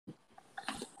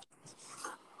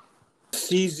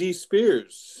CZ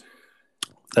Spears.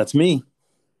 That's me.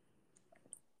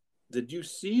 Did you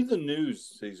see the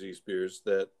news, CZ Spears,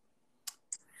 that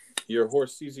your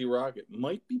horse CZ Rocket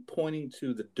might be pointing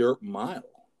to the dirt mile?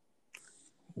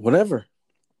 Whatever.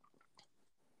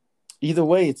 Either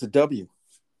way, it's a W.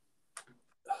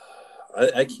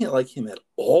 I can't like him at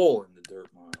all in the dirt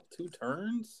mile. 2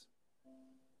 turns?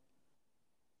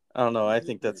 I don't know. I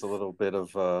think that's a little bit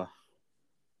of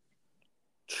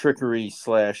trickery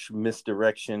 /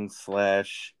 misdirection /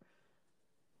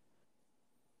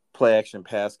 play action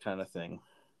pass kind of thing.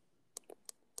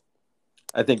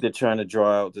 I think they're trying to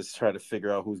draw out, just try to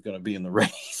figure out who's going to be in the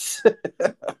race.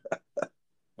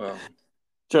 Well,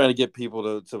 trying to get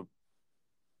people to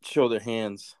show their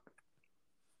hands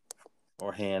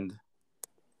or hand.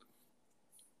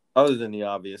 Other than the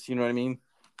obvious, you know what I mean?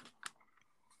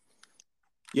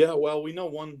 yeah, well, we know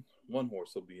one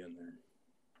horse will be in there.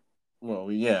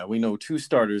 Well, yeah, we know 2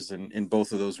 starters in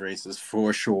both of those races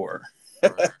for sure.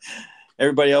 Right.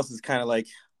 Everybody else is kind of like,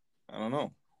 I don't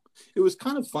know. It was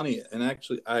kind of funny, and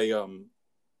actually, I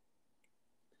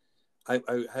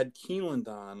had Keeneland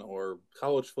on or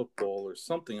college football or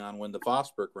something on when the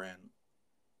Vosberg ran,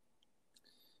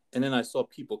 and then I saw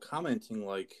people commenting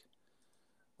like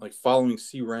following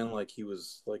C ran like he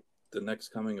was like the next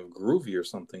coming of Groovy or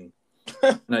something,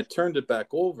 and I turned it back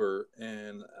over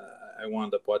and I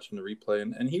wound up watching the replay,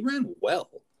 and he ran well,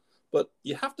 but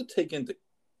you have to take into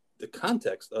the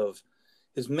context of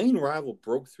his main rival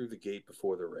broke through the gate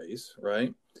before the race,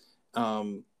 right?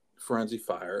 Frenzy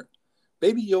Fire.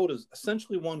 Baby Yoda's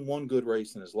essentially won one good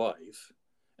race in his life,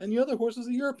 and the other horse is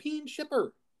a European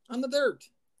shipper on the dirt.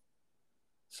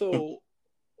 So,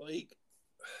 like,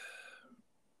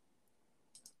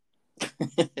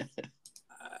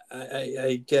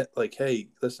 I get like, hey,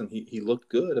 listen, he looked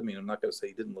good. I mean, I'm not going to say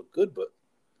he didn't look good, but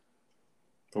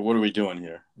what are we doing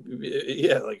here?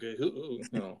 Yeah, like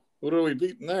what are we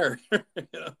beating there?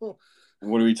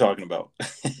 What are we talking about?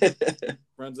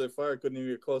 Frenzy Fire couldn't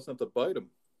even get close enough to bite him.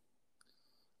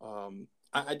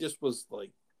 I just was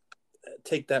like,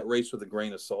 take that race with a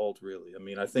grain of salt, really. I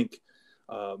mean, I think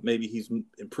maybe he's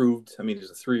improved. I mean,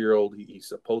 he's a 3-year-old. He's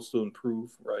supposed to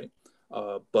improve, right?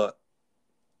 But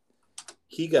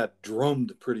he got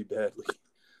drummed pretty badly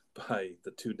by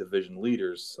the 2 division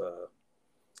leaders,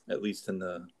 at least in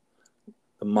the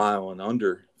mile and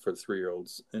under for the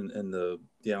 3-year-olds and the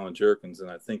Alan Jerkins. And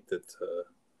I think that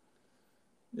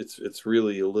it's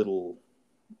really a little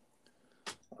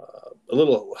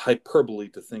hyperbole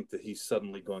to think that he's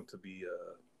suddenly going to be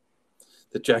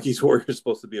that Jackie's Warrior is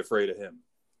supposed to be afraid of him.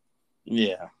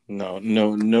 Yeah,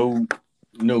 no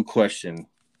question.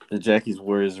 The Jackie's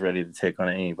Warrior is ready to take on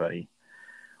anybody,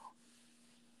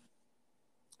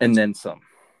 and then some.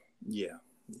 Yeah.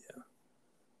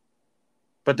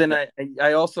 But then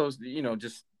I also,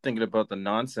 just thinking about the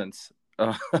nonsense,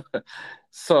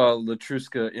 saw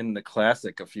Latruska in the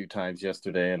Classic a few times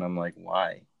yesterday, and I'm like,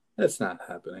 why? That's not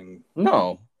happening.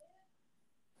 No.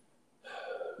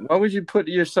 Why would you put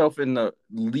yourself in the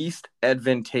least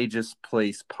advantageous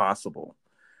place possible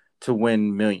to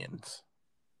win millions?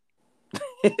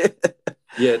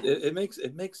 Yeah, it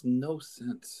makes no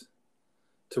sense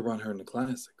to run her in the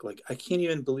Classic. Like, I can't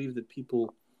even believe that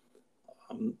people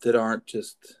that aren't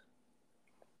just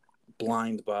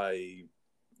blind by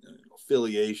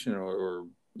affiliation or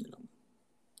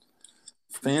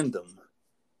fandom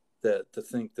that to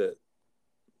think that,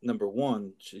 number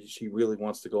one, she really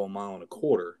wants to go 1.25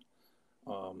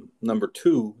 miles. Number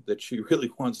 2, that she really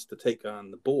wants to take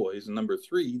on the boys. And number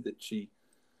 3, that she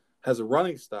has a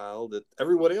running style that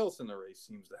everybody else in the race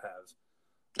seems to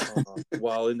have.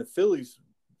 While in the fillies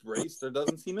race, there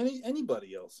doesn't seem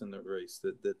anybody else in the race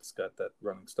that's got that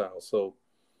running style. So,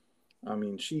 I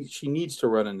mean, she needs to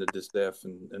run into Distaff,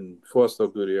 and Fausto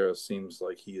Gutierrez seems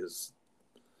like he is,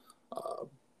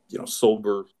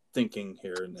 sober thinking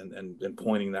here and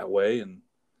pointing that way. And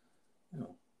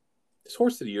this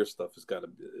horse of the year stuff has got to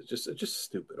be it's just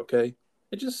stupid. Okay,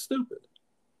 it's just stupid.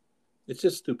 It's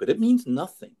just stupid. It means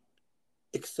nothing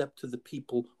except to the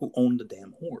people who own the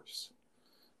damn horse.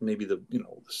 Maybe the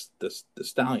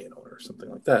stallion owner or something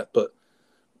like that. But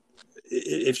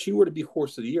if she were to be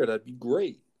horse of the year, that'd be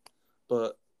great.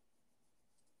 But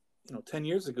 10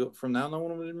 years ago from now, no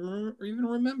one would even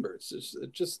remember. It's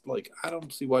just like, I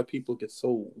don't see why people get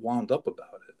so wound up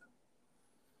about it.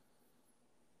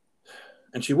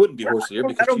 And she wouldn't be horse of the year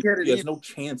because she has no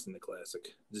chance in the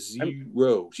Classic.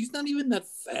 Zero. She's not even that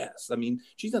fast. I mean,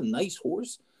 she's a nice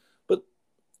horse, but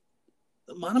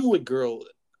the Monomoy Girl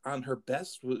on her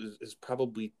best is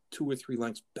probably 2 or 3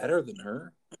 lengths better than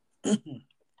her.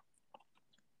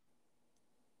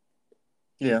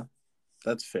 Yeah,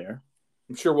 that's fair.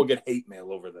 I'm sure we'll get hate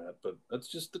mail over that, but that's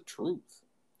just the truth.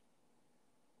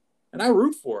 And I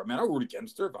root for her. Man, I root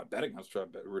against her. If I bet against her, I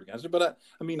root against her. But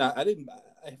I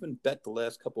haven't bet the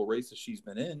last couple of races she's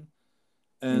been in,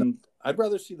 and I'd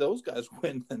rather see those guys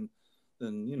win than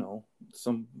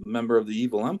some member of the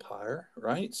evil empire,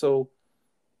 right? So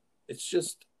it's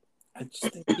just, I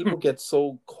just think people get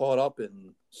so caught up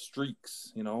in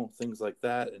streaks, things like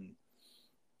that, and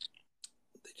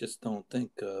they just don't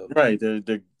think. Right,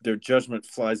 their judgment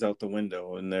flies out the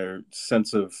window, and their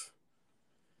sense of,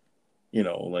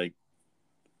 like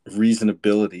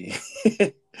reasonability.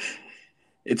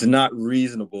 It's not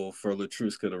reasonable for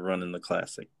Latruska to run in the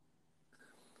Classic.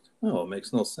 No, it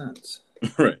makes no sense.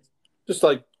 Right. Just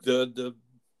like the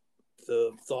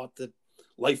thought that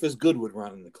Life is Good would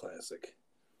run in the Classic.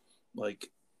 Like,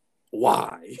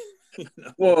 why?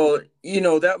 Well,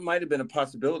 that might have been a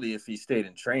possibility if he stayed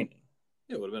in training.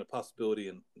 Yeah, it would have been a possibility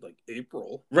in like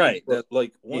April. Right. But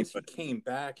like once he came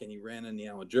back and he ran in the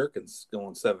Alan Jerkins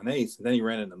going 7/8, and then he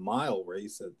ran in the mile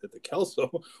race at the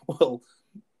Kelso. Well,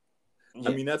 yeah.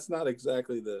 I mean, that's not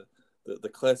exactly the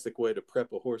classic way to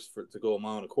prep a horse to go 1.25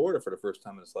 miles for the first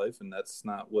time in his life, and that's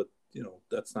not what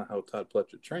that's not how Todd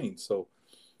Pletcher trains. So,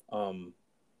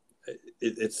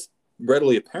 it's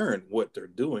readily apparent what they're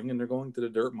doing, and they're going to the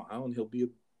dirt mile, and he'll be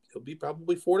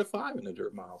probably 4 to 5 in the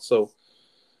dirt mile. So,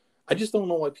 I just don't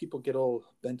know why people get all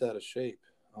bent out of shape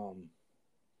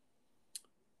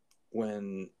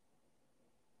when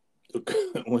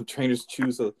trainers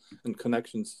choose and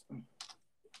connections,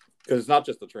 because it's not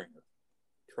just the trainer.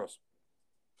 Trust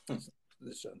me.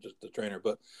 It's not just the trainer,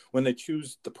 but when they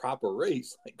choose the proper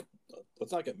race, like,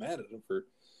 let's not get mad at them for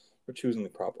choosing the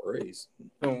proper race.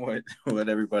 What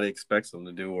everybody expects them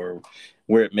to do, or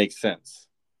where it makes sense.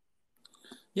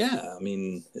 Yeah, I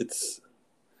mean,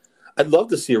 I'd love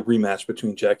to see a rematch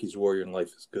between Jackie's Warrior and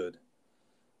Life is Good.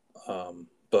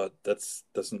 But that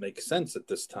doesn't make sense at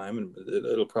this time, and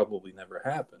it'll probably never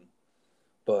happen.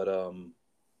 But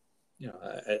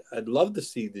I'd love to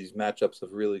see these matchups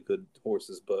of really good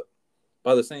horses. But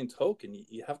by the same token,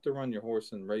 you have to run your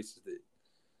horse in races that,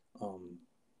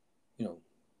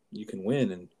 you can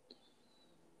win. And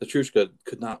Latruska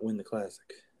could not win the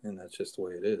Classic, and that's just the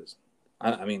way it is.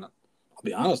 I mean, I'll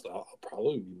be honest, I'll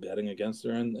probably be betting against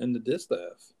her in the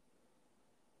distaff.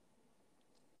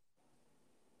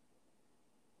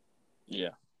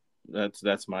 Yeah,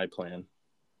 that's my plan.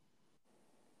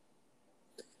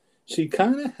 She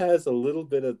kind of has a little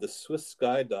bit of the Swiss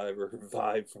Skydiver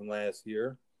vibe from last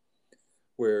year,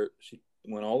 where she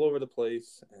went all over the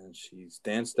place and she's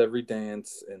danced every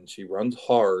dance and she runs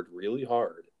hard, really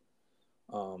hard.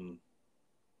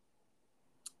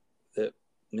 That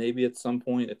maybe at some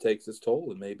point it takes its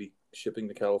toll, and maybe shipping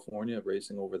to California,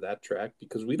 racing over that track,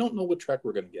 because we don't know what track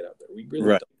we're going to get out there. We really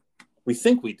don't. We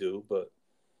think we do, but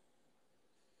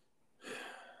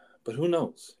who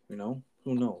knows? Who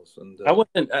knows?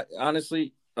 And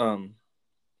honestly,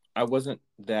 I wasn't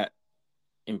that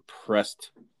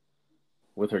impressed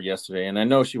with her yesterday, and I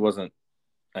know she wasn't,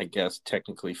 I guess,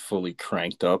 technically fully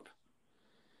cranked up.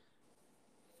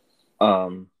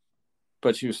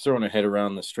 But she was throwing her head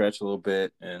around the stretch a little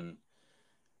bit, and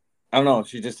I don't know,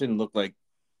 she just didn't look like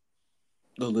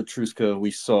the Latruska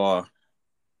we saw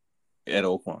at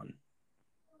Oaklawn.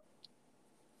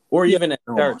 Or even at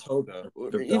Saratoga.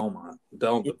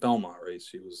 The Belmont race,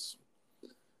 she's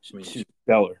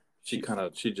stellar. She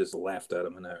just laughed at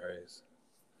him in that race.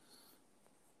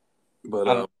 But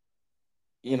I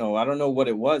don't know what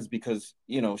it was, because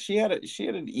she had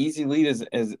an easy lead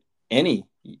as any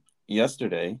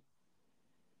yesterday,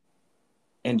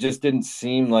 and just didn't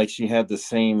seem like she had the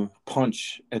same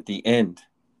punch at the end.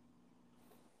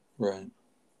 Right.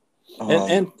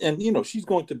 And she's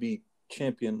going to be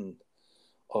champion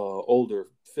older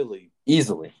filly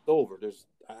easily. Over. There's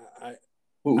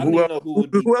who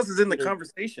else is in the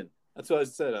conversation? That's what I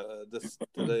said this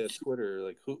today at Twitter.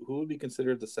 Like, who would be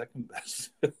considered the second best?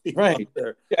 Right.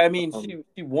 There? I mean,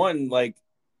 she won like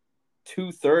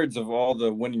 2/3 of all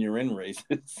the winning your in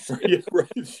races. Yeah, right.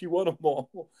 She won them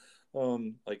all.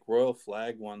 Like Royal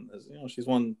Flag won.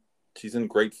 She's in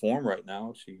great form right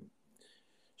now.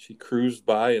 She cruised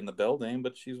by in the Beldame,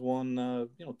 but she's won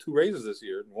 2 races this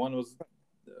year. One was.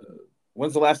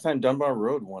 When's the last time Dunbar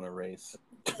Road won a race?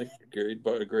 I think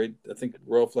I think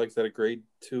Royal Flag's had a grade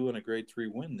 2 and a grade 3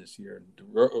 win this year.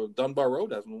 Dunbar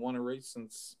Road hasn't won a race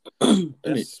since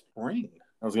spring.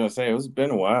 I was gonna say, it's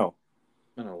been a while.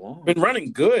 Been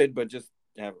running good, but just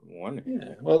haven't won it.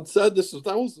 Yeah. Well, it said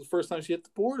that was the first time she hit the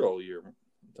board all year.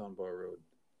 Dunbar Road.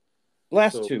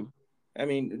 Last 2. I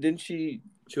mean, didn't she?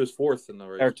 She was 4th in the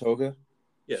race. Saratoga.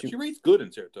 Yeah, she raced good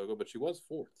in Saratoga, but she was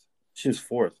 4th. She was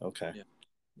 4th. Okay. Yeah.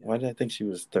 Why did I think she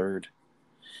was third?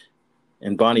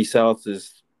 And Bonnie South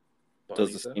does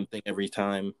Bonnie the said same thing every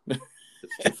time it's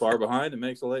too far behind and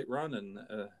makes a late run, and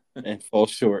and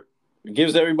falls short. It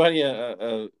gives everybody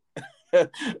a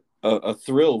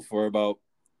thrill for about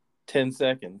 10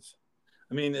 seconds.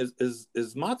 I mean,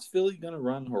 is Mott's Philly going to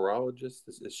run horologist?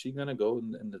 Is she going to go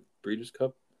in the Breeders'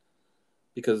 Cup?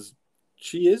 Because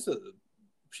she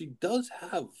she does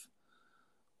have,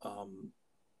 um,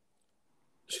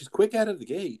 she's quick out of the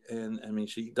gate, and I mean,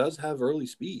 she does have early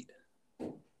speed.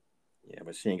 Yeah,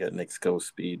 but she ain't got Nick Sco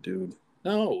speed, dude.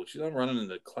 No, she's not running in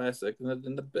the classic in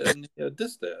the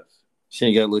distaff. She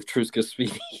ain't got Latruska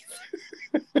speed.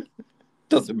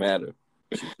 Doesn't matter.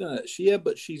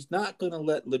 But she's not gonna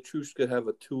let Latrushka have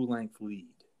a 2-length lead.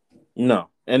 No,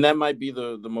 and that might be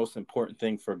the most important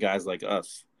thing for guys like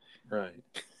us. Right.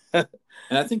 And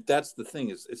I think that's the thing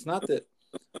is it's not that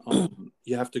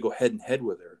you have to go head and head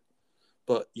with her,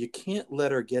 but you can't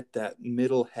let her get that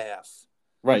middle half.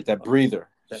 Right, that breather.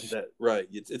 That right.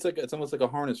 It's almost like a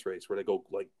harness race where they go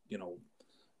like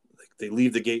they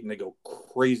leave the gate and they go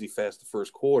crazy fast the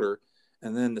first quarter,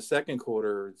 and then the second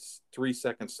quarter it's 3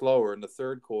 seconds slower, and the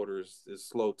third quarter is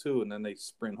slow too, and then they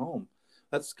sprint home.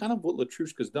 That's kind of what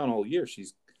Latrushka's done all year.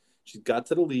 She's got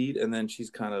to the lead, and then she's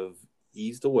kind of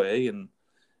eased away, and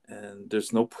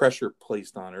there's no pressure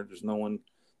placed on her. There's no one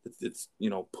that's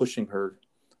pushing her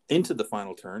into the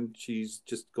final turn. She's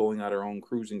just going at her own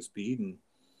cruising speed, and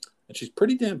she's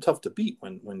pretty damn tough to beat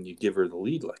when you give her the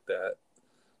lead like that.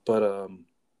 But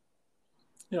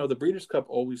the Breeders' Cup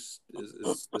always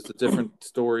is a different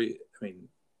story. I mean,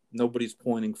 nobody's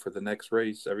pointing for the next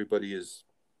race. Everybody is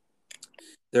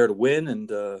there to win,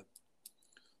 and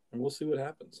we'll see what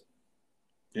happens.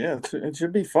 Yeah, it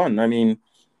should be fun. I mean,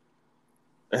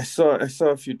 I saw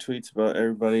a few tweets about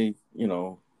everybody,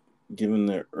 giving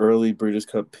their early Breeders'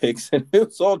 Cup picks, and it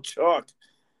was all chalk.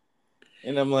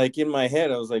 And I'm like, in my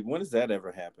head, I was like, when does that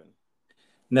ever happen?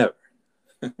 Never.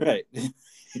 Right.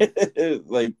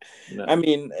 Like, no. I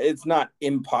mean, it's not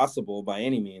impossible by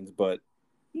any means, but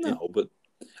no. But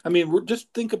I mean, just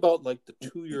think about like the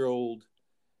 2-year-old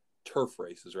turf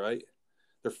races, right?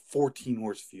 They're 14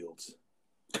 horse fields,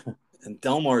 and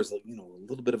Del Mar is like a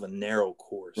little bit of a narrow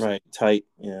course, right? Tight,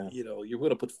 yeah. You're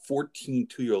going to put 14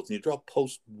 2-year-olds, and you draw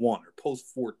post 1 or post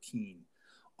 14.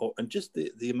 Oh, and just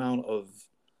the amount of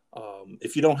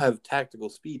if you don't have tactical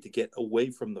speed to get away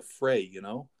from the fray,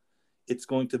 it's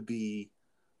going to be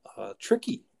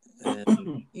tricky.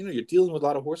 And you're dealing with a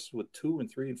lot of horses with 2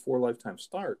 and 3 and 4 lifetime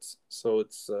starts, so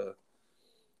it's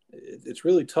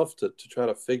really tough to try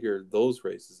to figure those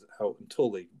races out until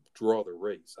they draw the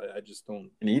race. I just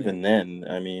don't. And even then,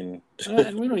 I mean,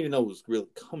 and we don't even know who's really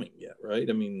coming yet, right?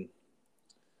 I mean,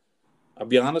 I'll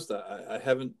be honest, I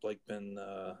haven't been.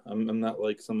 I'm not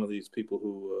like some of these people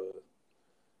who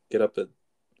get up at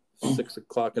 6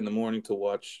 o'clock in the morning to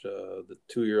watch the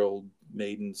 2-year-old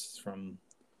maidens from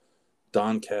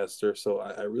Doncaster. So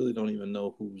I really don't even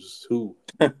know who's who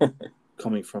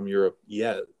coming from Europe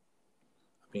yet.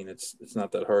 I mean, it's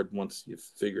not that hard once you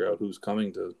figure out who's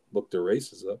coming to look their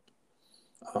races up.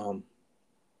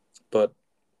 But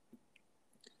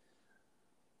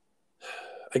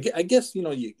I guess,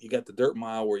 you got the dirt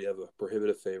mile where you have a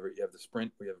prohibitive favorite. You have the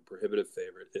sprint where you have a prohibitive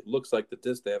favorite. It looks like the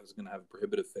distaff is going to have a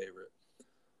prohibitive favorite.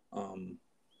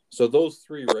 So those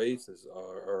 3 races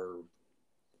are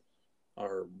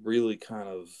really kind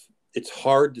of, it's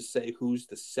hard to say who's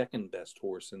the second best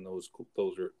horse in those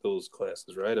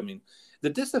classes, right? I mean, the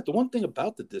distaff, the one thing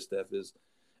about the distaff is,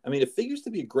 I mean, it figures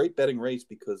to be a great betting race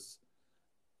because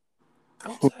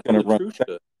outside of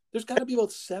Latrushka, there's got to be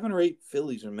about 7 or 8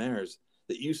 fillies or mares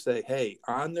that you say, hey,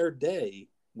 on their day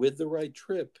with the right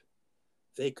trip,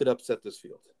 they could upset this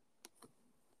field.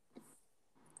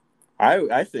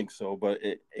 I think so, but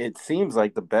it seems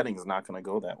like the betting is not going to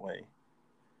go that way.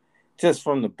 Just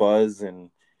from the buzz and,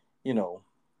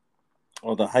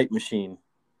 or the hype machine,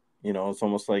 it's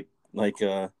almost like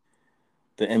the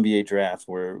NBA draft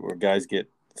where guys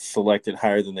get selected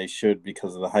higher than they should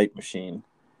because of the hype machine.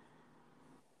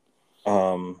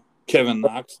 Kevin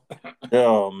Knox.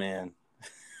 Oh man.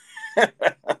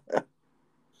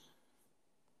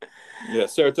 Yeah,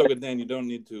 Saratoga Dan, you don't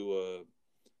need to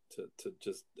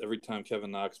just every time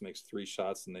Kevin Knox makes 3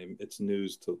 shots and it's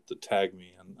news to tag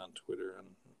me on Twitter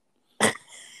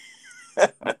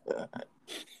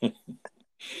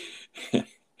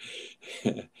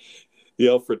the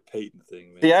Alfred Payton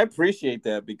thing, man. See, I appreciate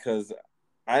that because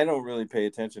I don't really pay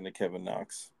attention to Kevin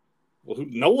Knox. Well,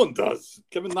 no one does.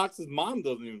 Kevin Knox's mom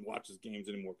doesn't even watch his games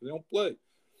anymore because they don't play.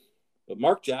 But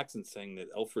Mark Jackson's saying that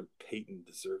Alfred Payton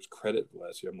deserves credit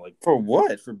last year. I'm like, for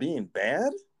what? For being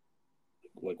bad?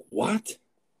 Like what?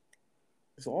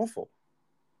 It's awful.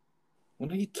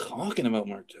 What are you talking about,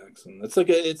 Mark Jackson? It's like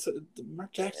it's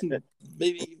Mark Jackson.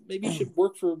 Maybe should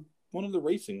work for one of the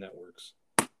racing networks.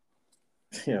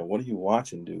 Yeah, what are you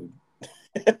watching, dude?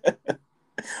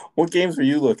 What games were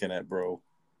you looking at, bro?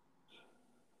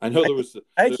 I know there was.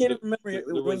 I can't even remember there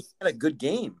when was he had a good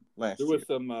game last there year.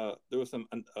 was some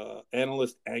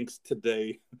analyst angst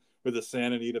today with the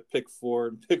sanity to pick 4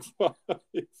 and pick 5.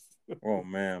 Oh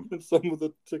man! And some of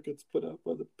the tickets put out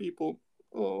by the people.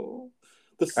 Oh,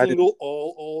 the I didn't. single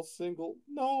all single.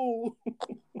 No,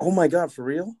 Oh my god, for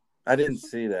real? I didn't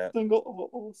see that. single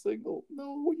all single.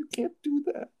 No, you can't do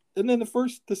that. And then the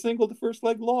first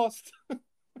leg lost.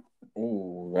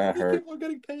 Oh, that These hurt. people are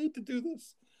getting paid to do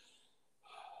this.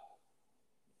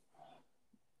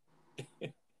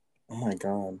 Oh my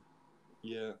god.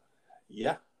 Yeah.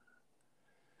 Yeah.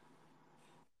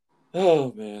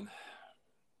 Oh man.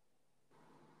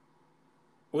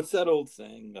 What's that old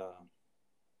saying?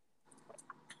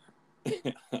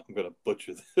 I'm gonna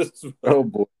butcher this. Oh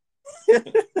boy.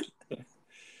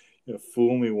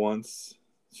 Fool me once.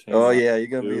 Oh yeah, you're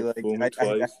gonna be like, fool me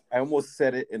twice. I almost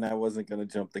said it and I wasn't gonna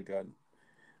jump the gun.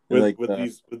 With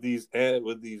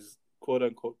these quote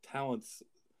unquote talents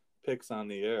picks on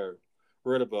the air,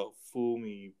 we're at about fool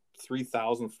me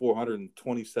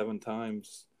 3,427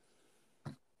 times.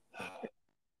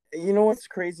 You know what's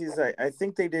crazy is I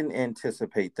think they didn't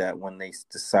anticipate that when they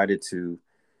decided to,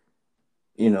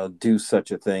 do such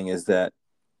a thing, is that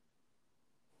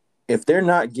if they're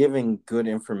not giving good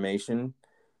information,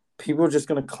 people are just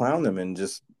going to clown them and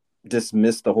just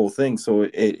dismiss the whole thing. So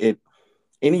it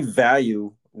any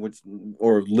value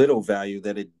or little value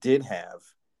that it did have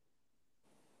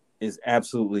is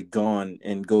absolutely gone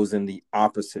and goes in the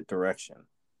opposite direction.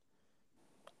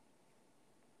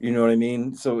 You know what I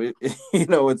mean? So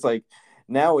it's like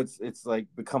now it's like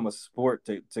become a sport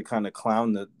to kind of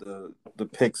clown the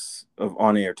picks of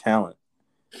on-air talent.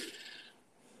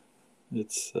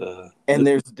 And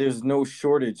there's no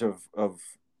shortage of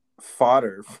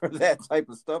fodder for that type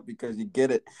of stuff because you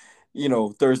get it,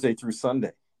 Thursday through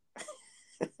Sunday.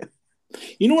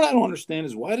 You know what I don't understand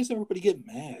is why does everybody get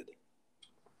mad?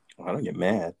 Well, I don't get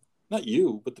mad. Not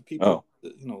you, but the people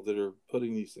that are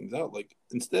putting these things out. Like,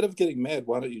 instead of getting mad,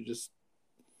 why don't you just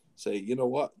say, you know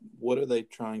what are they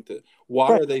trying to?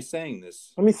 Why are they saying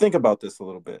this? Let me think about this a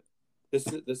little bit. This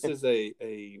is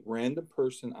a random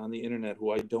person on the internet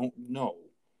who I don't know,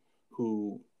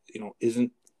 who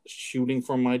isn't shooting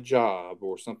for my job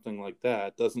or something like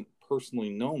that, doesn't personally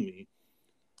know me,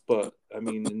 but I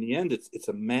mean, in the end, it's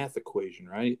a math equation,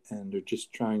 right? And they're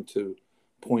just trying to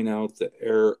point out the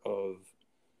error of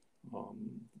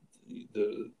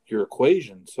your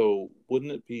equation. So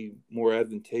wouldn't it be more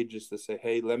advantageous to say,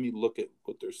 hey, let me look at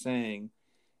what they're saying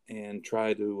and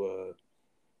try to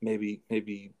maybe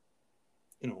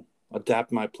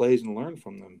adapt my plays and learn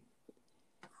from them?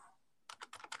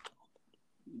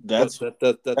 That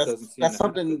doesn't seem that's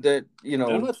something that And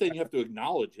I'm not saying you have to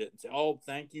acknowledge it and say, oh,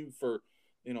 thank you for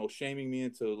shaming me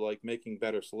into like making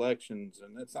better selections,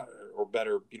 and that's not, or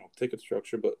better ticket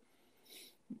structure, but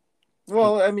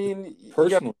well, I mean,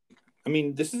 personally, I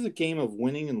mean, this is a game of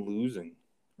winning and losing,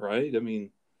 right? I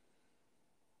mean,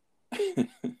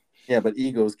 yeah, but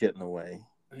ego's getting in the way.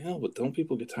 I know, but don't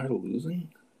people get tired of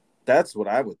losing? That's what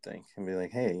I would think, and be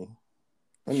like, hey,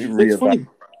 let me reevaluate what I'm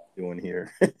doing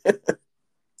here.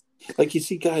 Like, you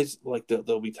see guys like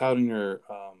they'll be touting their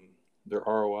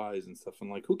ROIs and stuff, and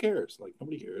like, who cares? Like,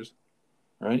 nobody cares,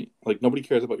 right? Like, nobody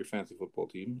cares about your fantasy football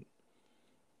team.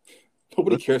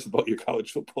 Nobody cares about your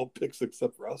college football picks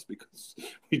except for us, because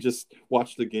we just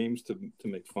watch the games to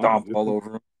make fun. Stomp all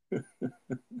over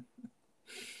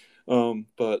them.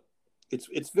 But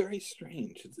it's very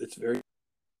strange. It's very,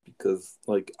 because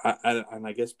like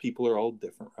I guess people are all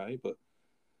different, right? But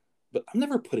I'm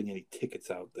never putting any tickets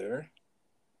out there.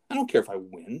 I don't care if I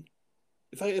win.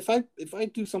 If I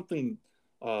do something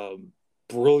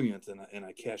brilliant and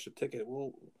I cash a ticket,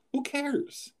 well, who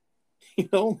cares?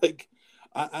 Like,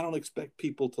 I don't expect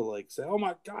people to like say, "Oh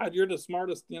my God, you're the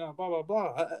smartest," blah blah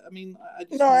blah. I mean,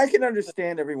 I can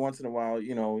understand every once in a while,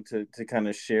 to kind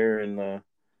of share in the.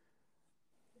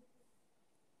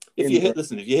 If you hit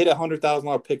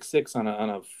 $100,000 pick six on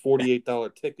a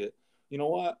 $48 ticket, you know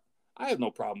what? I have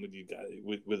no problem with you guys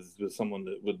with someone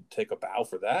that would take a bow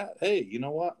for that. Hey, you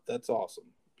know what? That's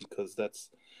awesome, because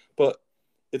but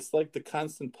it's like the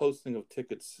constant posting of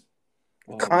tickets.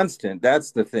 Constant.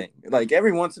 That's the thing. Like,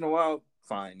 every once in a while,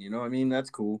 fine. I mean, that's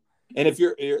cool. And if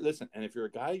you're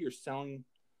a guy, you're selling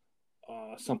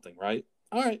something, right?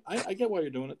 All right, I get why you're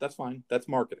doing it. That's fine. That's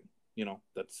marketing.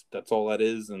 That's all that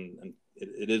is, and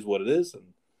it is what it is.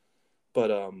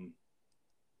 But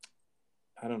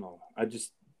I don't know.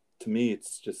 To me,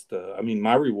 it's just. I mean,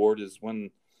 my reward is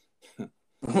when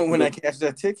When I cash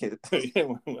that ticket. yeah,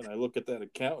 when I look at that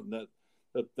account and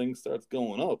that thing starts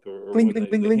going up, or Bling, when bling,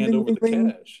 bling, they bling, hand bling, over bling, the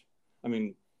bling. cash. I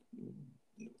mean,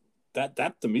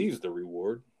 that to me is the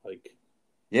reward. Like,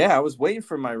 Yeah, I was waiting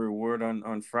for my reward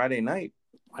on Friday night.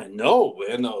 I know,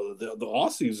 man. The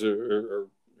Aussies are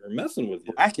messing with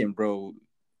you. Whacking, bro.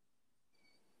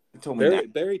 He told me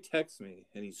that. Barry texts me,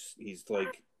 and he's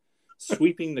like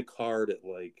sweeping the card at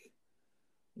like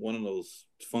one of those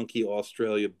funky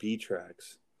Australia B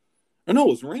tracks. Or no, it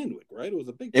was Randwick, right? It was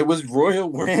a big It track. was Royal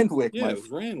Randwick, Yeah, it was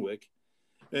Randwick.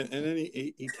 And then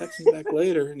he texts me back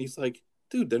later, and he's like,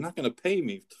 dude, they're not going to pay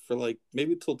me for like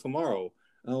maybe till tomorrow.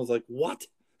 And I was like, what?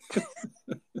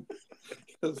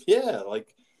 Yeah,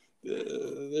 like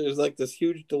there's like this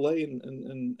huge delay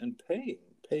in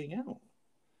paying out.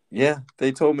 Yeah,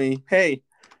 they told me, hey,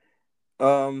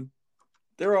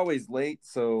 they're always late,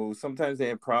 so sometimes they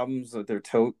have problems with their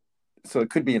tote, so it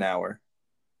could be an hour.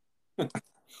 I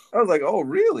was like, oh,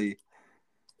 really?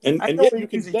 I And know yet you it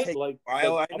can usually bet takes like a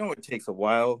while. that I know it takes a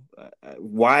while.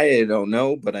 Why, I don't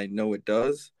know, but I know it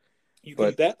does. you can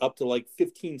But bet up to like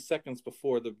 15 seconds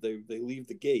before they leave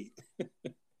the gate.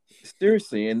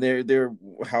 seriously, and they're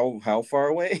how far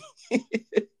away?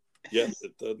 Yeah,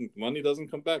 money doesn't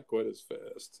come back quite as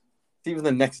fast. It's even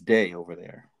the next day over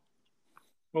there.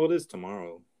 Well, it is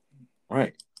tomorrow.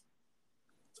 Right.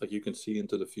 It's like you can see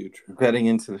into the future. Betting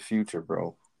into the future,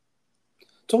 bro.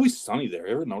 It's always sunny there.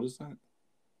 Ever notice that?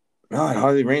 No, it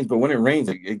hardly rains, but when it rains,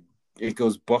 it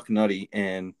goes buck nutty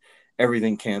and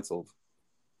everything canceled.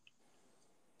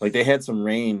 Like they had some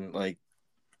rain like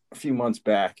a few months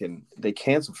back and they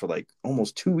canceled for like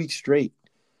almost 2 weeks straight.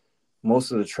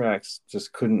 Most of the tracks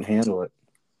just couldn't handle it.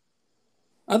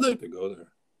 I'd like to go there.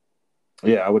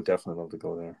 Yeah, I would definitely love to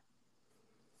go there.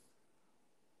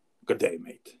 Good day,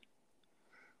 mate.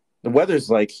 The weather's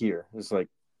like here. It's like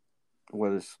the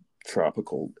weather's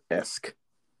tropical-esque,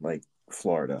 like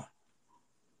Florida.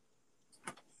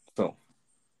 So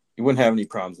you wouldn't have any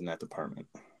problems in that department.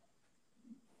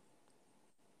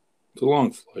 It's a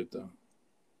long flight, though.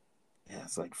 Yeah,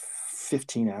 it's like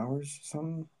 15 hours or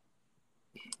something.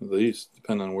 At least,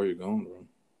 depending on where you're going, bro.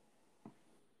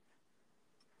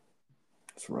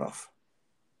 It's rough.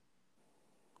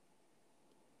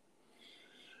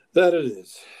 That it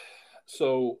is.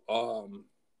 So,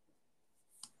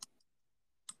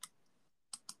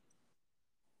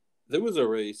 there was a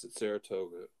race at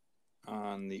Saratoga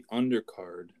on the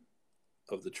undercard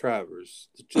of the Travers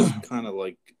that just kind of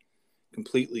like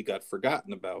completely got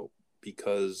forgotten about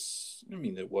because, I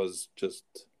mean, it was just,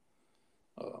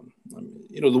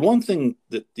 the one thing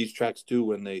that these tracks do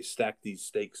when they stack these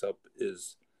stakes up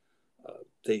is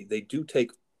they do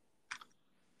take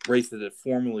races that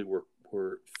formerly were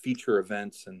feature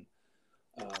events and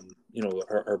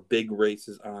are big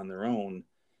races on their own,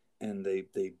 and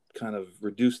they kind of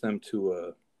reduce them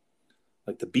to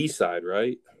like the B side,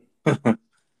 right?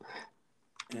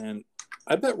 And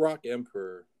I bet Rock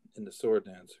Emperor in the Sword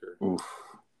Dancer, Oof.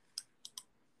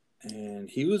 and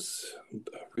he was a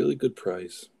really good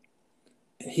price.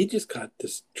 And he just got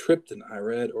this tripped, and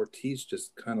Irad Ortiz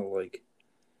just kind of like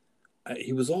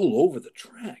he was all over the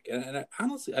track, and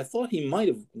honestly, I thought he might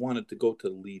have wanted to go to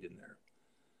the lead in there,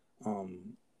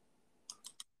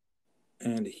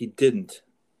 and he didn't.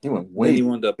 He went Then way. he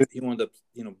wound up,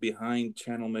 behind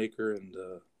Channel Maker and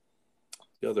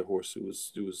the other horse who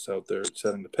was out there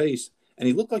setting the pace, and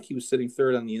he looked like he was sitting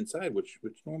third on the inside, which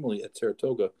normally at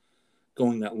Saratoga,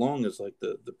 going that long is like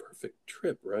the perfect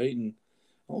trip, right? And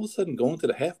all of a sudden, going to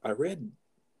the half,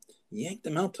 yanked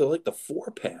him out to like the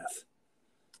 4 path,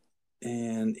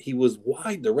 and he was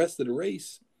wide the rest of the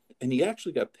race, and he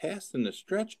actually got passed in the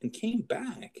stretch and came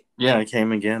back. Yeah, I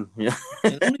came again. Yeah.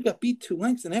 And only got beat 2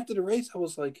 lengths. And after the race, I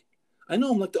was like, I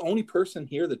know I'm like the only person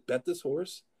here that bet this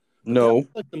horse. But that No. was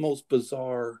like the most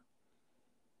bizarre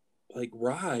like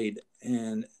ride.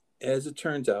 And as it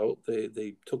turns out,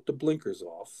 they took the blinkers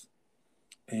off,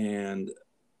 and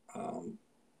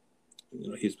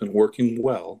he's been working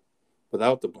well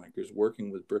without the blinkers, working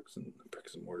with bricks and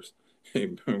mortars.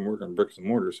 I'm working on bricks and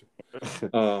mortars.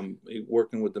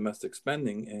 Working with domestic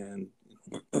spending, and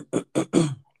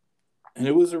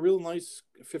it was a real nice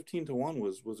 15-1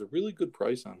 was a really good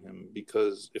price on him,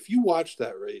 because if you watch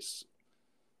that race,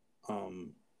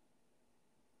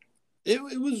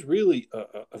 it was really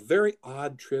a very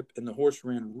odd trip, and the horse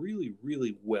ran really,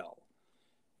 really well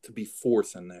to be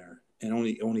fourth in there, and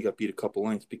only got beat a couple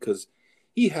lengths because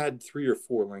he had 3 or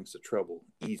 4 lengths of trouble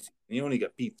easy. And he only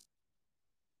got beat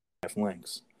half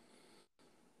lengths.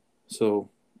 So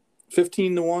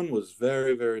 15-1 was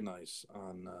very, very nice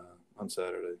on on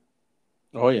Saturday.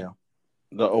 Oh yeah,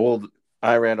 the old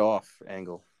I ran off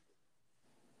angle.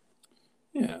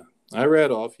 Yeah, I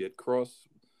read off. You had cross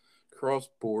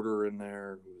border in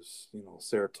there. It was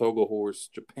Saratoga horse,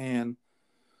 Japan.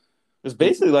 It was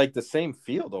basically like the same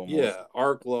field almost. Yeah,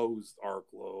 Arklo's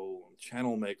Arklo,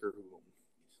 Channel Maker, who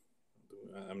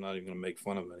I'm not even going to make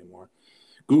fun of anymore.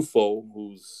 Gufo,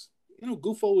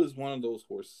 Gufo is one of those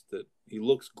horses that he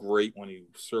looks great when he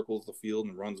circles the field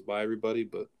and runs by everybody,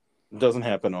 but It doesn't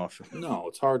happen often. no,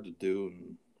 it's hard to do.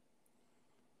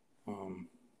 And,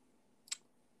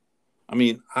 I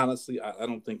mean, honestly, I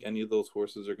don't think any of those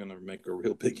horses are going to make a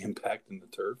real big impact in the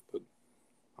turf, but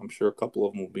I'm sure a couple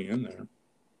of them will be in there.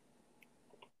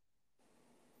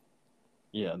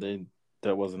 Yeah,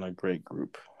 that wasn't a great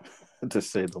group, to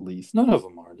say the least. None of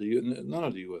them are. None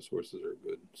of the U.S. horses are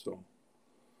good. So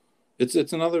it's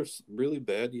another really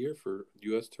bad year for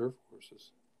U.S. turf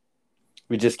horses.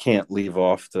 We just can't leave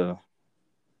off the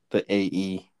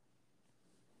AE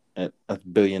at $1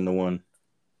 billion to 1.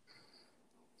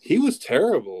 He was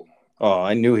terrible. Oh,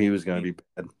 I knew he was going to be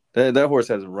bad. That horse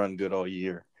hasn't run good all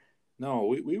year. No,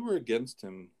 we were against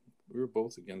him. We were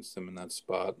both against him in that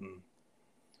spot, and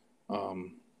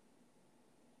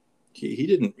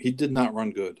he did not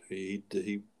run good.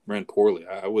 He ran poorly.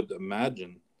 I would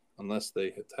imagine, unless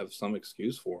they have some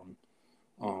excuse for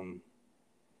him,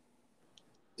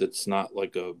 that's not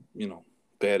like a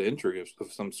bad injury of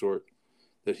some sort,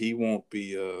 that he won't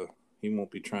be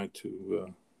trying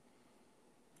to.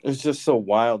 It was just so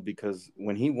wild because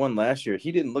when he won last year,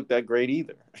 he didn't look that great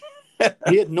either.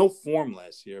 He had no form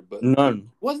last year, but none.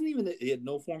 It wasn't even that he had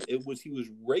no form. It was he was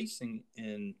racing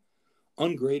in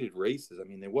ungraded races. I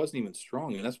mean, they wasn't even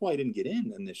strong, and that's why he didn't get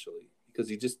in initially, because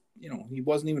he just he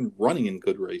wasn't even running in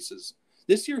good races.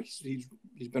 This year he's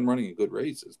been running in good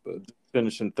races, but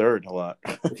finishing third a lot.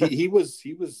 he was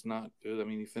not good. I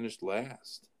mean, he finished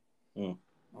last. Mm.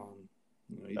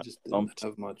 He just didn't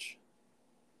have much.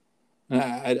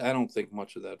 I don't think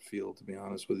much of that field, to be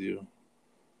honest with you.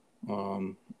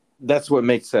 That's what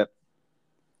makes that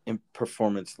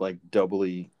performance like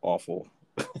doubly awful,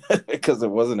 because it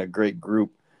wasn't a great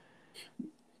group.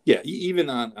 Yeah, even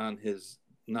on his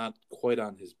not quite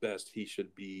on his best, he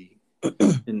should be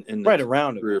in right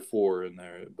around 3 or 4 in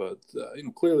there. But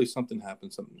clearly something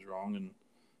happened, something's wrong. And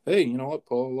hey, you know what?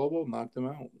 Paul Lobo knocked him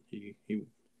out.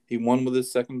 He won with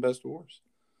his second best horse.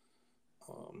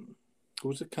 It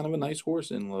was kind of a nice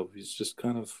horse in Love. He's just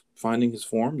kind of finding his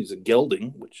form. He's a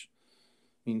gelding, which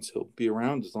means he'll be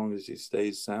around as long as he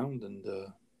stays sound. And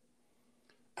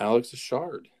Alex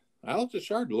Achard. Alex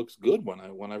Achard looks good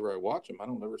whenever I watch him. I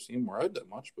don't ever see him ride that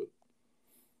much, but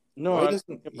why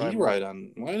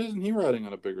isn't he riding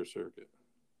on a bigger circuit?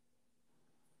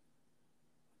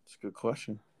 It's a good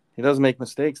question. He doesn't make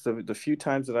mistakes. The few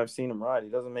times that I've seen him ride, he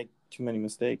doesn't make too many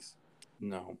mistakes.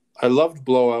 No. I loved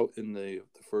Blowout in the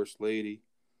First Lady.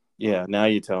 Yeah, now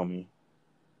you tell me.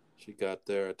 She got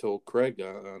there. I told Craig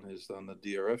on the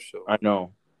DRF show. I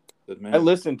know. That, man, I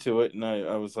listened to it and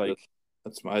I was like,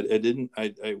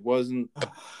 I wasn't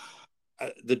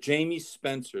the Jamie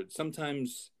Spencer.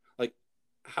 Sometimes, like,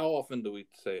 how often do we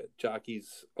say it?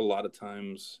 Jockeys a lot of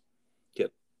times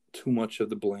get too much of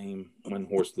the blame when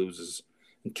horse loses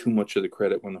and too much of the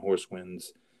credit when the horse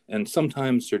wins. And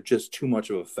sometimes they're just too much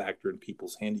of a factor in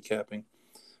people's handicapping.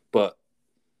 But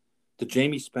the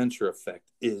Jamie Spencer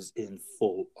effect is in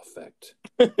full effect.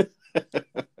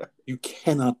 You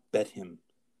cannot bet him.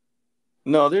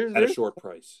 No, there's a short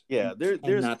price. Yeah, there's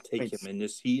not take him in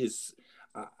this. He is.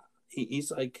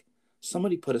 He's like,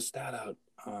 somebody put a stat out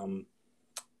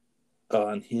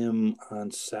on him on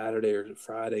Saturday or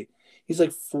Friday. He's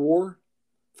like 4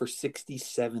 for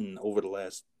 67 over the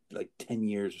last like 10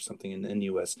 years or something in the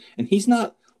US. And he's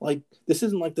not like, this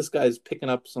isn't like this guy's picking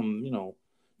up some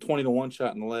 20 to 1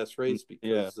 shot in the last race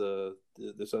because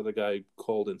this other guy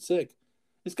called in sick.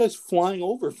 This guy's flying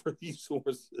over for these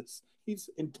horses. He's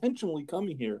intentionally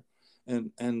coming here,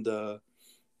 and to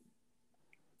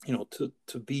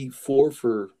be 4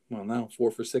 for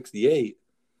 68.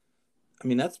 I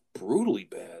mean, that's brutally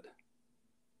bad.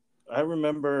 I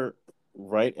remember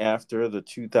right after the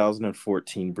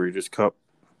 2014 Breeders' Cup,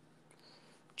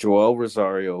 Joel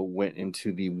Rosario went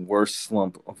into the worst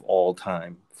slump of all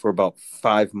time for about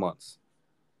 5 months,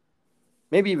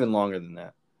 maybe even longer than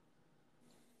that.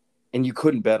 And you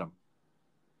couldn't bet him.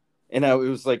 And it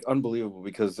was like unbelievable,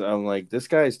 because I'm like, this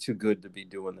guy is too good to be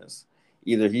doing this.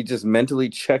 Either he just mentally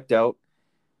checked out,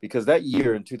 because that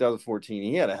year in 2014,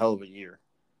 he had a hell of a year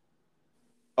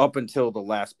up until the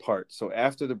last part. So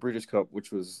after the Breeders' Cup,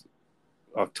 which was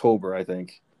October, I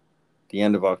think, the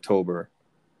end of October,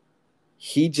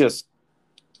 he just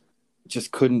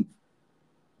couldn't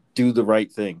do the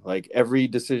right thing. Like every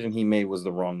decision he made was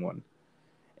the wrong one.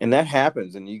 And that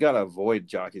happens, and you got to avoid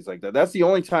jockeys like that. That's the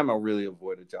only time I'll really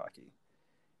avoid a jockey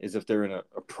is if they're in a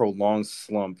prolonged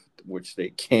slump, which they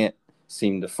can't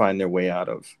seem to find their way out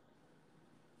of.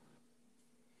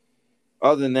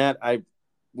 Other than that, I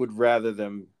would rather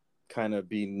them kind of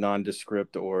be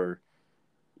nondescript or,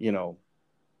 you know,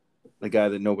 the guy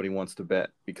that nobody wants to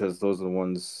bet, because those are the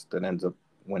ones that ends up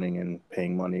winning and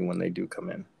paying money when they do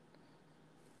come in.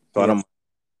 So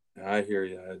Yeah, I hear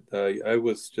you. I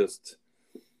was just,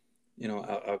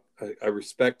 I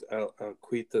respect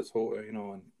Alquita's whole,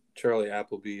 and Charlie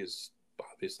Appleby has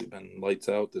obviously been lights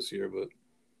out this year, but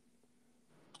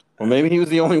well, maybe he was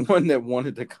the only one that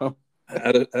wanted to come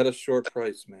at a short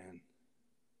price, man.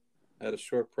 At a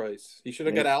short price, he should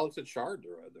have got maybe. Alex Achard to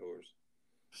ride the horse.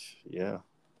 Yeah.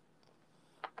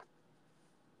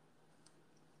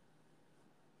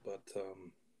 But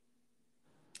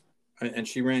and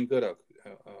she ran good out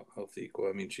Equal.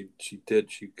 I mean, she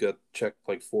did. She got checked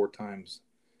like 4 times,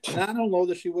 and I don't know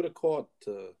that she would have caught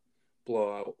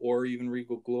Blowout or even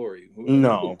Regal Glory.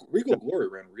 No. Regal Glory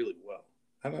ran really well.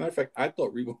 As a matter of fact, I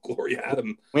thought Regal Glory had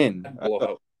him Win. at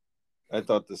Blowout. I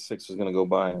thought the 6 was going to go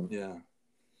by him. Yeah.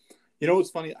 You know what's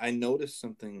funny? I noticed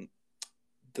something.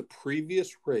 The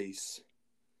previous race,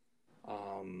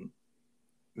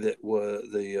 that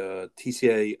was the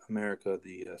TCA America,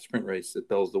 the sprint race that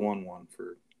Bell's the one won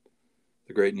for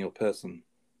the great Neil Pessin.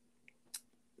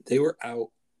 They were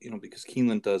out, because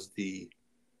Keeneland does the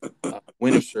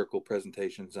winner's circle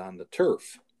presentations on the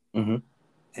turf. Mm-hmm.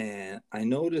 And I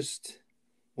noticed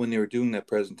when they were doing that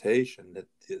presentation that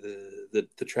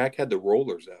the track had the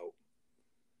rollers out.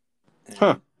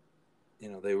 And,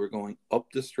 they were going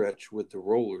up the stretch with the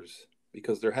rollers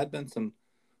because there had been some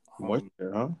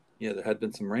moisture, huh? Yeah, there had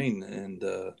been some rain, and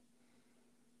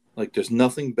there's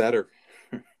nothing better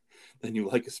than you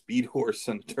like a speed horse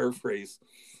on a turf race,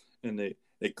 and they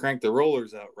crank the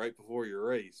rollers out right before your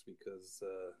race because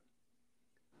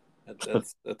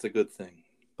that's a good thing.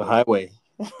 The highway,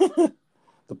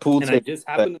 the pool. And I just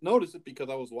happened to notice it because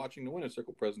I was watching the winner's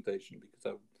circle presentation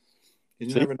because you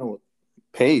never know what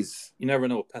pays. You never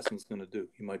know what Pessin's going to do.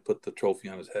 He might put the trophy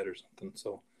on his head or something.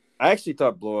 So I actually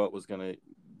thought Blowout was going to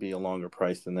be a longer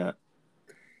price than that.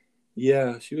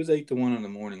 Yeah, she was 8-1 on the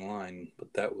morning line,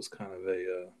 but that was kind of I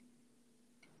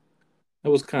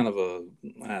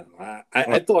don't know.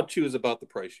 I thought she was about the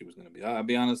price she was going to be. I'll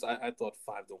be honest. I thought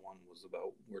 5-1 was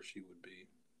about where she would be,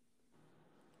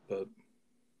 but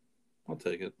I'll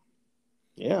take it.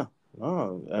 Yeah.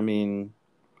 No, I mean,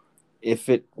 if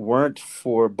it weren't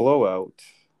for Blowout,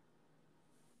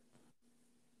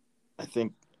 I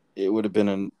think it would have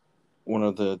been one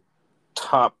of the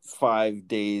top 5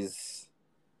 days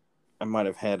I might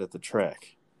have had at the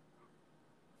track.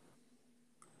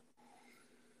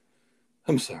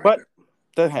 I'm sorry, but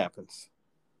that happens.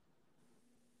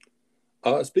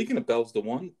 Speaking of Bell's the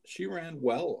one, she ran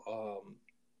well.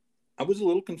 I was a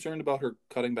little concerned about her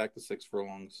cutting back to 6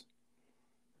 furlongs,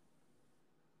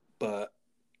 but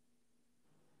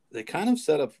they kind of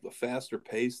set up a faster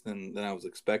pace than I was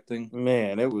expecting.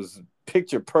 Man, it was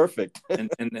picture perfect. and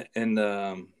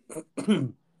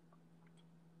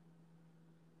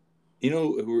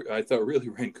who I thought really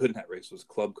ran good in that race was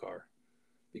Club Car,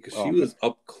 because she was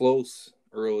up close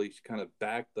early. She kind of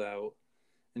backed out,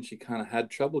 and she kind of had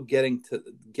trouble getting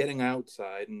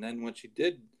outside. And then when she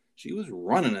did, she was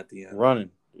running at the end.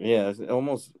 Running, yeah,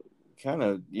 almost kind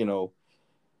of,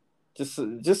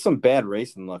 just some bad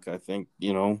racing luck, I think.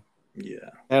 Yeah,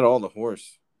 had all the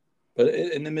horse, but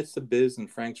in the midst of Biz and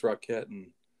Frank's Rocket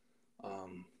and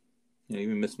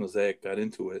even Miss Mosaic got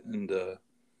into it, and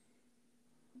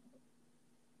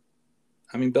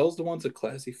I mean, Bell's the one's a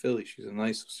classy filly.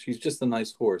 She's just a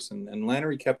nice horse, and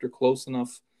Lannery kept her close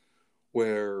enough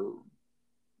where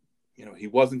he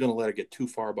wasn't going to let her get too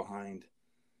far behind,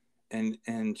 and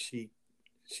she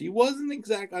wasn't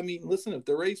exact. I mean, listen, if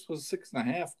the race was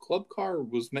 6.5, Club Car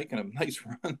was making a nice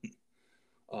run,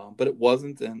 but it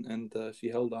wasn't, and she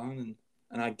held on,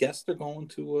 and I guess they're going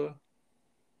to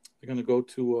go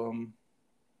to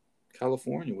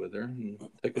California with her and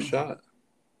take a shot.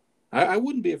 I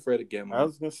wouldn't be afraid of Gamma. I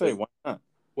was going to say, why not?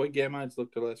 White Gamma's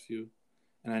looked the last few,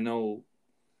 and I know,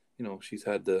 she's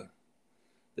had the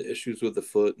issues with the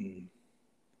foot, and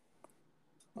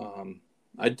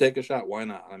I'd take a shot. Why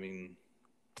not? I mean,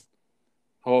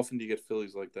 how often do you get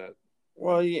fillies like that?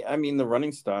 Well, yeah, I mean, the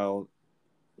running style,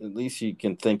 at least you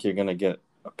can think you're going to get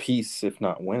a piece, if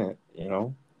not win it,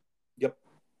 Yep.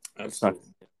 Absolutely. It's not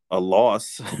a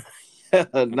loss.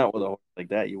 Not with a horse like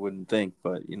that, you wouldn't think,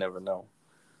 but you never know.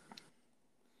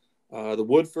 The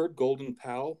Woodford Golden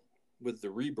Pal with the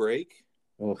re-break.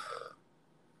 Oof.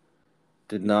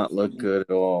 Did not look good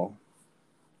at all.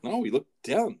 No, he looked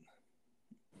down.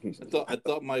 I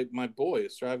thought my boy,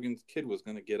 Extravagant Kid, was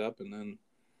going to get up, and then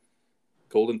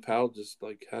Golden Pal just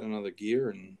like had another gear,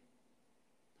 and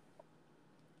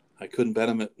I couldn't bet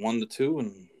him at 1-2,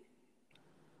 and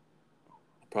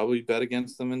I'll probably bet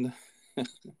against them in the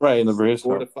right in the Breeders'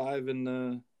 4-5 in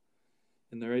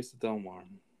the race at Del Mar.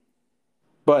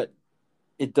 But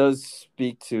it does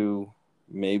speak to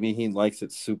maybe he likes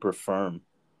it super firm,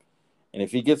 and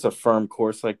if he gets a firm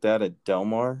course like that at Del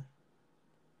Mar,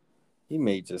 he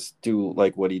may just do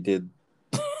like what he did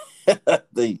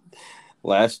the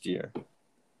last year.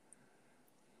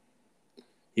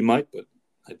 He might, but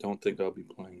I don't think I'll be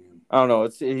playing him. I don't know.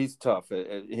 He's tough,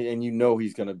 and you know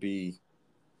he's going to be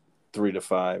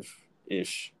 3-5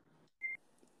 ish.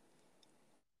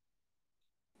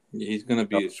 He's going to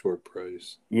be a short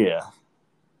price. Yeah,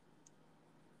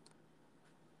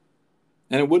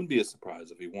 and it wouldn't be a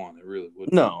surprise if he won. It really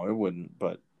wouldn't. No, it wouldn't.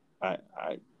 But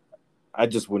I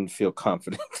just wouldn't feel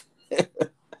confident.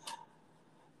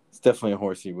 It's definitely a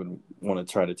horse you would want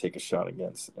to try to take a shot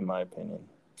against, in my opinion.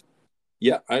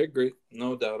 Yeah, I agree.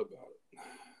 No doubt about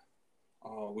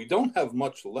it. We don't have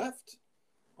much left.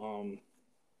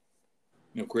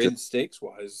 Graded stakes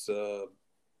wise, the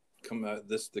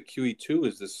QE2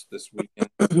 is this weekend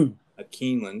at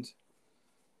Keeneland.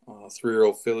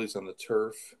 3-year-old fillies on the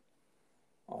turf.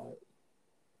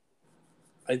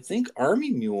 I think Army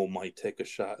Mule might take a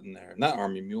shot in there. Not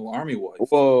Army Mule, Army Wife.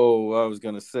 Whoa, I was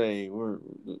gonna say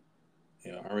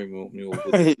Army Mule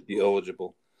would be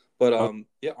eligible, but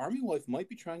Army Wife might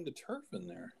be trying to turf in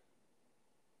there.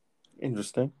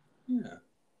 Interesting. Yeah.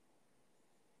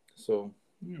 So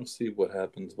we'll see what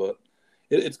happens, but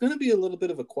it's going to be a little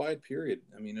bit of a quiet period.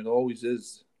 I mean, it always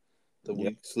is. The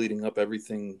weeks leading up,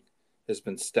 everything has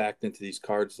been stacked into these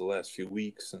cards the last few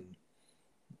weeks, and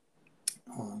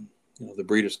the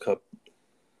Breeders' Cup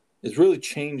has really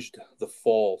changed the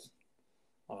fall.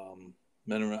 I'm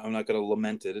not going to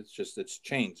lament it. It's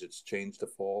changed. It's changed the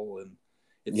fall, and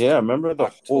I remember the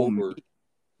October,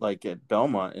 like at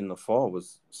Belmont in the fall,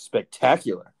 was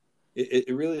spectacular.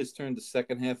 It really has turned the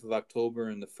second half of October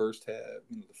and the first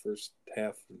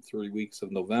half and 3 weeks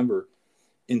of November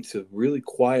into really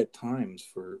quiet times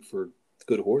for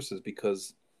good horses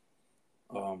because,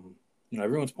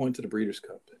 everyone's pointing to the Breeders'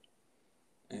 Cup,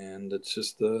 and it's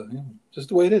just just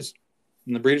the way it is.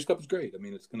 And the Breeders' Cup is great. I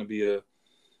mean, it's going to be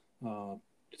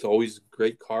it's always a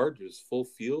great card. There's full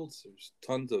fields. There's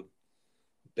tons of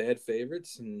bad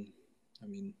favorites, and I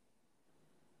mean,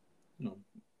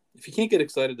 if you can't get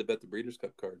excited to bet the Breeders'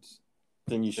 Cup cards,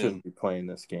 then you shouldn't be playing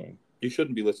this game. You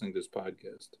shouldn't be listening to this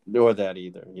podcast. Or that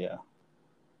either, yeah.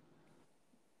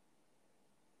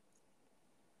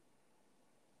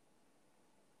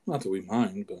 Not that we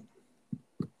mind, but...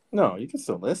 No, you can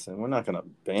still listen. We're not going to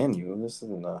ban you. This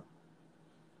isn't a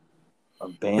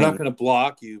ban. We're not going to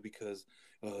block you because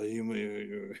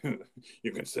you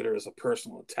consider us a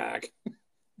personal attack.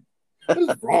 What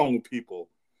is wrong with people?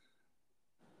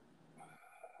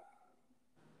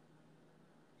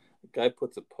 Guy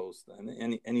puts a post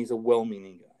and he's a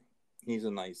well-meaning guy. He's a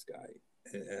nice guy,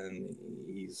 and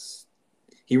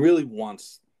he really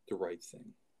wants the right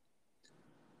thing.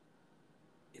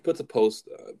 He puts a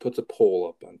poll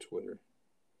up on Twitter,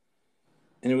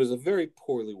 and it was a very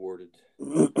poorly worded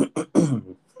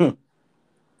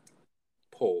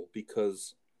poll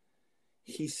because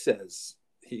he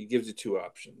gives you two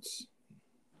options.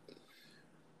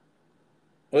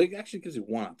 Well, he actually gives you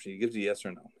one option. He gives you yes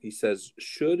or no. He says,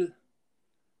 should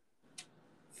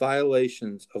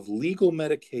violations of legal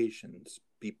medications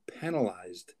be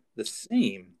penalized the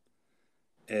same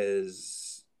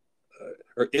as,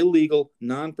 or illegal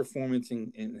non-performance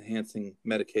enhancing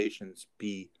medications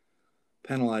be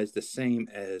penalized the same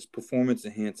as performance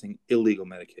enhancing illegal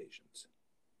medications?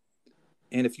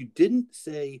 And if you didn't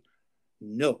say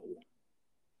no,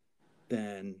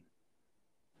 then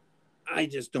I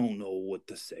just don't know what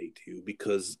to say to you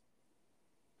because,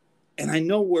 and I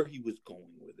know where he was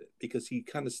going with it because he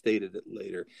kind of stated it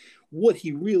later. What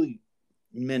he really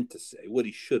meant to say, what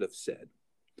he should have said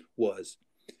was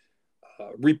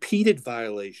repeated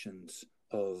violations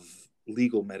of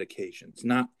legal medications,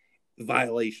 not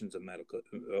violations of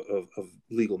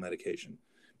legal medication,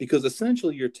 because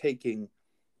essentially you're taking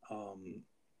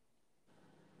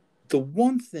the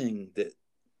one thing that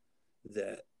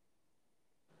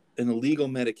an illegal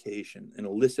medication, an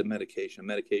illicit medication,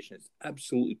 is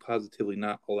absolutely positively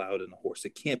not allowed in a horse.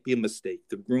 It can't be a mistake.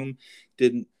 The groom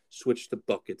didn't switch the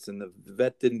buckets and the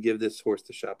vet didn't give this horse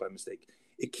the shot by mistake.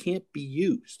 It can't be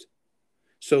used.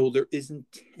 So there is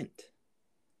intent.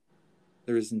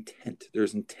 There is intent. There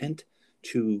is intent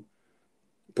to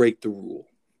break the rule,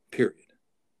 period.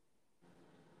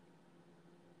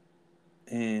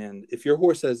 And if your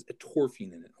horse has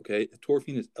etorphine in it, okay,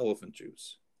 etorphine is elephant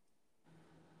juice.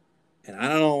 And I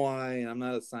don't know why, and I'm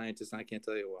not a scientist, and I can't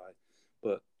tell you why,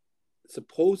 but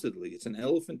supposedly it's an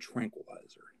elephant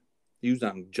tranquilizer used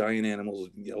on giant animals,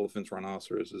 elephants,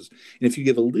 rhinoceroses. And if you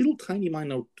give a little tiny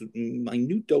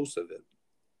minute dose of it,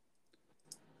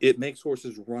 it makes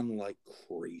horses run like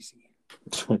crazy.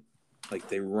 Like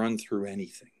they run through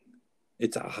anything.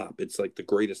 It's a hop. It's like the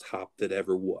greatest hop that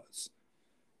ever was.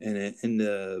 And in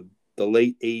the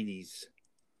late 80s,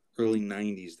 early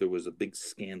 90s, there was a big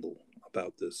scandal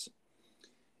about this.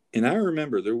 And I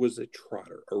remember there was a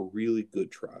trotter, a really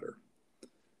good trotter.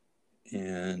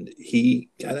 And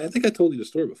I think I told you the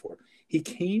story before. He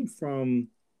came from,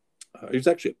 he was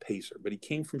actually a pacer, but he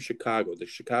came from Chicago, the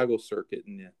Chicago circuit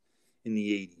in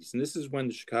the 80s. And this is when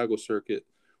the Chicago circuit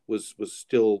was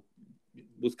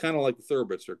kind of like the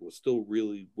thoroughbred circuit, was still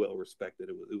really well respected.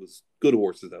 It was good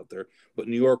horses out there, but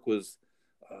New York was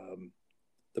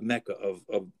the mecca of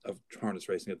harness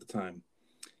racing at the time.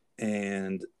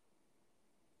 And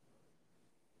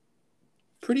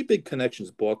pretty big connections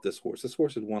bought this horse. This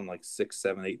horse had won like 6,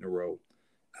 7, 8 in a row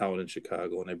out in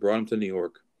Chicago, and they brought him to New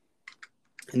York,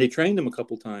 and they trained him a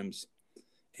couple times.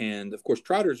 And of course,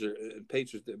 trotters and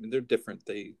pacers, I mean, they're different.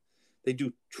 They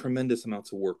do tremendous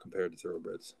amounts of work compared to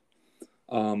thoroughbreds.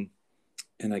 And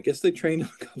I guess they trained him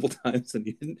a couple times, and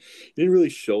he didn't really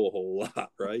show a whole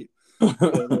lot, right?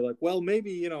 So they're like, well,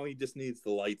 maybe he just needs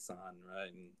the lights on,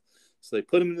 right? And so they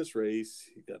put him in this race.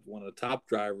 He got one of the top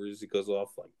drivers. He goes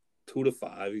off like 2 to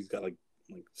 5. He's got like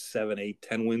 7, 8,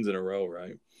 10 wins in a row,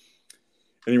 right?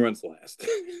 And he runs last.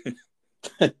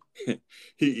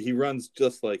 he runs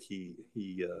just like he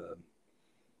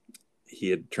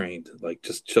had trained, like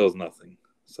just shows nothing.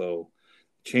 So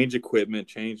change equipment,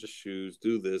 change the shoes,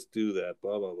 do this, do that,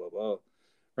 blah blah blah blah.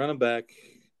 Run him back,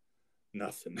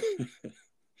 nothing.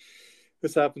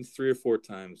 This happens 3 or 4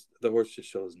 times. The horse just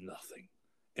shows nothing,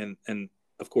 and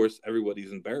of course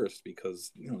everybody's embarrassed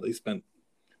because they spent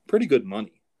pretty good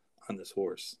money on this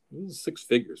horse. It was 6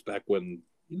 figures back when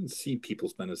you didn't see people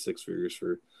spending 6 figures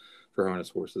for harness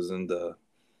horses. And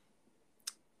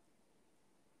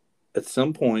at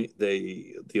some point,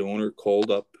 the owner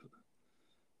called up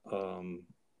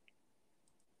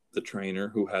the trainer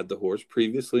who had the horse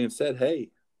previously and said,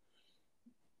 "Hey,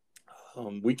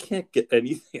 we can't get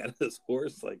anything out of this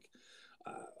horse. Like,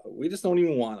 we just don't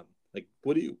even want him. Like,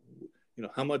 what do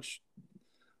how much?"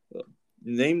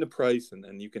 Name the price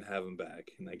and you can have him back.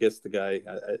 And I guess the guy,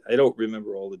 I don't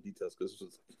remember all the details because this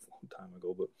was a long time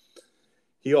ago, but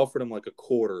he offered him like a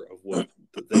quarter of what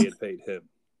they had paid him.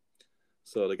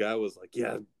 So the guy was like,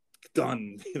 yeah,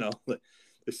 done.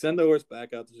 They send the horse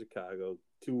back out to Chicago.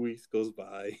 2 weeks goes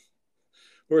by.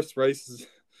 Horse races,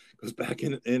 goes back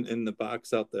in the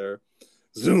box out there.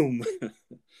 Zoom.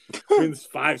 Wins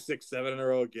 5, 6, 7 in a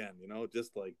row again,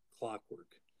 just like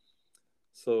clockwork.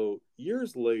 So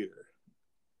years later,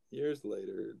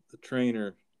 the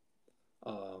trainer,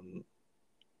 I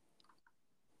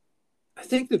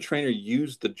think the trainer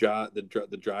used the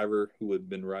driver who had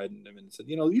been riding him and said,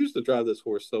 use to drive this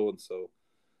horse so and so.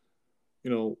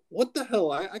 What the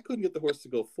hell? I couldn't get the horse to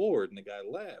go forward, and the guy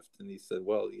laughed and he said,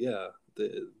 well, yeah,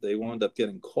 they wound up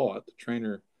getting caught. The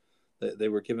trainer, they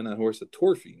were giving that horse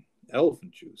etorphine,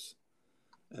 elephant juice,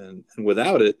 and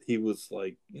without it, he was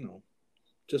like,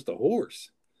 just a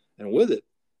horse, and with it,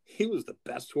 he was the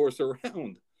best horse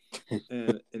around.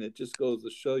 And it just goes to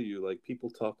show you, like, people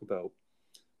talk about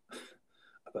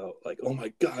like, oh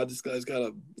my God, this guy's got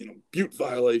a Butte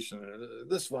violation,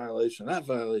 this violation, that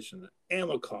violation,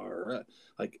 Amacar,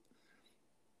 like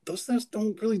those things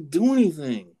don't really do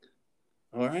anything.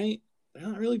 All right, they're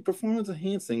not really performance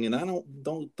enhancing, and I don't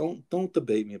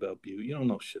debate me about Butte. You don't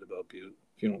know shit about Butte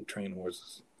if you don't train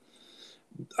horses.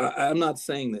 I'm not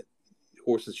saying that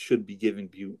horses should be giving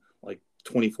Butte like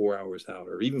 24 hours out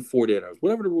or even 48 hours,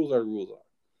 whatever the rules are,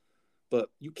 but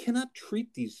you cannot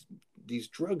treat these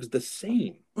drugs the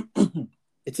same.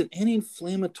 It's an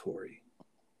anti-inflammatory.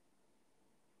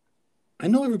 I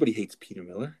know everybody hates Peter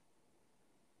Miller,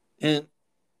 and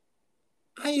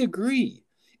I agree.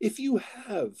 If you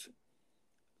have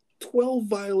 12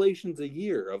 violations a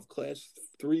year of class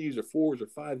 3s or 4s or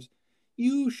 5s,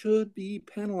 you should be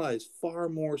penalized far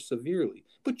more severely.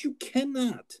 But you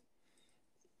cannot,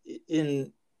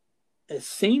 a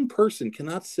sane person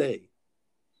cannot say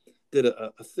that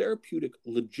a therapeutic,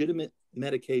 legitimate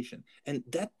medication, and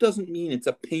that doesn't mean it's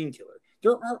a painkiller.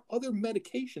 There are other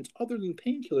medications other than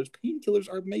painkillers.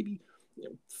 Painkillers are maybe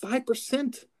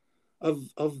 5%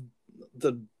 of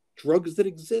the drugs that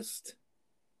exist.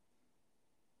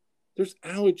 There's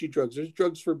allergy drugs. There's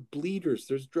drugs for bleeders.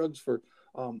 There's drugs for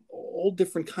all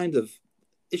different kinds of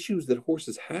issues that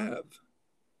horses have.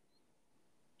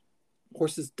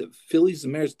 Horses, the fillies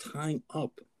and mares tying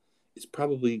up is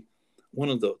probably one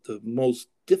of the most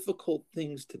difficult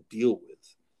things to deal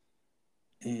with.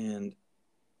 And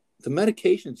the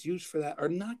medications used for that are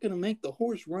not going to make the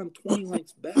horse run 20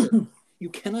 lengths better. You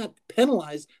cannot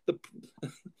penalize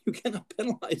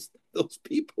those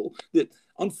people that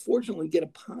unfortunately get a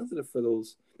positive for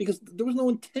those, because there was no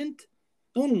intent.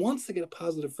 No one wants to get a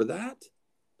positive for that.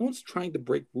 No one's trying to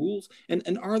break rules.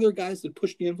 And are there guys that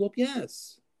push the envelope?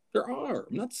 Yes, there are.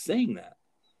 I'm not saying that.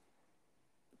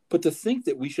 But to think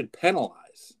that we should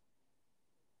penalize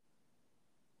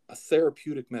a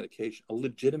therapeutic medication, a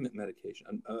legitimate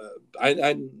medication,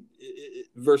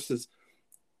 versus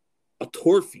a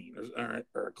Torfine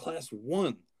or a class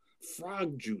 1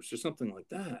 frog juice or something like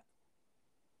that.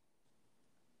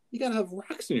 You got to have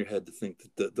rocks in your head to think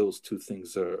that those two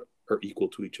things are equal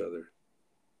to each other.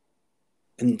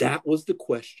 And that was the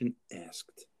question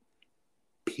asked,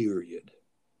 period.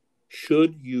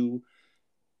 Should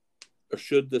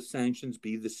the sanctions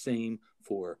be the same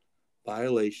for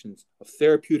violations of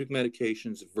therapeutic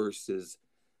medications versus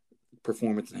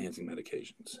performance-enhancing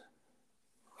medications?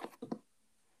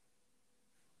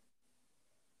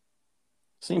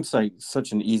 Seems like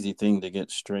such an easy thing to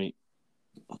get straight.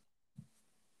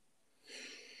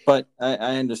 But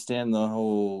I understand the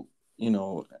whole,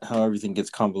 how everything gets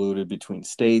convoluted between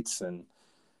states. And,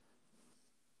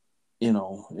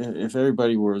 if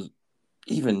everybody were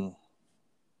even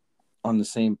on the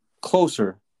same,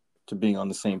 closer to being on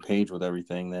the same page with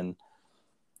everything, then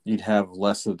you'd have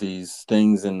less of these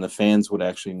things and the fans would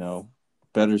actually know.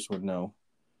 Bettors would know.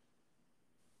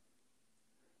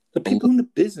 The people in the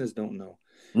business don't know.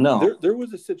 No. There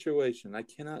was a situation. I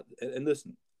cannot, and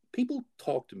listen, people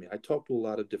talk to me. I talk to a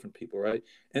lot of different people, right?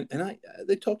 And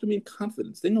they talk to me in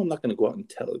confidence. They know I'm not going to go out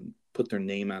and put their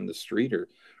name on the street or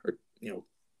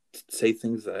say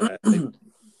things that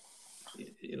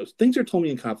things are told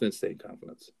me in confidence, stay in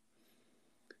confidence.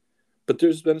 But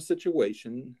there's been a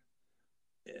situation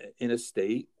in a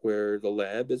state where the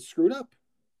lab is screwed up.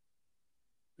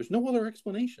 There's no other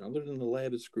explanation other than the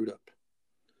lab is screwed up.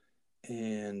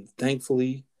 And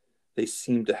thankfully, they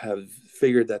seem to have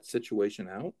figured that situation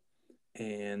out.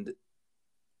 And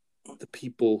the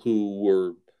people who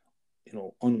were,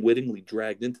 unwittingly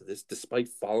dragged into this, despite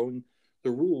following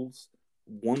the rules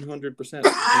 100%.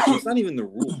 It's not even the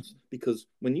rules, because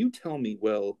when you tell me,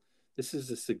 well, this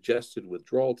is a suggested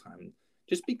withdrawal time,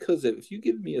 just because if you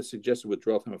give me a suggested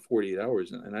withdrawal time of 48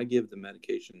 hours and I give the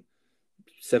medication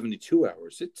 72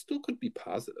 hours, it still could be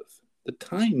positive. The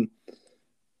time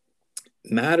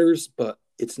matters, but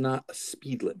it's not a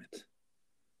speed limit.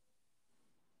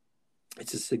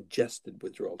 It's a suggested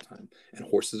withdrawal time. And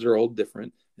horses are all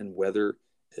different, and whether,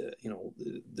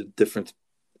 the difference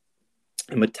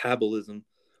in metabolism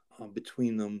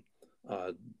between them,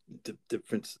 the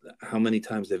difference, how many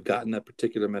times they've gotten that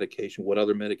particular medication, what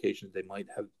other medications they might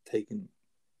have taken.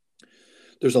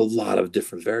 There's a lot of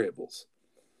different variables.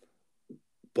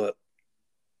 But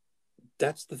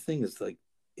that's the thing, is like,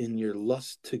 in your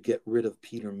lust to get rid of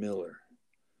Peter Miller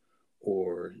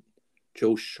or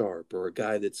Joe Sharp, or a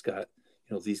guy that's got,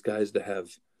 these guys that have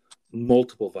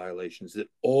multiple violations that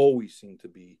always seem to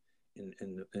be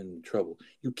in trouble.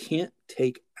 You can't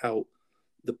take out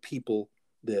the people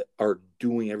that are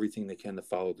doing everything they can to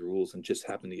follow the rules and just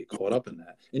happen to get caught up in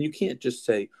that. And you can't just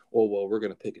say, oh, well, we're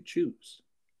going to pick and choose.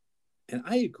 And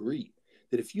I agree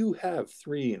that if you have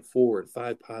 3 and 4 and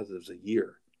 5 positives a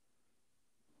year,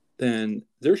 then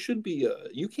there should be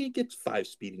you can't get 5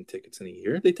 speeding tickets in a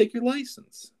year. They take your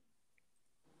license.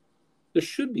 There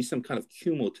should be some kind of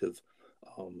cumulative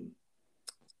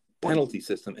penalty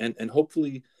system, and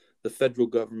hopefully the federal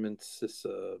government,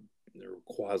 or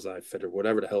quasi-federal,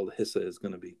 whatever the hell the HISA is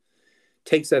going to be,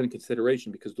 takes that in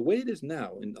consideration, because the way it is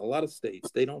now in a lot of states,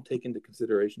 they don't take into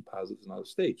consideration positives in other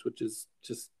states, which is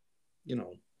just,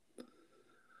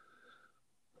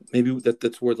 maybe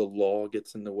that's where the law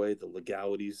gets in the way, the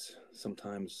legalities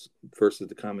sometimes versus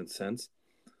the common sense.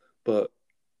 But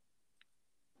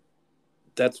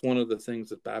that's one of the things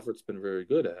that Baffert's been very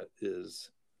good at, is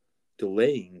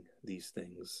delaying these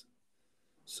things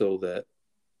so that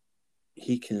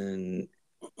he can,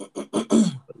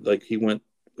 like he went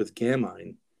with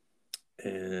Gamine,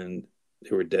 and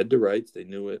they were dead to rights. They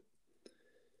knew it.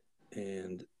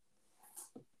 And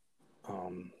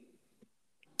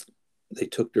they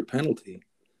took their penalty.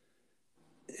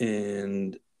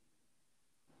 And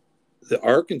the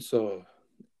Arkansas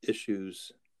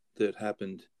issues that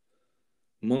happened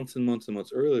months and months and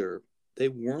months earlier, they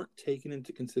weren't taken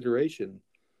into consideration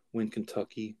when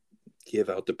Kentucky gave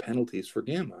out the penalties for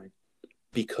Gamine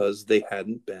because they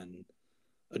hadn't been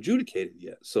adjudicated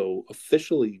yet. So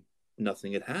officially,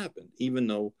 nothing had happened, even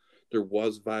though there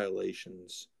was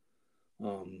violations.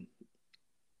 And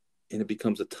it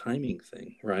becomes a timing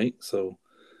thing, right? So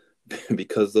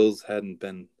because those hadn't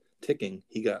been ticking,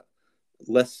 he got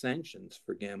less sanctions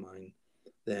for Gamine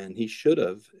than he should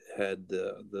have had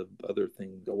the other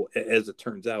thing. As it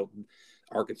turns out,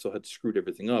 Arkansas had screwed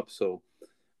everything up. So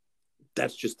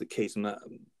that's just the case. I'm not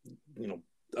going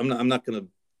to.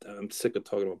 I'm sick of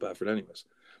talking about Baffert anyways.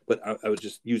 But I was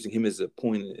just using him as a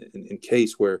point in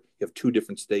case where you have two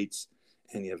different states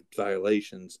and you have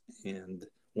violations, and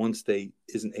one state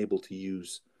isn't able to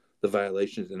use the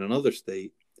violations in another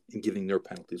state in giving their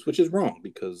penalties, which is wrong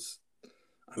because,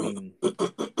 I mean,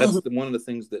 that's one of the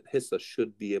things that HISA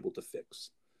should be able to fix.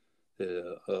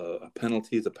 A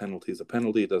penalty is a penalty is a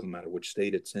penalty. It doesn't matter which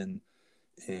state it's in.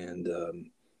 And,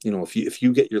 if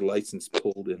you get your license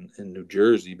pulled in New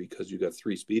Jersey because you got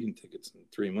 3 speeding tickets in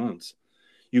 3 months,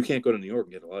 you can't go to New York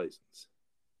and get a license.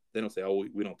 They don't say, oh,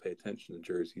 we don't pay attention to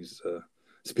Jersey's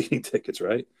speeding tickets,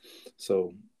 right?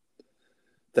 So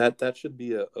that should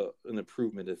be an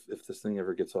improvement if this thing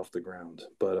ever gets off the ground.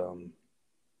 But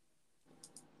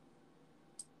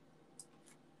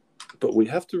we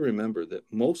have to remember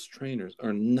that most trainers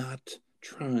are not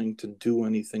trying to do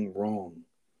anything wrong,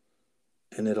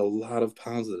 and that a lot of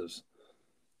positives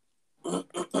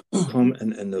come,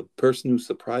 and the person who's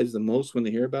surprised the most when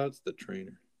they hear about it's the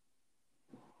trainer.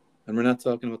 And we're not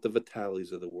talking about the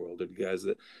Vitalis of the world, or the guys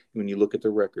that, when you look at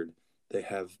the record, they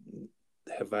have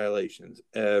violations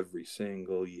every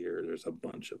single year. There's a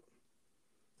bunch of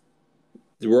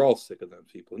them. We're all sick of them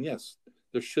people, and yes,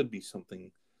 there should be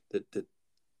something that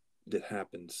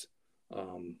happens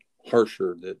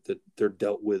harsher, that they're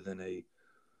dealt with in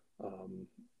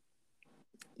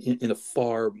a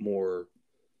far more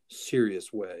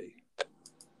serious way.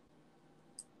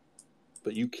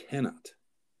 But you cannot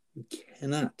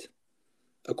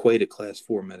equate a class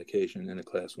 4 medication and a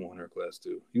class 1 or a class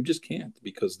 2. You just can't,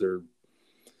 because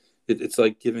it's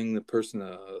like giving the person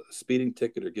a speeding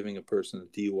ticket or giving a person a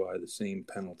DUI the same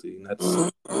penalty. And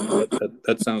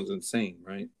that sounds insane,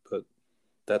 right? But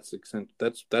that's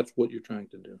what you're trying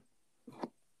to do.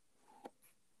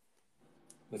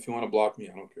 If you want to block me,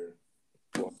 I don't care.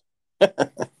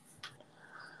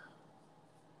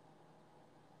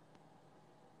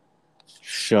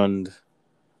 Shunned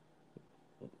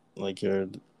like you're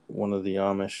one of the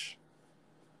Amish.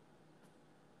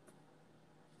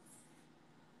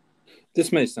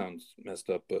 This may sound messed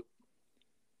up, but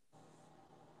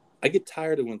I get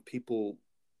tired of when people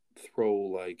throw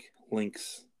like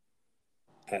links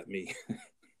at me.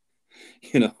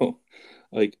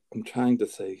 Like I'm trying to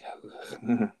say,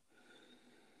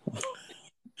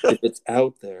 if it's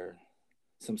out there,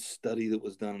 some study that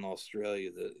was done in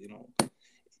Australia that,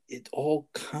 it's all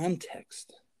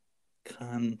context.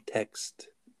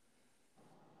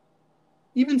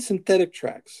 Even synthetic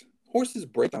tracks. Horses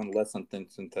break down less on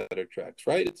synthetic tracks,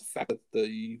 right? It's a fact that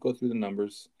you go through the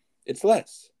numbers, it's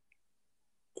less.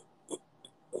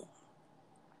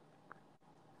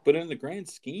 But in the grand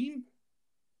scheme,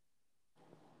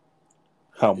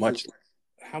 how much less?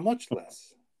 How much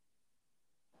less?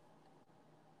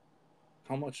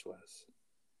 How much less?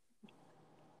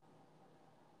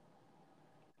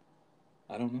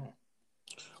 I don't know.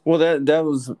 Well, that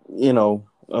was,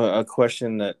 a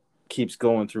question that keeps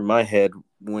going through my head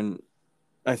when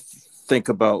I think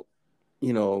about,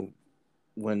 when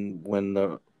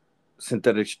the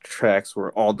synthetic tracks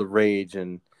were all the rage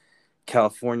and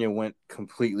California went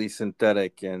completely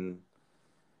synthetic, and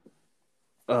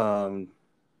they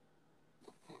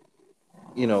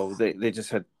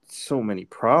just had so many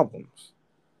problems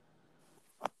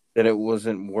that it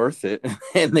wasn't worth it,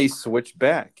 and they switched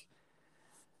back.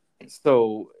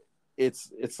 So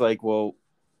it's like, well,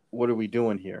 what are we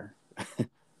doing here?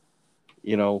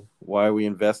 Why are we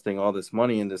investing all this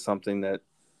money into something that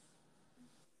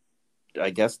I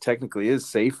guess technically is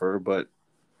safer, but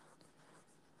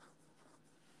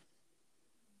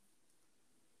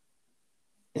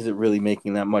is it really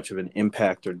making that much of an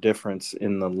impact or difference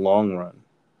in the long run?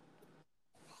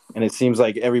 And it seems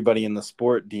like everybody in the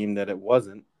sport deemed that it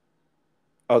wasn't,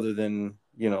 other than,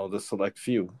 the select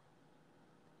few.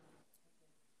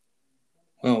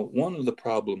 Well, one of the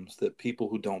problems that people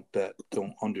who don't bet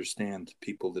don't understand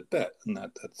people that bet, and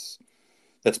that's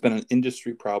been an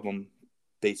industry problem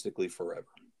basically forever.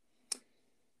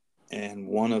 And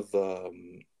one of the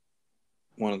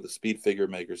speed figure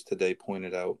makers today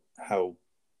pointed out how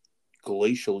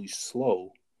glacially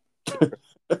slow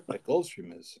Like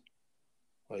Gulfstream is.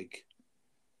 Like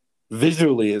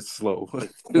Visually, it's slow.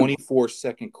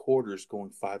 24-second quarters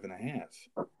going 5.5.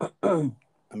 I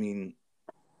mean,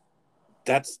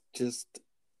 that's just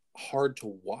hard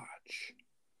to watch.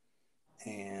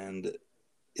 And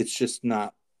it's just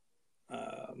not,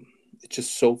 it's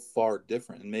just so far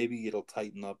different. And maybe it'll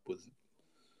tighten up with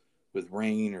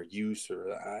rain or use,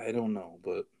 or I don't know.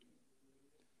 But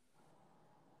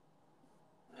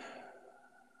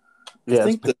Yeah,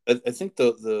 I think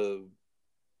the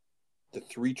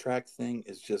 3-track thing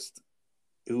is just,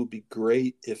 it would be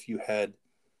great if you had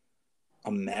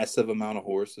a massive amount of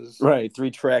horses. right.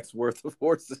 3 tracks worth of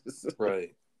horses.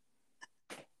 Right.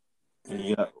 And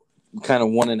you got kind of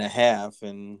 1.5,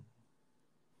 and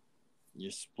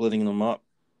you're splitting them up.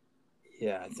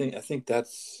 Yeah, I think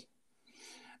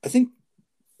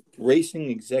racing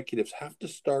executives have to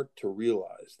start to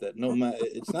realize that no matter,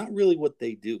 it's not really what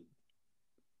they do.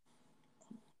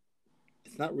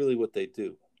 It's not really what they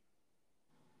do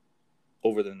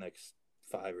over the next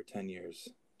 5 or 10 years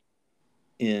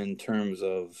in terms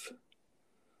of,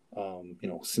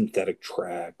 synthetic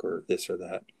track or this or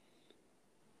that.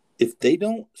 If they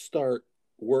don't start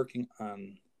working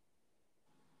on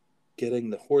getting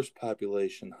the horse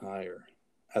population higher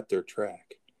at their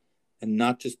track and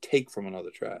not just take from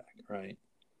another track, right?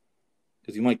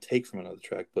 Because you might take from another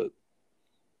track, but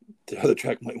the other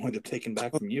track might wind up taking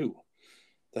back from you.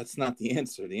 That's not the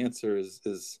answer. The answer is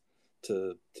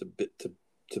to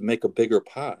make a bigger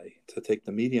pie, to take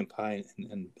the medium pie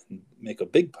and make a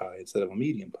big pie instead of a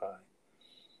medium pie.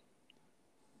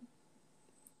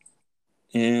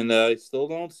 And I still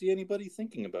don't see anybody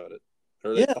thinking about it,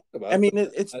 or they talk about it. I mean,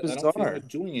 but it's bizarre. I don't feel they're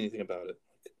doing anything about it.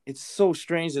 It's so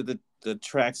strange that the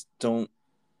tracks don't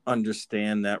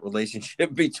understand that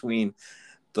relationship between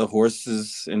the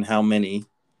horses and how many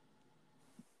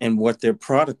and what their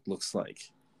product looks like.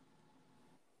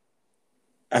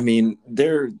 I mean,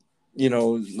 they're,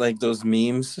 like those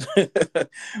memes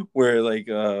where like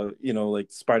like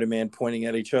Spider-Man pointing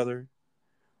at each other,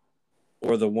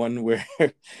 or the one where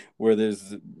where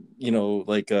there's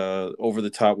like over the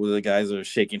top where the guys are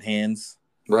shaking hands.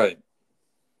 Right.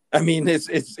 I mean,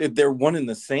 they're one and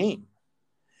the same.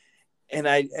 And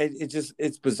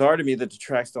it's bizarre to me that the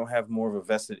tracks don't have more of a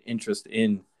vested interest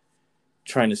in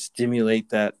trying to stimulate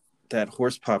that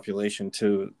horse population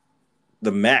to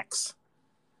the max.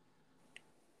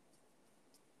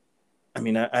 I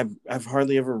mean, I've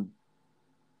hardly ever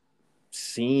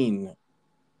seen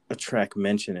a track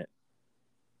mention it.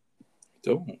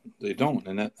 They don't,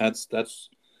 and that's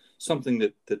something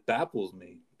that baffles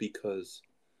me, because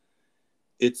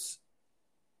it's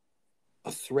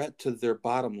a threat to their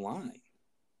bottom line,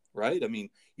 right? I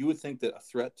mean, you would think that a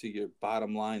threat to your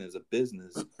bottom line as a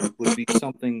business would be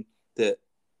something that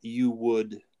you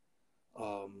would,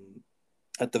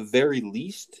 at the very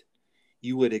least,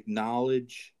 you would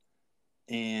acknowledge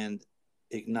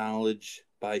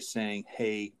by saying,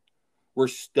 "Hey, we're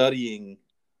studying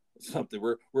something.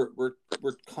 We're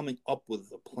coming up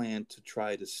with a plan to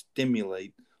try to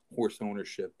stimulate horse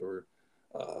ownership," or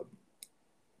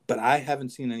but I haven't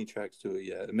seen any tracks do it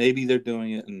yet. Maybe they're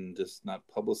doing it and just not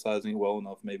publicizing it well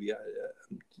enough. Maybe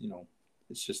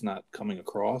it's just not coming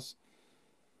across.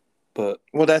 But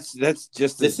well, that's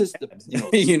just this is the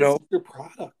you know this is your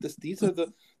product. These are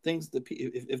the things that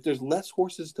if there's less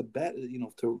horses to bet,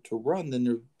 to run,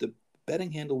 then the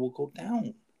betting handle will go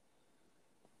down.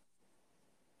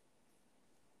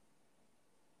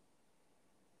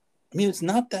 I mean, it's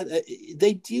not that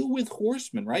they deal with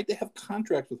horsemen, right? They have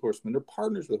contracts with horsemen. They're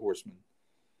partners with horsemen.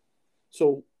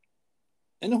 So,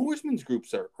 and the horsemen's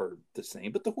groups are the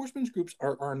same, but the horsemen's groups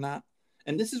are not.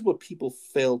 And this is what people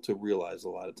fail to realize a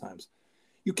lot of times.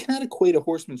 You cannot equate a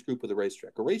horseman's group with a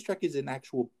racetrack. A racetrack is an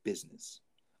actual business.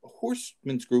 A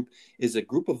horseman's group is a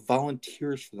group of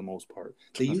volunteers for the most part.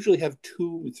 They usually have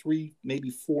 2, 3,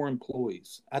 maybe 4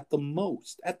 employees at the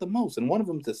most. And one of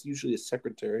them is usually a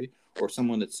secretary or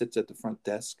someone that sits at the front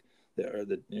desk, or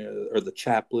the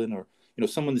chaplain, or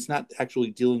someone that's not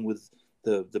actually dealing with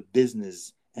the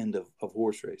business end of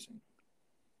horse racing.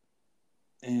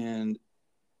 And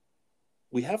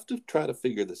we have to try to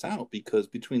figure this out, because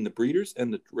between the breeders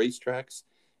and the racetracks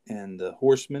and the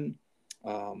horsemen,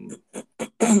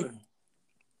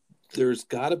 there's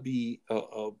got to be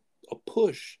a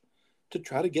push to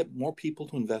try to get more people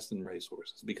to invest in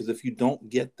racehorses. Because if you don't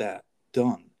get that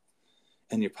done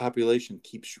and your population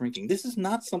keeps shrinking, this is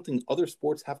not something other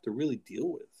sports have to really deal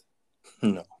with.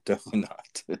 No, definitely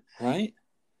not. Right?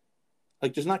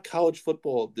 Like, there's not college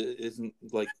football that isn't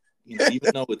like,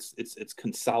 even though it's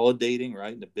consolidating,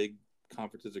 right? And the big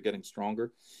conferences are getting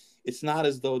stronger. it's not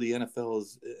as though the NFL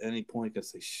is at any point going to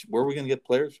say, where are we going to get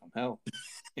players from? Hell,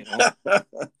 you know,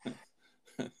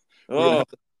 Oh,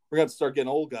 we're going to start getting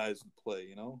old guys to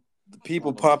play, the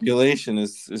people population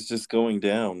is just going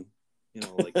down.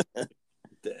 Like,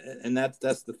 and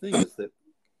that's the thing, is that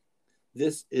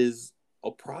this is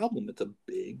a problem. It's a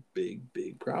big, big,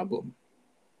 big problem.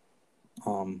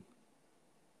 I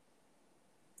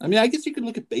mean, I guess you could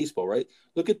look at baseball, right?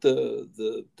 Look at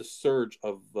the surge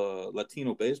of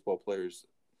Latino baseball players.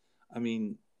 I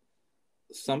mean,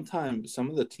 sometimes some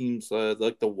of the teams,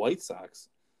 like the White Sox,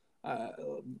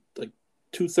 like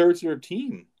 2/3 of their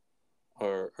team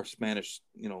are Spanish.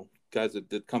 Guys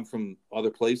that come from other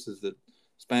places that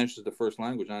Spanish is the first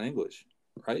language, not English,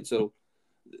 right? So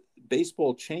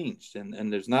baseball changed,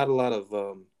 and there's not a lot of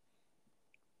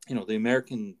the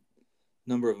American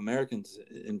number of Americans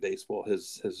in baseball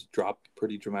has dropped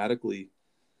pretty dramatically,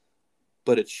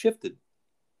 but it shifted,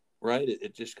 right?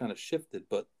 It just kind of shifted,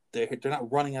 but they're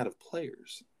not running out of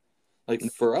players. Like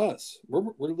for us,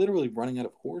 we're literally running out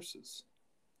of horses.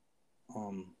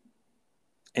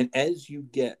 And as you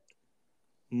get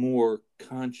more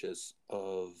conscious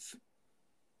of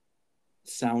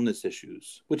soundness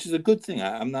issues, which is a good thing,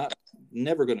 I'm not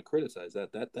never going to criticize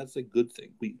that. That's a good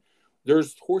thing.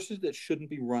 There's horses that shouldn't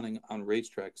be running on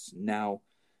racetracks now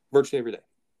virtually every day.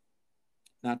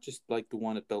 Not just like the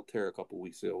one at Belterra a couple of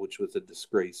weeks ago, which was a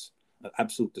disgrace, an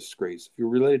absolute disgrace. If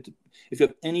you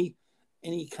have any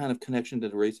kind of connection to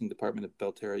the racing department at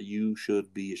Belterra, you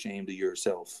should be ashamed of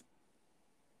yourself.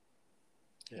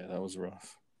 Yeah, that was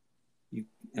rough.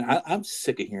 I'm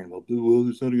sick of hearing about, well,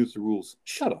 it's not against the rules.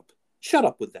 Shut up. Shut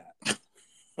up with that.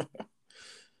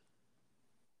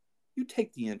 You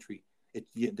take the entry.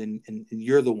 And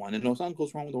you're the one. And if something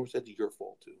goes wrong with the horse, that's your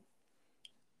fault too.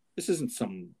 This isn't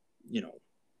some,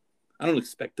 I don't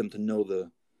expect them to know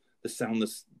the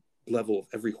soundness level of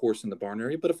every horse in the barn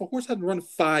area. But if a horse hadn't run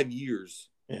 5 years,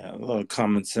 yeah, a little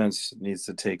common sense needs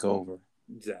to take over.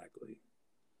 Exactly.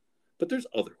 But there's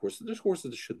other horses. There's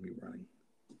horses that shouldn't be running.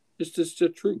 It's just the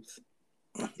truth.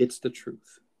 It's the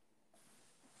truth.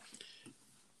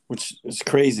 Which is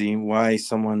crazy. Why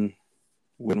someone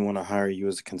wouldn't want to hire you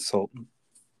as a consultant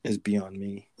is beyond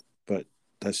me, but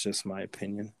that's just my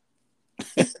opinion.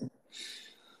 I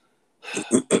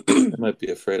might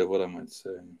be afraid of what I might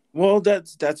say. Well,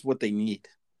 that's what they need,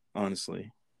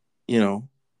 honestly.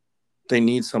 They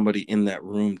need somebody in that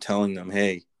room telling them,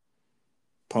 hey,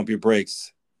 pump your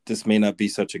brakes. This may not be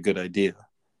such a good idea.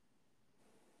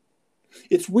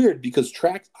 It's weird because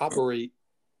tracks operate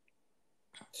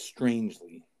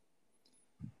strangely.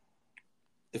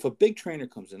 If a big trainer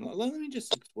comes in, let me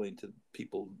just explain to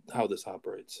people how this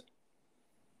operates.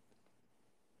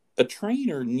 A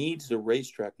trainer needs the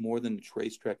racetrack more than the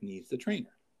racetrack needs the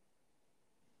trainer.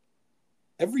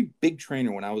 Every big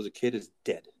trainer when I was a kid is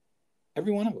dead.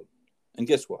 Every one of them. And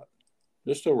guess what?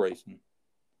 They're still racing.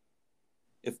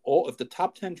 If the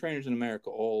top 10 trainers in America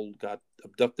all got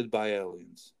abducted by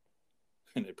aliens,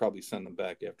 and they'd probably send them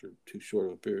back after too short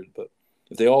of a period, but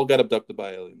if they all got abducted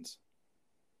by aliens,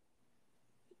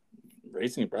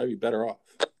 racing would probably be better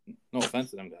off. No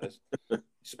offense to them guys.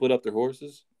 Split up their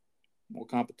horses, more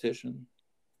competition.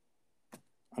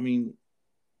 I mean,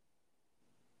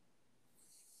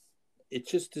 it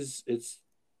just is.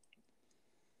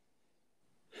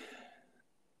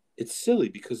 It's silly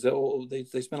because they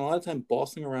spend a lot of time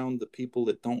bossing around the people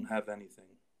that don't have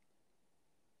anything,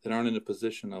 that aren't in a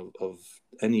position of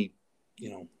any,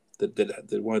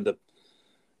 that wind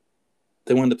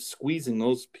up squeezing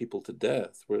those people to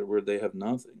death where they have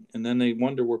nothing, and then they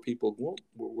wonder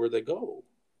where they go.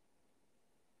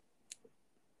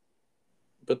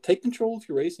 But take control of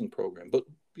your racing program. But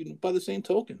by the same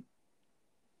token,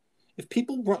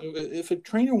 if a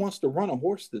trainer wants to run a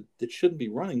horse that shouldn't be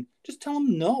running, just tell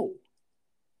them no.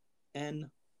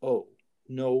 N-O.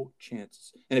 No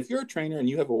chances. And if you're a trainer and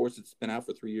you have a horse that's been out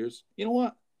for 3 years, you know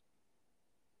what?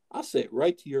 I'll say it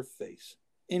right to your face.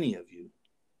 Any of you.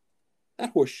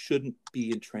 That horse shouldn't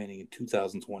be in training in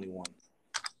 2021.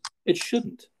 It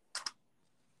shouldn't.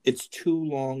 It's too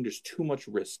long. There's too much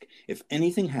risk. If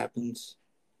anything happens,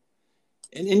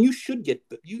 and you should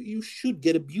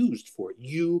get abused for it.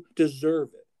 You deserve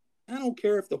it. I don't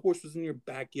care if the horse was in your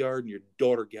backyard and your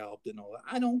daughter galloped and all that.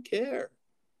 I don't care.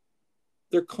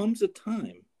 There comes a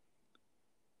time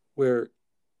where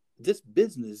this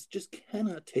business just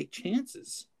cannot take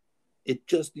chances.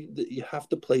 You have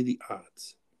to play the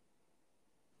odds.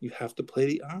 You have to play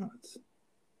the odds.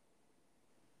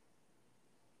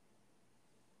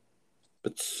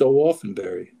 But so often,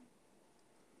 Barry,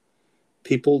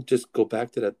 people just go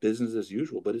back to that business as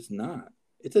usual, but it's not.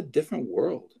 It's a different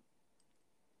world.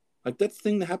 Like that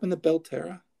thing that happened at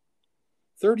Belterra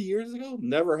 30 years ago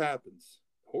never happens.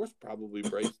 Horse probably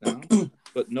breaks now,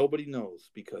 but nobody knows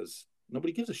because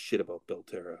nobody gives a shit about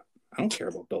Belterra. I don't care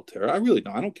about Belterra. I really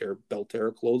don't. I don't care if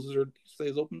Belterra closes or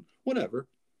stays open. Whatever.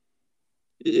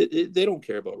 They don't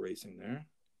care about racing there,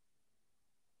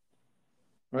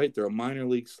 right? They're a minor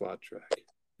league slot track,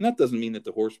 and that doesn't mean that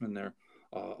the horsemen there,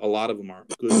 a lot of them are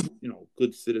good,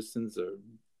 good citizens, are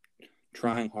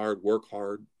trying hard, work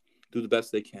hard, do the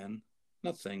best they can. I'm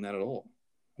not saying that at all.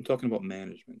 I'm talking about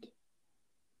management.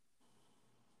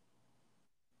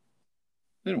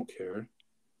 They don't care.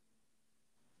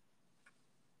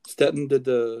 Stetton did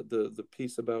the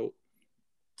piece about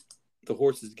the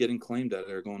horses getting claimed out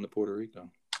there going to Puerto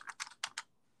Rico.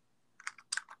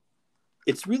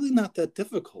 It's really not that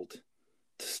difficult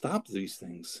to stop these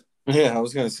things. Yeah, I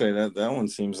was gonna say that one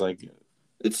seems like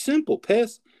it's simple.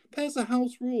 Pass a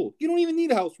house rule. You don't even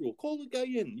need a house rule. Call the guy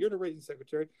in. You're the racing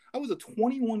secretary. I was a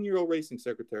 21-year-old racing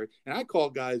secretary, and I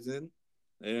called guys in.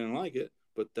 They didn't like it,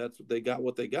 but that's what they got.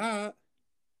 What they got.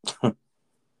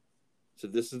 So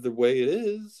this is the way it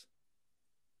is.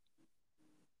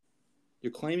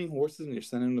 You're claiming horses and you're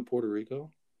sending them to Puerto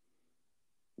Rico.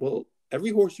 Well, every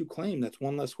horse you claim, that's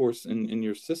one less horse in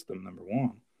your system. Number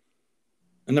one.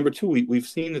 And number two, we've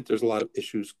seen that there's a lot of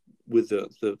issues with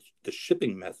the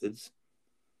shipping methods.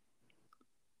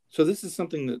 So this is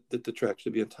something that the track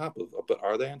should be on top of. But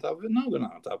are they on top of it? No, they're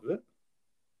not on top of it.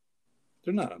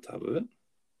 They're not on top of it.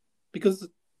 Because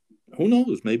who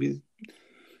knows? Maybe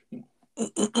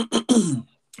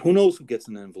who knows who gets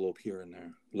an envelope here and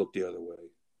there. Look the other way.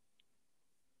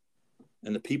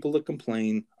 And the people that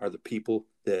complain are the people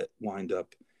that wind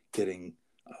up getting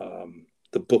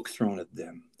the book thrown at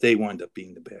them. They wind up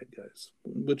being the bad guys,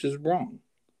 which is wrong,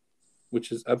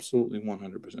 which is absolutely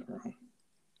 100% wrong.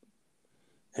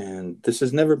 And this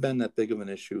has never been that big of an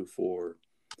issue for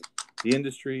the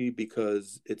industry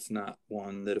because it's not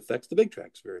one that affects the big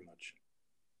tracks very much.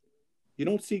 You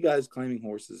don't see guys claiming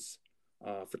horses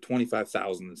for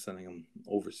 $25,000 and sending them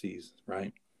overseas,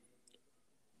 right?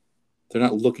 They're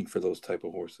not looking for those type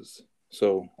of horses.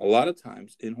 So a lot of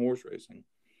times in horse racing,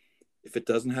 if it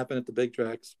doesn't happen at the big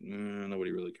tracks,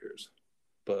 nobody really cares.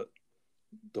 But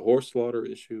the horse slaughter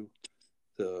issue,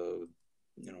 the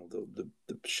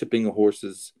shipping of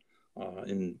horses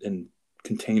in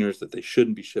containers that they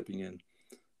shouldn't be shipping in,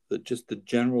 just the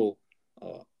general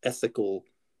ethical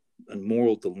and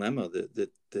moral dilemma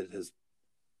that has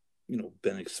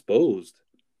been exposed,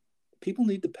 people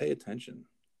need to pay attention.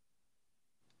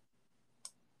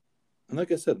 And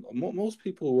like I said, most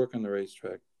people who work on the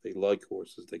racetrack, they like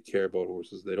horses. They care about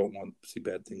horses. They don't want to see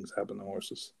bad things happen to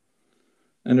horses.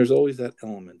 And there's always that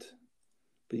element.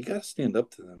 But you got to stand up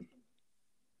to them.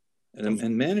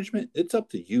 And management, it's up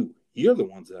to you. You're the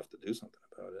ones that have to do something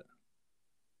about it.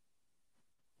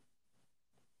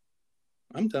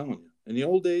 I'm telling you. In the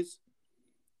old days,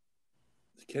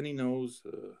 Kenny Knows,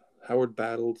 Howard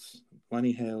Battles,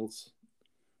 Lenny Hales,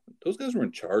 those guys were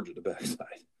in charge of the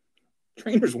backside.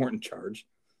 Trainers weren't in charge.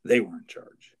 They were in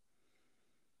charge.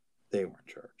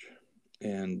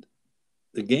 And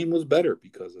the game was better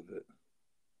because of it. It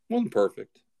wasn't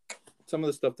perfect. Some of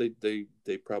the stuff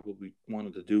they probably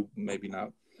wanted to do, maybe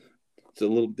not.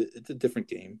 It's a different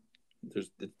game. It's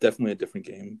definitely a different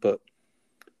game, but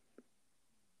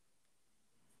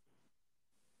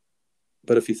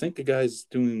if you think a guy's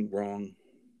doing wrong,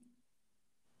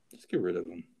 just get rid of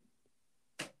him.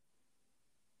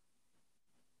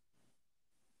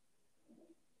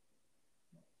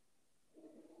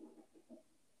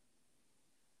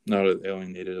 Now that they only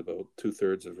needed about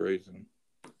 2/3 of racing.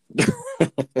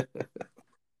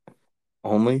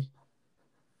 Only?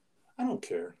 I don't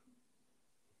care.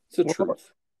 It's the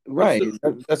truth. Right.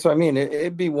 That's what I mean.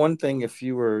 It'd be one thing if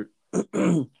you were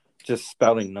just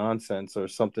spouting nonsense or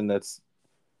something that's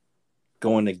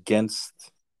going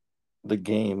against the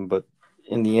game. But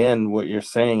in the end, what you're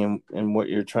saying and what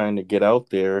you're trying to get out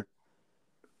there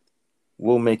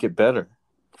will make it better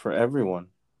for everyone.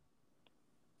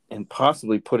 And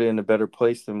possibly put it in a better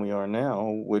place than we are now,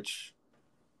 which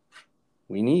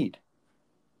we need.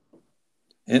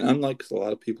 And unlike a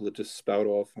lot of people that just spout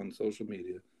off on social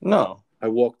media. No. I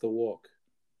walk the walk.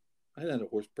 I had a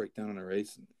horse break down in a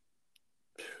race in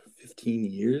 15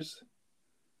 years.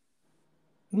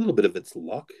 A little bit of it's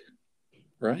luck,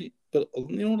 right? But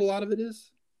you know what a lot of it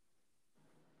is?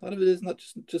 A lot of it is not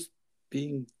just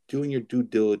doing your due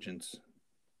diligence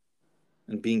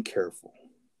and being careful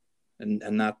and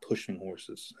not pushing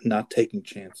horses, and not taking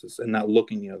chances, and not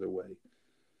looking the other way.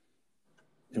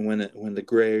 And when the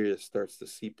gray area starts to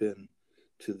seep in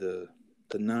to the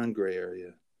non-gray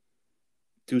area,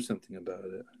 do something about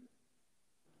it.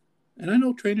 And I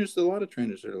know trainers, a lot of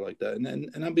trainers that are like that.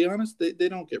 And I'll be honest, they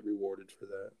don't get rewarded for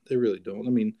that. They really don't. I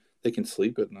mean, they can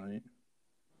sleep at night.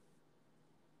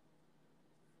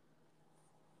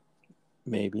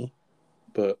 Maybe.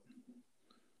 But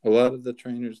a lot of the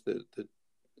trainers that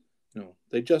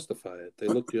they justify it. They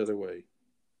look the other way.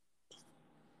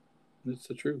 It's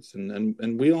the truth.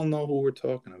 And we all know who we're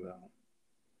talking about.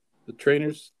 The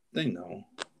trainers, they know.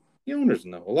 The owners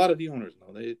know. A lot of the owners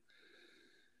know. They,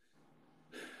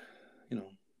 you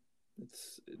know,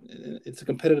 it's a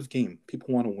competitive game.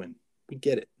 People want to win. We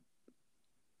get it.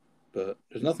 But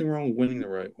there's nothing wrong with winning the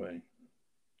right way.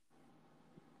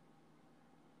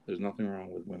 There's nothing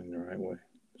wrong with winning the right way.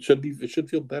 It should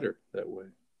feel better that way.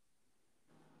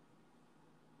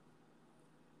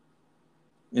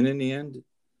 And in the end,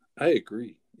 I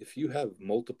agree. If you have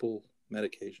multiple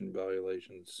medication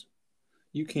violations,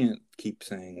 you can't keep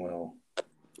saying, well,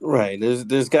 Right.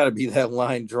 There's got to be that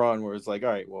line drawn where it's like, all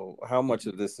right, well, how much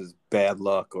of this is bad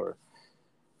luck or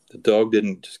the dog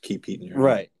didn't just keep eating your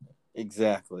right. Hand.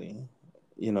 Exactly.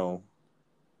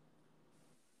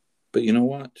 But you know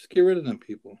what? Just get rid of them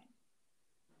people.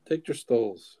 Take their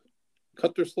stalls.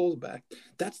 Cut their stalls back.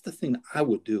 That's the thing I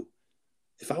would do.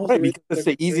 If I was right, because it's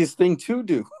the easiest thing to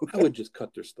do. I would just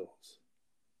cut their stalls.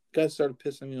 Guys started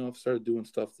pissing me off, started doing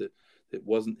stuff that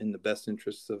wasn't in the best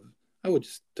interests of. I would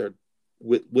just start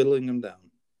whittling them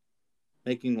down,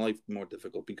 making life more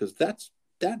difficult, because that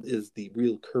is the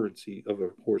real currency of a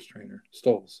horse trainer.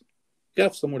 Stalls. You gotta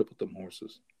have somewhere to put them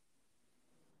horses.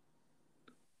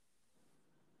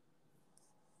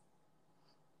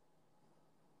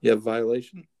 You have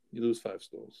violation, you lose 5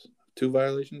 stalls. 2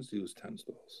 violations, you lose 10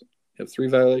 stalls. You have 3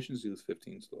 violations, you lose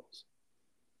 15 stalls.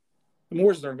 The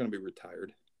horses aren't going to be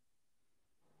retired.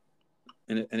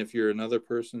 And if you're another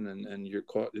person and you're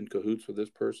caught in cahoots with this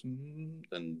person,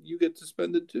 then you get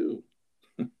suspended too.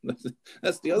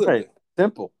 That's the other thing.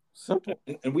 Simple.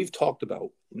 And we've talked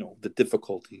about, the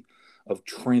difficulty of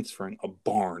transferring a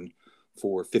barn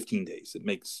for 15 days. It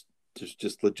makes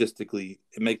just logistically,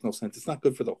 it makes no sense. It's not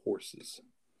good for the horses.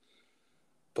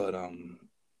 But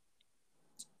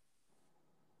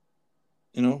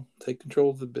take control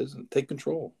of the business. Take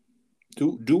control.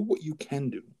 Do what you can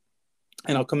do.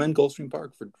 And I'll commend Gulfstream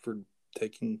Park for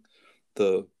taking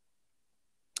the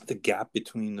gap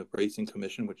between the racing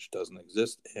commission, which doesn't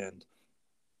exist, and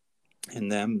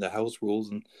them, the house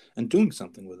rules, and doing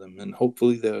something with them. And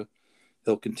hopefully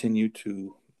they'll continue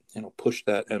to push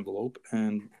that envelope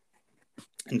and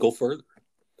go further.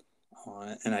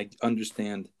 And I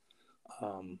understand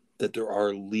that there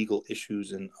are legal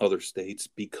issues in other states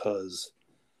because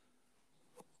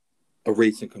a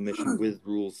racing commission with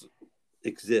rules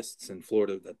exists in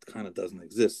Florida that kind of doesn't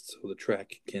exist. So the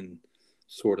track can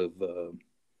sort of,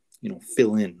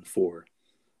 fill in for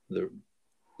the,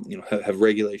 have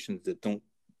regulations that don't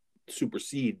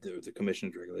supersede the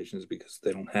commission's regulations because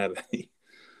they don't have any.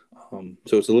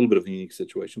 So it's a little bit of a unique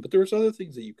situation, but there's other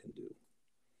things that you can do.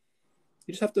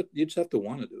 You just have to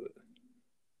want to do it.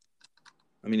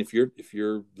 I mean, if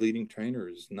your leading trainer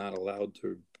is not allowed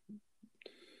to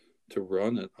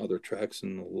run at other tracks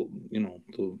in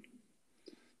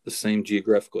the same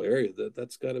geographical area,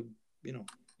 that's got to,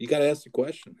 you got to ask the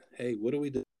question, hey, what do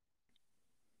we do?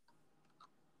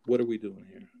 What are we doing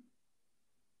here?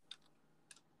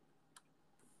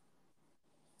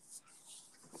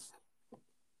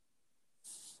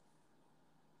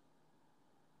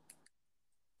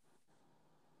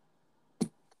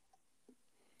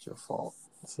 It's your fault.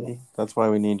 See, that's why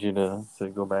we need you to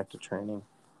go back to training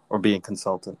or be a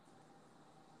consultant.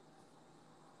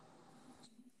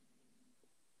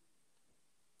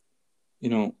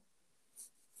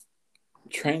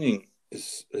 Training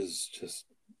is just,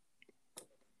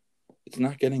 it's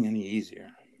not getting any easier.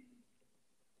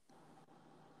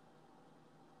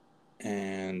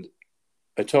 And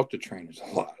I talk to trainers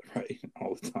a lot, right?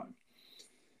 All the time.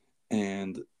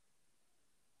 And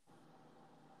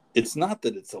it's not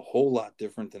that it's a whole lot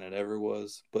different than it ever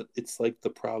was, but it's like the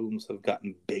problems have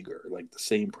gotten bigger. Like the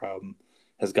same problem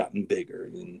has gotten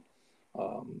bigger. And,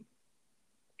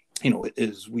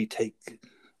 as we take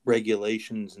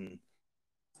regulations and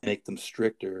make them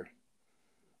stricter,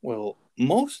 well,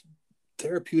 most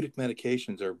therapeutic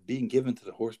medications are being given to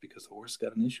the horse because the horse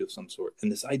got an issue of some sort.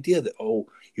 And this idea that,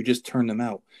 you just turn them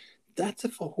out, that's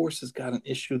if a horse has got an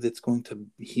issue that's going to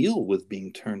heal with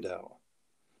being turned out.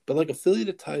 But like a filly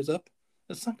that ties up,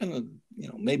 it's not going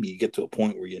to, maybe you get to a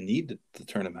point where you need to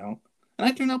turn them out. And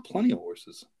I turned out plenty of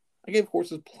horses. I gave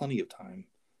horses plenty of time.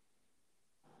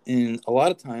 And a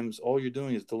lot of times, all you're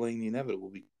doing is delaying the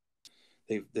inevitable.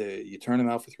 You turn them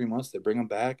out for 3 months, they bring them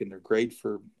back, and they're great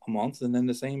for a month, and then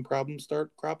the same problems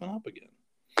start cropping up again.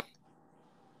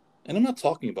 And I'm not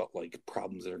talking about like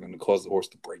problems that are going to cause the horse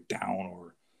to break down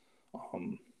or,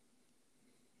 um,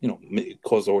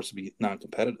 cause the horse to be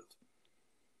non-competitive.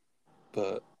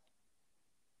 But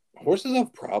horses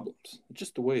have problems. It's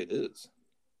just the way it is.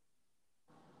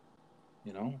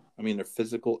 I mean, they're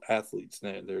physical athletes.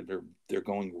 They're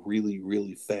going really,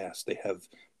 really fast. They have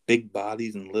big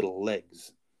bodies and little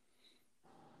legs.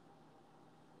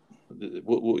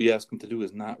 What you ask them to do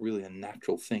is not really a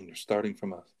natural thing. They're starting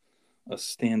from a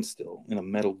standstill in a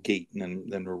metal gate,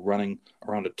 and then they're running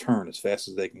around a turn as fast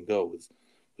as they can go with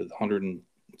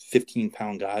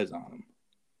 115-pound guys on them,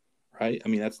 right? I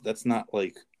mean, that's not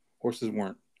like horses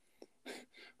weren't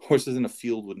horses in a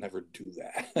field would never do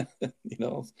that.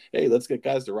 Hey, let's get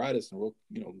guys to ride us, and we'll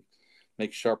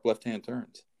make sharp left hand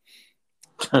turns.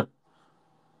 And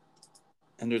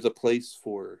there's a place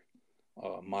for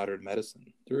modern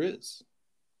medicine. There's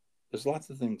lots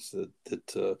of things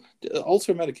that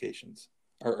ulcer medications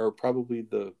are probably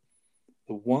the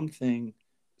one thing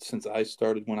since I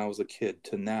started when I was a kid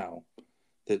to now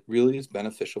that really is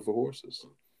beneficial for horses.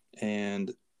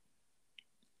 And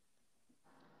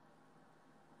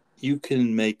you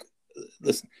can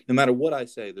listen, no matter what I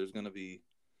say, there's going to be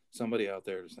somebody out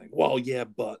there saying, well, yeah,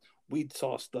 but we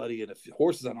saw a study, and if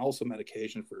horses on ulcer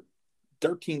medication for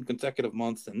 13 consecutive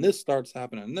months, and this starts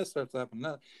happening, and this starts happening,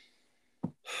 that.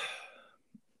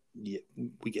 Yeah,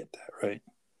 we get that, right?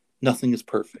 Nothing is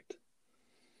perfect.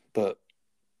 But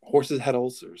horses had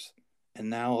ulcers,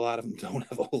 and now a lot of them don't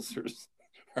have ulcers,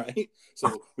 right?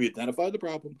 So we identified the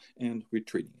problem, and we're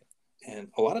treating it.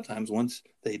 And a lot of times, once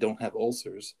they don't have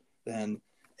ulcers, then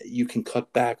you can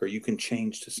cut back or you can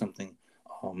change to something,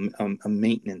 a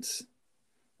maintenance,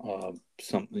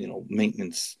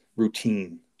 maintenance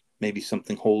routine, maybe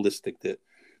something holistic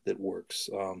that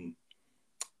works.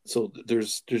 So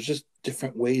there's just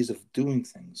different ways of doing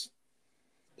things.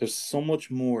 There's so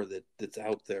much more that's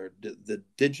out there. The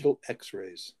digital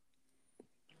X-rays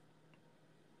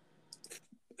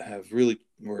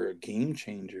were a game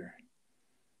changer.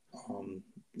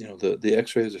 The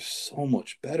X-rays are so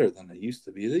much better than they used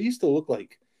to be. They used to look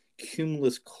like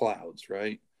cumulus clouds,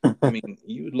 right? I mean,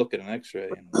 you would look at an X-ray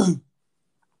and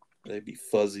they'd be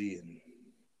fuzzy,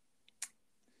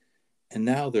 and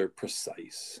now they're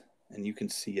precise, and you can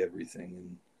see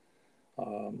everything.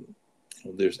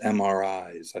 And there's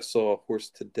MRIs. I saw a horse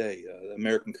today,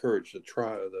 American Courage,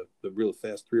 the real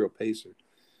fast 3-year-old pacer.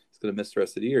 He's going to miss the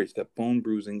rest of the year. He's got bone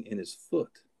bruising in his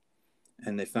foot,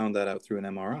 and they found that out through an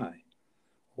MRI.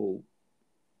 Well,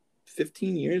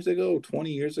 15 years ago,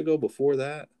 20 years ago, before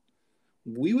that,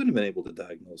 we wouldn't have been able to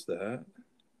diagnose that.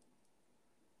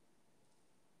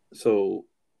 So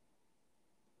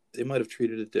they might have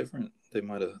treated it different. They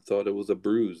might have thought it was a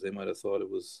bruise. They might have thought it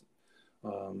was,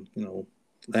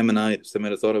 laminitis. They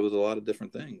might have thought it was a lot of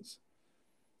different things.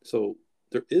 So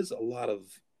there is a lot of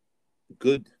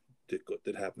good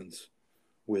that happens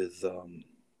with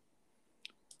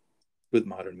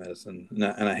modern medicine,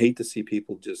 and I hate to see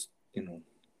people just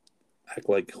act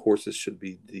like horses should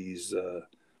be these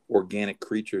organic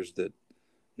creatures that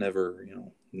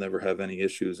never have any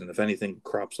issues, and if anything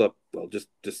crops up, well, just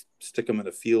stick them in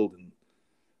a field and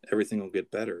everything will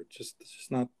get better.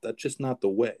 That's just not the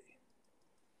way.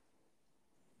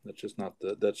 That's just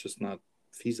not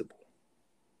feasible.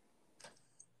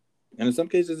 And in some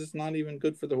cases, it's not even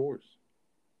good for the horse.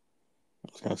 I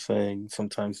was gonna say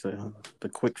sometimes the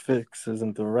quick fix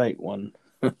isn't the right one.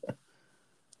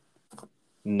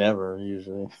 Never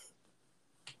usually.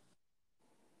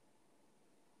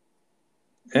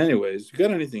 Anyways, you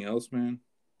got anything else, man?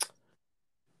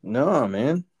 No,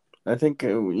 man. I think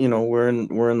we're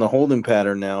in the holding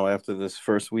pattern now after this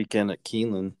first weekend at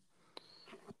Keeneland.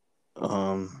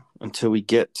 Until we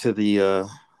get to the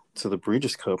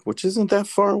Breeders' Cup, which isn't that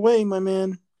far away, my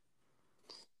man.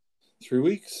 3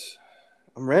 weeks.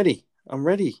 I'm ready.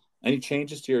 Any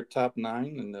changes to your top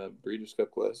 9 in the Breeders'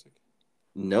 Cup Classic?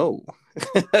 No.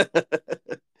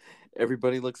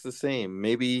 Everybody looks the same.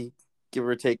 Maybe give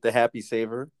or take the Happy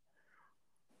Saver,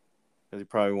 because he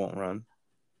probably won't run.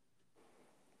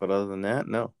 But other than that,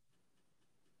 no.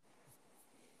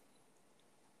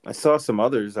 I saw some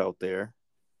others out there,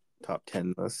 top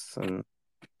 10 lists, and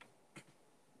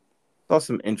saw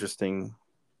some interesting,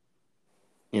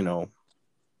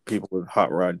 people with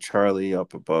Hot Rod Charlie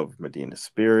up above Medina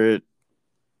Spirit.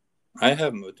 I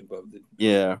have moved above the.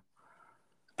 Yeah.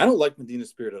 I don't like Medina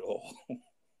Spirit at all.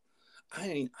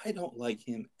 I don't like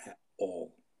him at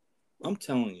all. I'm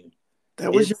telling you.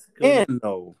 That was your man,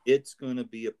 though. It's going to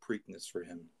be a Preakness for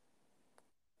him.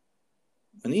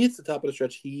 When he hits the top of the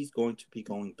stretch, he's going to be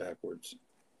going backwards.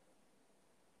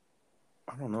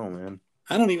 I don't know, man.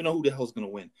 I don't even know who the hell's going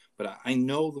to win, but I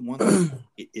know the one thing,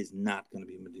 it is not going to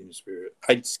be Medina Spirit.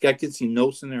 I can see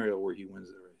no scenario where he wins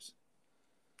the race.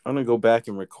 I'm gonna go back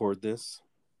and record this.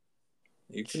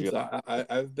 You can.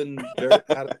 I've been very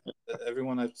adamant to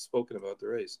everyone I've spoken about the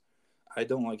race. I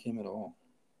don't like him at all.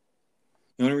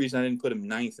 The only reason I didn't put him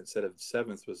ninth instead of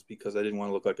seventh was because I didn't want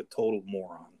to look like a total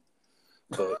moron.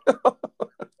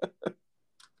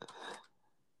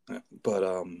 But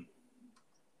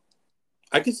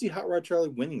I can see Hot Rod Charlie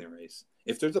winning the race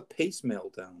if there's a pace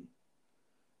meltdown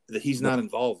that he's not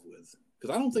involved with,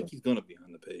 because I don't think he's going to be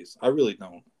on the pace. I really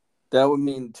don't. That would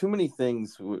mean too many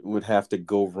things would have to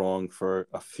go wrong for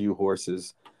a few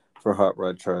horses for Hot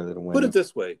Rod Charlie to win. Put it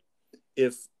this way: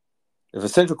 if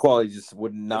Essential Quality just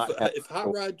would not, if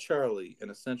Hot Rod Charlie and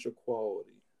Essential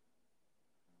Quality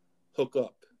hook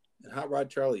up, and Hot Rod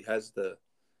Charlie has a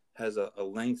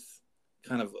length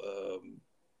kind of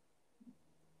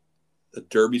a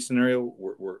derby scenario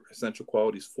where Essential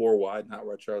Quality's 4 wide and Hot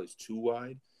Rod Charlie's 2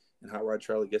 wide, and Hot Rod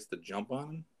Charlie gets the jump on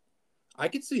him, I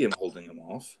could see him holding him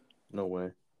off. No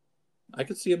way. I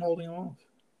could see him holding him off.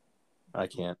 I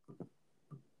can't.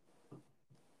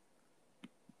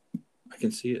 I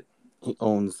can see it. He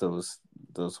owns those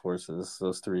horses,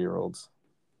 those 3-year-olds.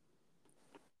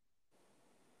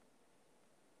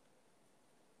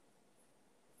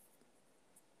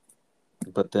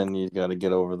 But then you got to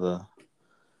get over the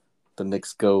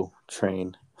Knicks Go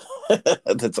train.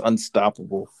 That's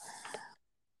unstoppable.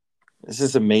 It's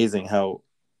just amazing how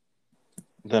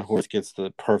that horse gets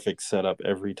the perfect setup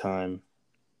every time.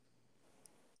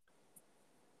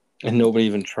 And nobody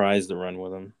even tries to run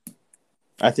with him.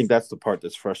 I think that's the part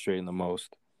that's frustrating the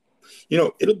most. You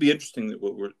know, it'll be interesting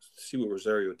to see what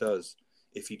Rosario does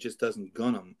if he just doesn't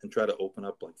gun him and try to open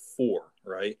up like 4,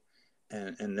 right?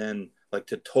 And then like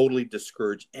to totally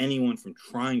discourage anyone from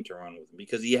trying to run with him,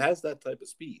 because he has that type of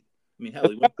speed. I mean,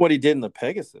 hell, that's what he did in the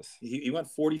Pegasus. He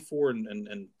went 44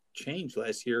 and change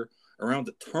last year around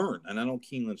the turn. And I know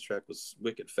Keeneland's track was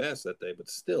wicked fast that day, but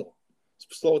still,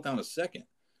 slow it down a second.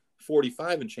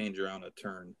 45 and change around a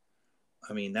turn.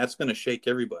 I mean, that's going to shake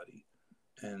everybody.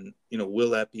 And, you know,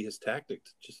 will that be his tactic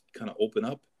to just kind of open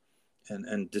up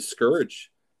and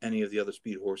discourage any of the other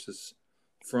speed horses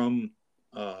from,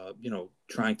 you know,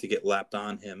 trying to get lapped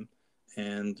on him,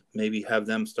 and maybe have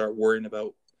them start worrying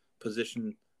about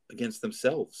position against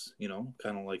themselves, you know,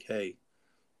 kind of like, hey,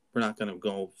 we're not going to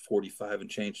go 45 and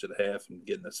change to the half and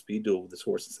get in a speed duel with this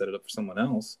horse and set it up for someone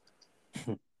else.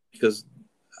 Because,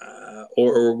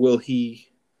 or will he,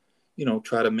 you know,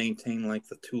 try to maintain like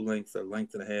the 2 length or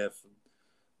length and a half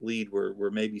lead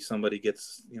where maybe somebody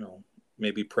gets, you know,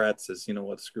 maybe Pratt says, you know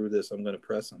what, screw this, I'm going to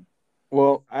press him.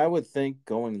 Well, I would think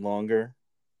going longer,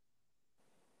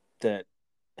 that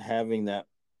having that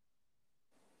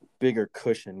bigger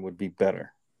cushion would be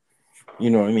better. You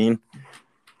know what I mean?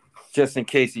 Just in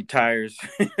case he tires.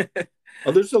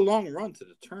 Oh, there's a long run to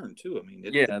the turn too. I mean,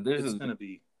 it's going to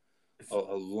be a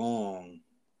long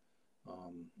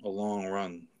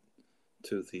run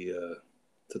to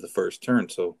the first turn.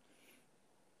 So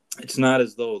it's not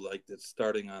as though like it's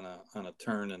starting on a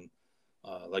turn and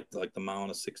like the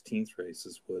Mauna 16th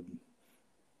races would.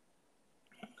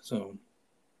 So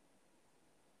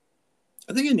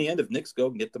I think in the end, if Knicks Go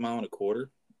and get the mile and a quarter,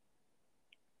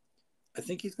 I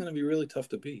think he's going to be really tough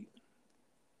to beat.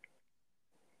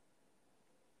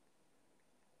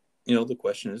 You know, the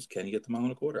question is, can he get the mile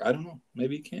and a quarter? I don't know.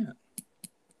 Maybe he can't.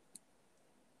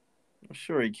 I'm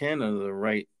sure he can under the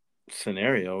right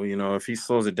scenario. You know, if he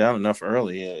slows it down enough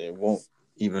early, it won't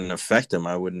even affect him,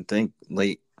 I wouldn't think,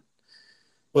 late.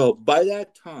 Well, by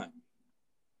that time,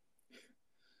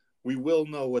 we will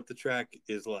know what the track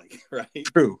is like, right?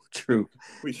 True.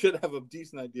 We should have a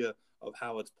decent idea of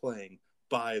how it's playing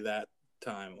by that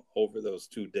time over those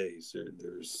 2 days.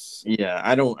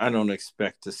 I don't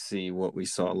expect to see what we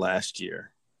saw last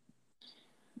year.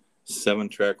 7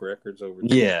 track records over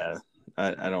 2 Yeah,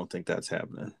 I don't think that's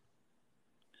happening.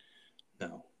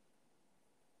 No.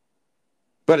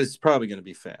 But it's probably going to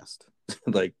be fast,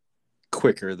 like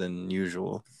quicker than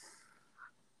usual.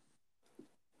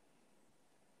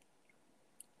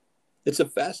 It's a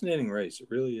fascinating race. It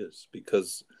really is,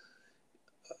 because,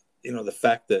 you know, the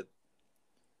fact that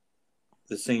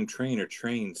the same trainer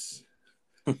trains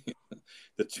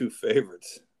the 2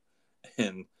 favorites,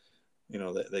 and, you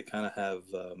know, they kind of have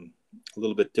a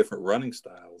little bit different running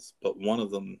styles, but one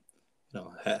of them, you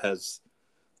know,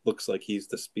 looks like he's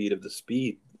the speed of the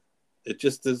speed. It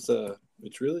just is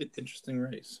it's really an interesting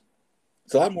race.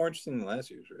 It's a lot more interesting than last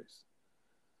year's race.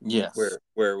 Yes.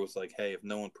 Where it was like, hey, if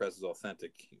no one presses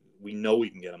Authentic, we know we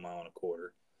can get a mile and a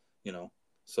quarter, you know.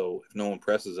 So if no one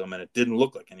presses him, and it didn't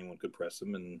look like anyone could press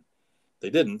him, and they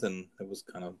didn't, and it was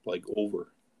kind of like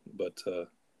over. But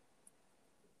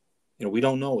we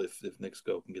don't know if Knicks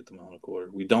Go can get them out of quarter.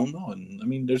 We don't know, and I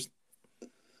mean, there's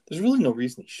really no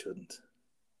reason he shouldn't.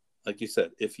 Like you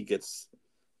said, if he gets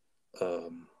a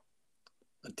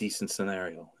decent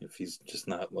scenario, if he's just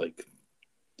not like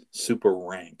super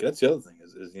rank. That's the other thing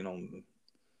is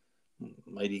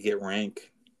might he get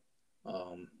rank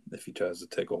if he tries to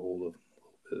take a hold of a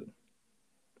little bit.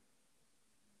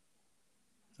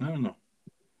 I don't know.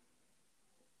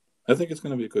 I think it's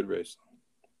going to be a good race.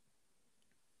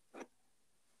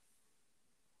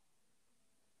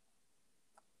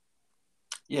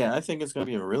 Yeah, I think it's going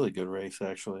to be a really good race,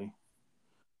 actually.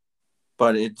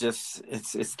 But it's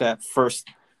that first,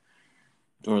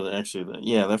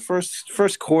 the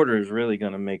first quarter is really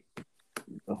going to make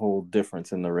the whole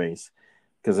difference in the race.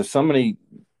 Because if somebody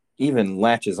even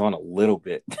latches on a little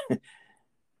bit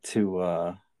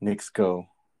to Knicks Go,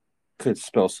 could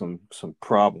spell some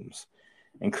problems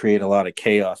and create a lot of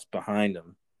chaos behind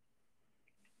them.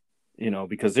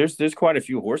 Because there's quite a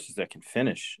few horses that can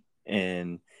finish,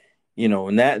 and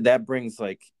and that brings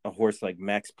like a horse like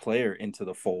Max Player into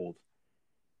the fold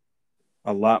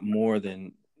a lot more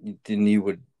than you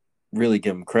would really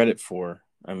give him credit for.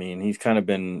 I mean, he's kind of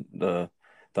been the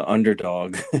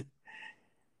underdog,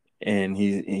 and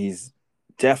he's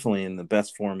definitely in the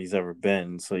best form he's ever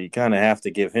been. So you kind of have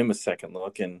to give him a second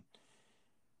look. And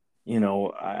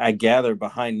I gather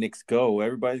behind Knicks Go,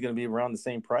 everybody's going to be around the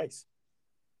same price.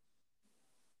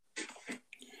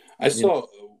 I saw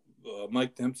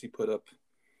Mike Dempsey put up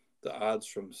the odds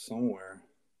from somewhere.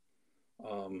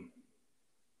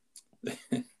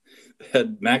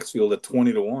 Had Maxfield at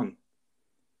 20-1.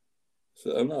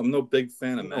 So I'm no big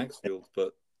fan of Maxfield,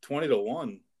 but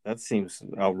 20-1. That seems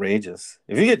outrageous.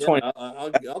 If you get 20,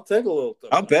 I'll take a little.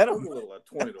 I'll bet him. At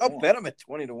 20-1. I'll bet him at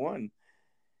 20-1.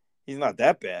 He's not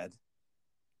that bad.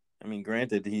 I mean,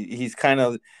 granted, he's kind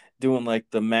of doing like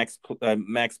the Max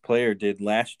Player did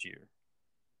last year.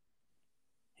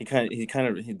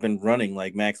 He'd been running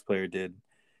like Max Player did,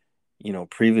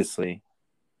 previously.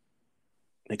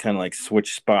 They kind of like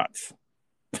switch spots.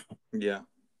 Yeah.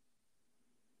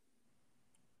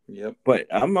 Yep. But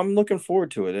I'm looking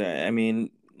forward to it. I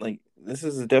mean, like this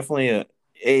is definitely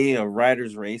a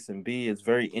rider's race, and B, it's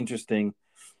very interesting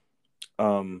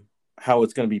how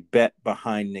it's going to be bet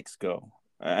behind Knicks Go.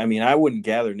 I mean, I wouldn't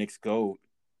gather Knicks Go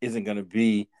isn't going to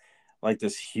be like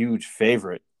this huge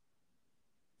favorite.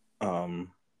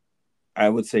 I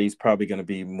would say he's probably going to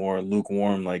be more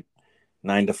lukewarm, like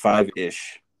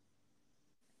 9-5-ish,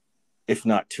 if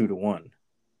not 2-1,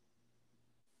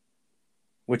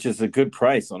 which is a good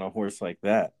price on a horse like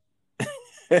that.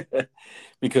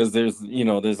 Because there's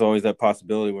always that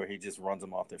possibility where he just runs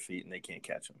them off their feet and they can't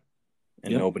catch him,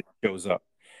 and nobody shows up,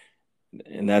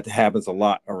 and that happens a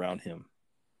lot around him.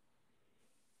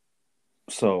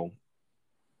 So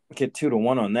get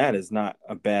 2-1 on that is not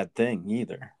a bad thing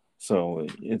either. So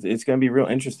it's going to be real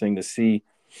interesting to see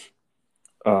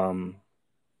what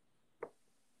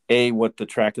the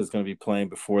track is going to be playing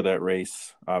before that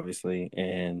race, obviously,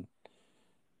 and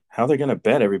how they're going to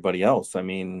bet everybody else. I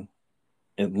mean,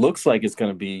 it looks like it's going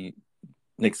to be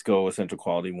Knicks Go Essential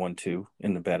Quality 1-2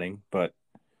 in the betting, but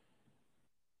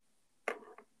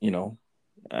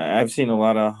I've seen a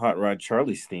lot of Hot Rod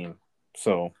Charlie steam,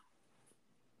 so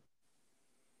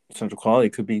Essential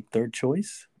Quality could be third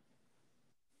choice.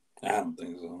 I don't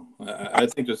think so. I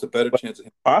think there's a better chance of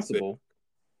him. Possible.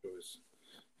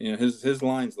 His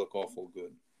lines look awful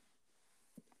good.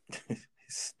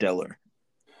 Stellar.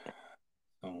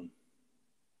 And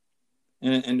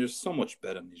there's so much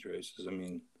bet in these races. I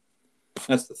mean,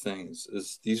 that's the thing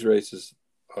is these races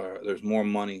there's more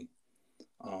money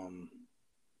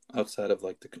outside of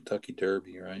like the Kentucky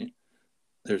Derby, right?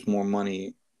 There's more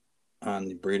money on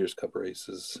the Breeders' Cup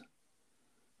races.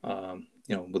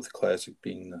 With the Classic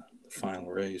being the final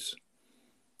race,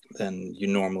 than you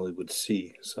normally would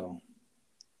see. So,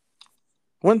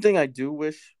 one thing I do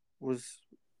wish was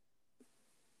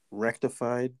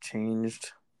rectified,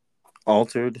 changed,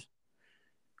 altered: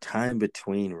 time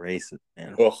between races,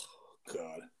 man. Oh,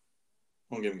 God.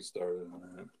 Don't get me started on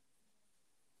that.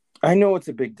 I know it's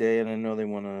a big day, and I know they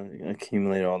want to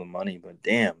accumulate all the money, but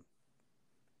damn.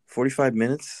 45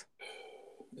 minutes?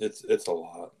 It's a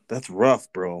lot. That's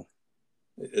rough, bro.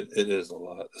 It is a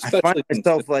lot. Especially I find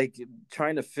myself like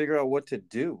trying to figure out what to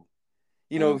do.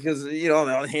 Because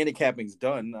the handicapping's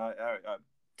done. I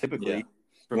typically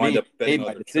for wind me, up betting made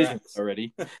my other decision tracks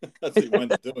already. That's what you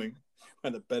wind up doing.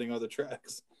 Wind up betting other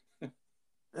tracks. No,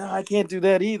 I can't do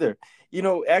that either.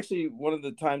 Actually, one of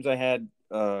the times I had,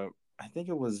 I think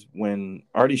it was when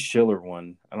Artie Schiller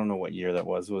won. I don't know what year that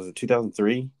was. Was it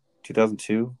 2003?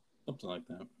 2002. Something like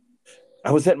that.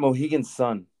 I was at Mohegan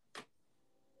Sun,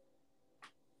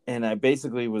 and I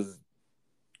basically was,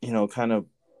 kind of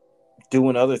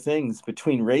doing other things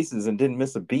between races and didn't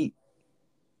miss a beat.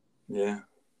 Yeah.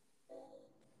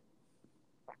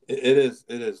 It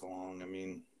is long. I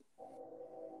mean,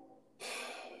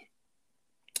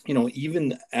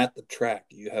 even at the track,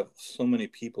 you have so many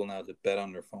people now that bet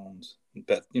on their phones,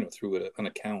 bet, through an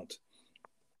account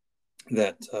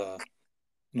that,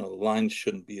 the lines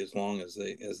shouldn't be as long as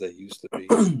they used to be.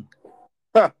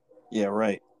 Yeah,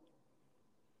 right.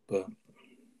 But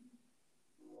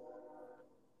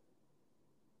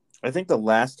I think the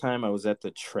last time I was at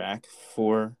the track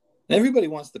for everybody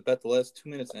wants to bet the last 2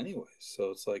 minutes anyway.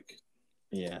 So it's like,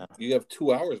 yeah, you have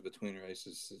 2 hours between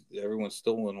races. Everyone's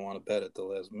still going to want to bet at the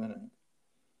last minute.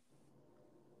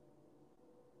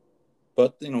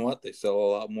 But you know what? They sell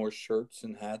a lot more shirts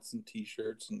and hats and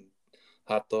T-shirts and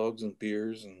hot dogs and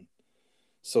beers and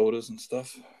sodas and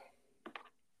stuff.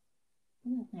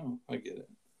 I get it.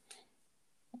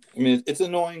 I mean, it's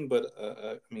annoying, but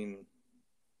I mean,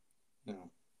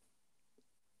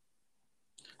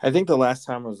 I think the last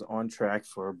time I was on track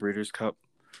for a Breeders' Cup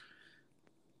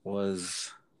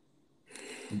was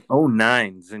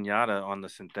 09 Zenyatta on the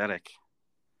synthetic.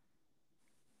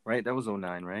 Right? That was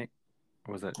 09, right?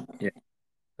 Or was that? Yeah.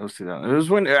 That was 2000. It was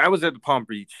when I was at the Palm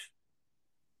Beach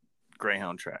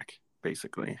Greyhound track,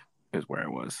 basically, is where I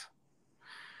was.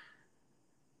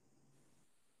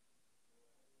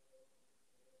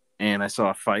 And I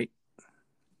saw a fight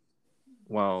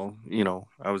while,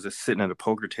 I was just sitting at a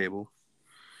poker table.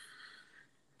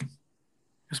 It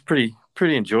was pretty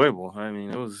enjoyable. I mean,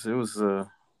 it was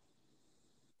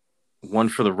one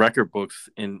for the record books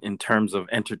in terms of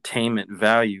entertainment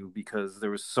value, because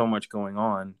there was so much going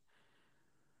on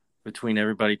between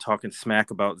everybody talking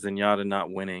smack about Zenyatta not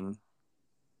winning.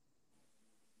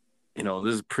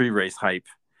 This is pre-race hype.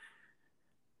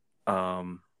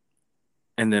 And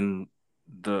then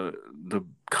the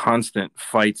constant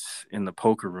fights in the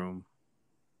poker room.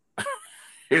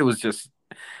 It was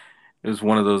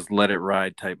one of those let it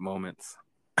ride type moments.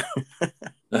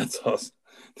 That's awesome.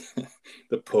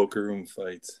 The poker room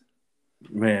fights.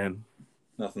 Man.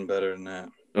 Nothing better than that.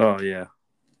 Oh, yeah.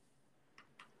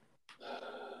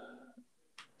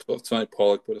 Tonight,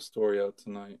 Pollock put a story out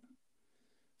tonight.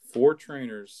 4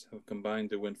 trainers have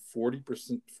combined to win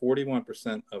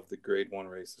 41% of the Grade 1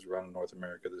 races run in North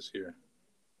America this year.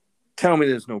 Tell me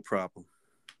there's no problem.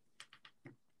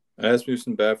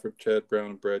 Asmussen, Baffert, Chad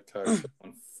Brown, and Brad Cox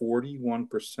won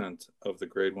 41% of the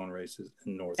Grade 1 races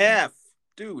in North America.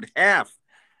 Dude, half.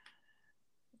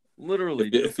 Literally.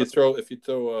 If you throw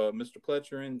Mr.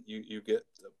 Pletcher in, you get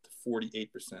up to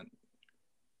 48%.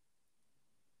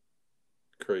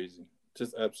 Crazy.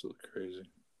 Just absolutely crazy.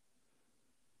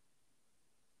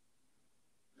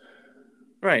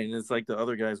 Right, and it's like the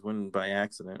other guys win by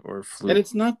accident or fluke. And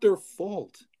it's not their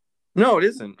fault. No, it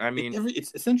isn't. I mean,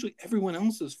 it's essentially everyone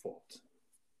else's fault.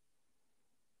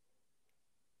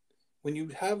 When you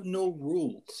have no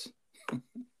rules,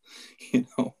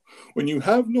 when you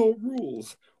have no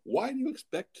rules, why do you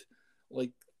expect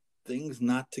things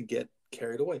not to get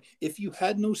carried away? If you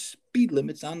had no speed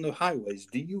limits on the highways,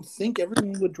 do you think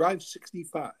everyone would drive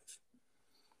 65?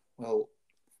 Well,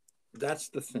 that's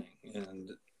the thing.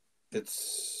 And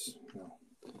it's,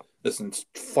 listen, it's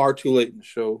far too late in the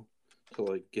show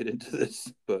to get into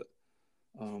this, but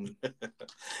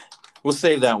we'll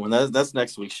save that one. That's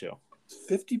next week's show.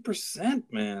 50%,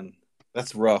 man.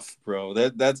 That's rough, bro.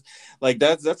 That's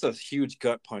a huge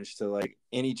gut punch to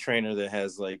any trainer that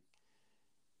has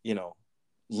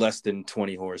less than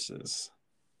 20 horses,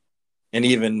 and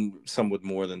even some with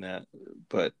more than that.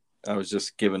 But I was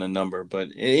just given a number. But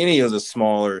any of the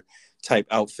smaller type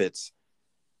outfits,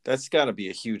 that's got to be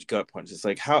a huge gut punch. It's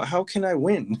like, how can I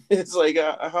win? It's like,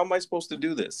 how am I supposed to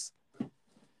do this?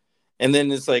 And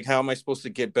then it's like, how am I supposed to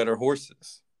get better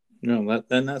horses? No,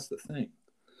 that's the thing.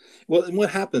 Well, and what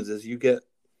happens is you get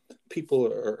people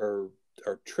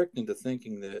are tricked into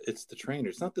thinking that it's the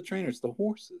trainers. It's not the trainers, it's the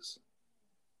horses.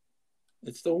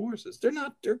 It's the horses.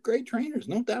 They're great trainers,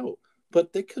 no doubt.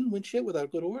 But they couldn't win shit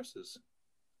without good horses.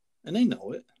 And they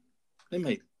know it. They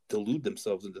may delude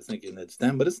themselves into thinking it's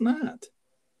them, but it's not.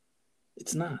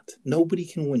 It's not. Nobody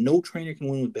can win. No trainer can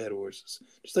win with bad horses.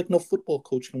 Just like no football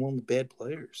coach can win with bad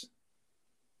players.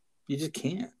 You just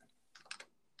can't.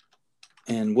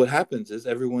 And what happens is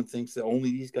everyone thinks that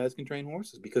only these guys can train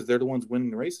horses because they're the ones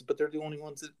winning the races, but they're the only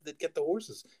ones that get the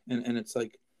horses. And it's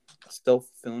like a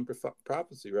self-fulfilling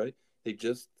prophecy, right? They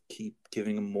just keep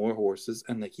giving them more horses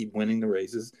and they keep winning the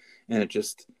races. And it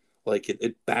just,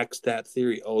 it backs that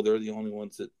theory. Oh, they're the only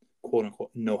ones that, quote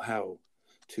unquote, know how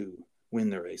to win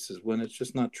the races when it's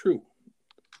just not true.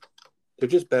 They're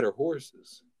just better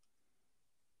horses.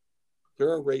 There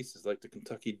are races like the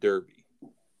Kentucky Derby,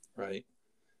 right?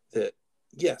 That,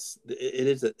 yes, it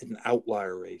is an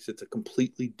outlier race. It's a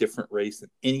completely different race than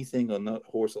anything a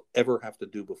horse will ever have to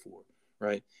do before,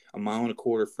 right? A mile and a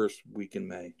quarter first week in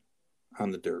May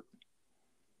on the dirt.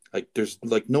 Like, there's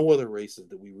like no other races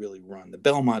that we really run. The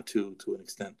Belmont too, to an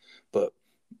extent, but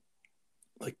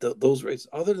like those races.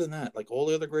 Other than that, like all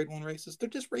the other Grade 1 races, they're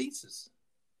just races,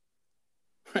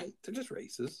 right? They're just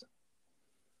races.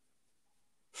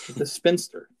 The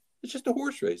Spinster, it's just a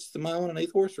horse race. It's a mile and an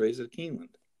eighth horse race at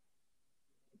Keeneland.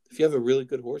 If you have a really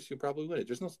good horse, you'll probably win it.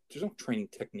 There's no training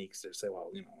techniques that say,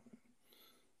 well,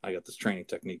 I got this training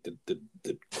technique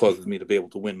that causes me to be able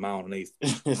to win mile and an eighth.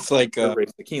 It's like a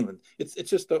race at Keeneland. It's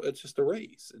just a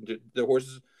race. And the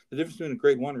horses, the difference between a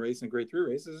Grade 1 race and a Grade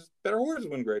 3 race is better horses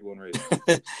win Grade 1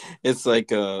 races. It's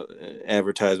like a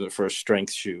advertisement for a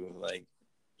strength shoe. Like,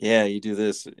 yeah, you do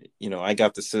this. I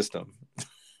got the system.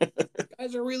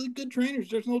 Guys are really good trainers.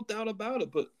 There's no doubt about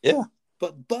it. But yeah,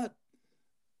 but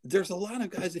there's a lot of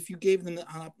guys. If you gave them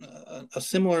a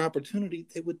similar opportunity,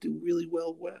 they would do really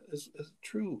well as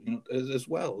true. As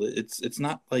well. It's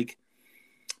not like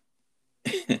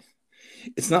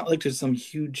it's not like there's some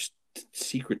huge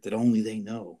secret that only they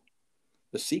know.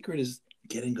 The secret is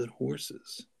getting good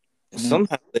horses.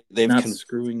 Somehow they've not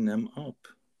screwing them up.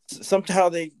 Somehow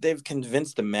they've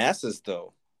convinced the masses,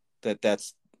 though, that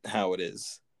that's how it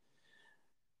is.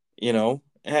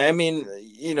 I mean,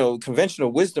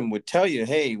 conventional wisdom would tell you,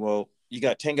 hey, well, you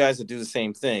got 10 guys that do the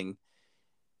same thing.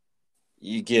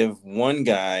 You give one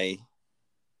guy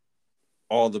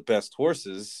all the best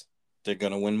horses, they're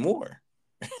going to win more.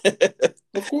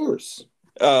 Of course.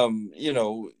 I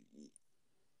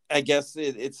guess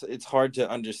it's hard to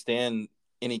understand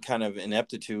any kind of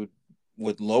ineptitude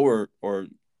with lower or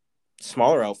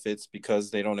smaller outfits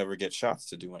because they don't ever get shots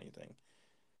to do anything.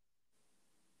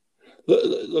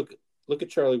 Look at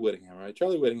Charlie Whittingham, right?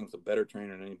 Charlie Whittingham's a better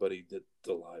trainer than anybody that's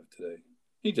alive today.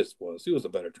 He just was. He was a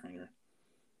better trainer.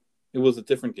 It was a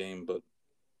different game, but,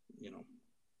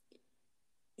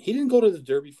 he didn't go to the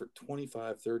Derby for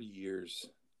 25, 30 years.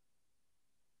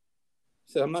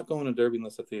 He said, I'm not going to Derby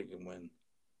unless I think I can win.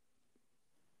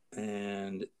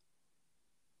 And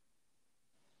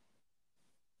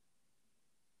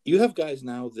you have guys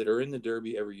now that are in the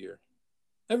Derby every year.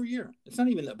 Every year. It's not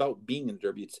even about being in the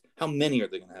Derby. It's how many are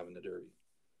they going to have in the Derby?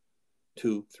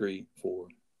 2, 3, 4.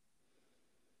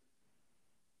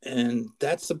 And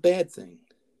that's a bad thing.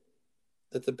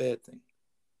 That's a bad thing.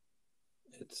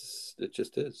 It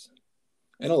just is.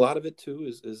 And a lot of it, too,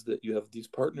 is that you have these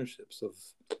partnerships of,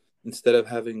 instead of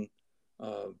having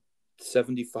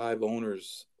 75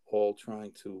 owners all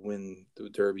trying to win the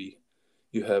Derby,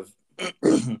 you have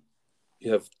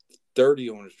 30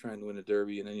 owners trying to win a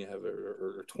Derby, and then you have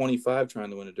or 25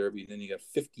 trying to win a Derby, and then you got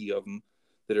 50 of them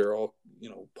that are all,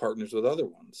 partners with other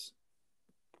ones.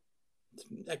 It's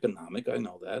economic, I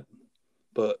know that,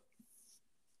 but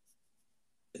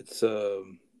it's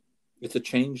a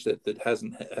change that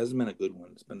hasn't been a good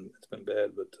one. It's been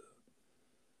bad, but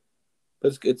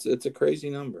it's a crazy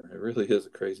number. It really is a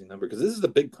crazy number because this is a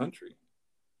big country,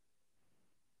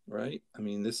 right? I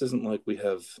mean, this isn't like we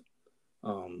have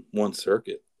one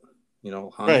circuit.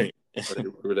 Honda, right?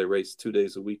 where they race 2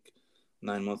 days a week,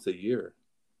 9 months a year.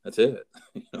 That's it.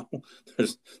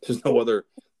 There's no other.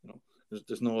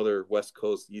 There's no other West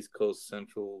Coast, East Coast,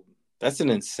 Central. That's an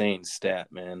insane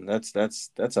stat, man. That's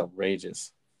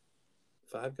outrageous.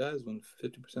 5 guys win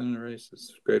 50% of the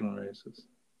races, Grade 1 races,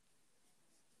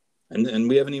 and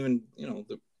we haven't even we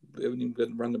haven't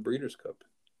even run the Breeders' Cup.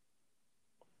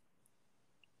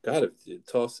 God, if you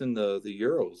toss in the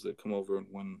Euros that come over and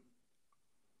win.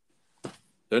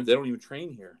 They don't even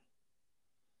train here.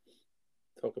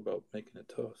 Talk about making it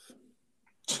tough.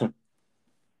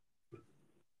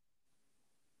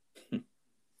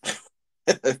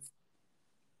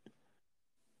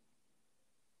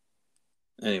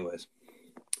 Anyways.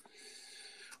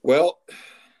 Well,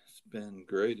 it's been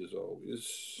great as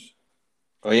always.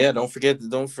 Oh yeah, don't forget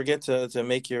to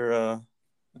make your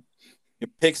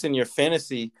picks in our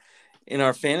fantasy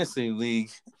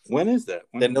league. When is that?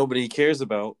 That nobody cares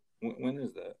about. When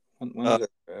is that? When is that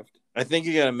draft? I think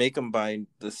you got to make them by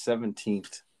the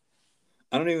 17th.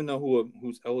 I don't even know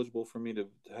who's eligible for me to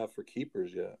have for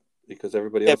keepers yet because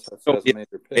everybody else hasn't made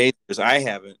their picks. I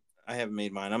haven't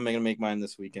made mine. I'm going to make mine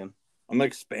this weekend. I'm an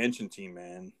expansion team,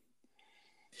 man.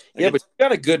 But you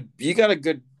got a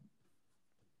good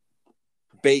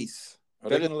base.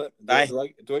 Do I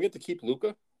get to keep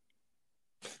Luca?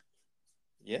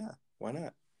 Yeah, why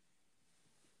not?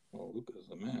 Well, Luca's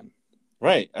the man.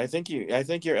 Right. I think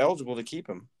you're eligible to keep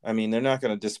him. I mean, they're not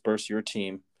going to disperse your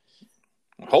team.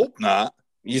 Hope not.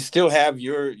 You still have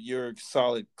your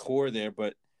solid core there,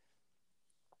 but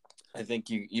I think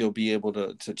you'll be able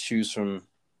to choose from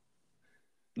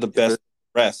the best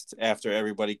rest after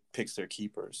everybody picks their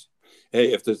keepers.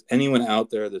 Hey, if there's anyone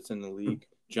out there that's in the league,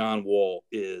 John Wall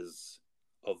is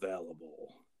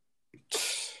available.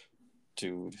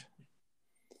 Dude.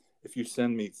 If you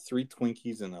send me 3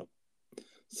 Twinkies and a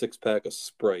 6-pack of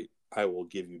Sprite, I will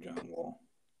give you John Wall.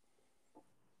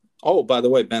 Oh, by the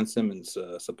way, Ben Simmons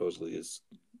supposedly is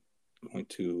going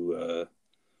to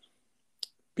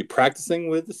be practicing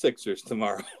with the Sixers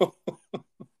tomorrow. Of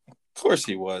course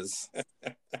he was.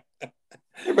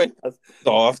 Everybody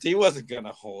soft. He wasn't going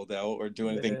to hold out or do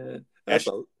anything. Man,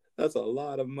 that's a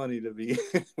lot of money to be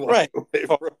right.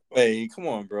 Hey, come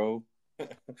on, bro.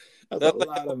 That's a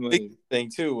lot of money. Thing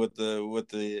too with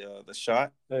the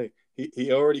shot. Hey,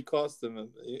 he already cost him.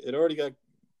 It already got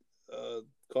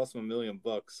cost him $1 million.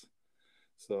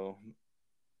 So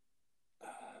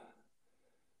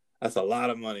that's a lot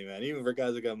of money, man. Even for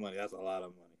guys that got money, that's a lot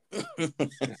of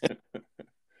money.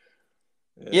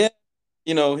 Yeah,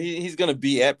 you know he's gonna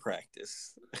be at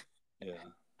practice. Yeah.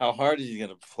 How hard is he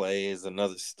gonna play is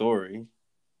another story.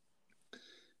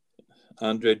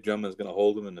 Andre Drummond's gonna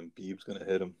hold him, and then Beeb's gonna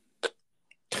hit him.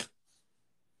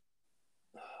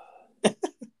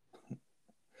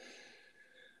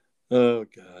 Oh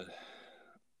God.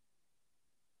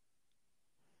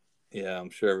 Yeah, I'm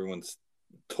sure everyone's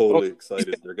totally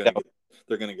excited.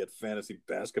 They're gonna get fantasy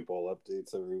basketball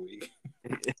updates every week.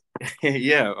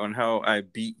 Yeah, on how I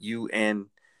beat you and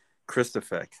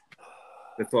Christopher.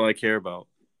 That's all I care about.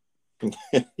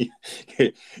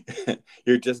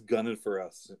 You're just gunning for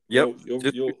us. Yep.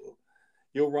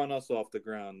 You'll run us off the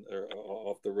ground or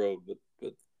off the road,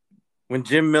 but when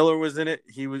Jim Miller was in it,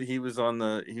 he was on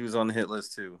the hit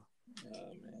list too. Oh,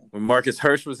 man. When Marcus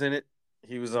Hirsch was in it,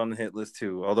 he was on the hit list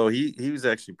too. Although he was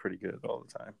actually pretty good all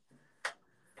the time.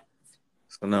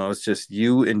 So no, it's just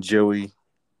you and Joey.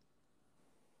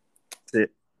 That's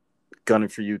it. Gunning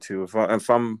for you two. If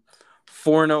I'm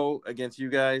 4-0 against you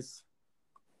guys,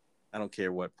 I don't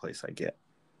care what place I get.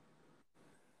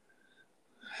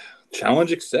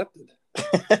 Challenge accepted.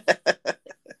 I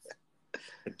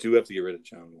do have to get rid of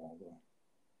John Wall, though.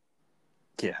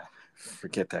 Yeah,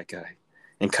 forget that guy.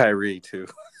 And Kyrie, too.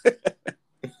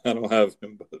 I don't have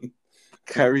him, but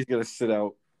Kyrie's going to sit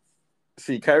out.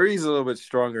 See, Kyrie's a little bit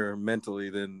stronger mentally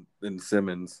than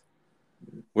Simmons,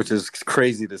 which is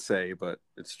crazy to say, but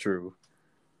it's true.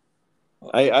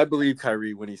 I believe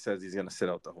Kyrie when he says he's going to sit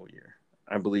out the whole year.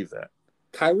 I believe that.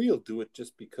 Kyrie will do it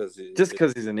just because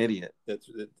he's an idiot.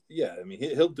 Yeah, I mean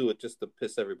he'll do it just to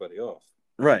piss everybody off.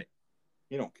 Right.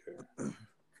 You don't care.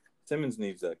 Simmons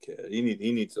needs that kid. He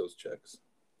needs those checks.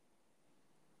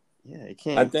 Yeah, he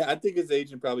can't. I think his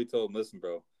agent probably told him, "Listen,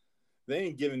 bro, they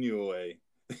ain't giving you away.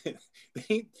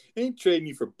 they ain't trading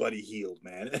you for Buddy Hield,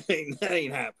 man. That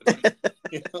ain't happening."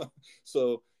 You know?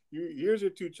 So here's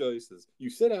your two choices: you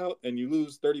sit out and you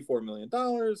lose $34 million,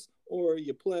 or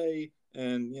you play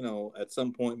and at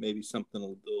some point maybe something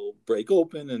will break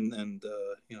open and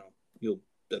you'll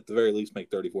at the very least make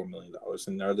 $34 million.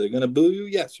 And are they going to boo you?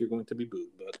 Yes, you're going to be booed,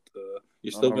 but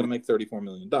you're still going to make $34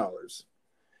 million.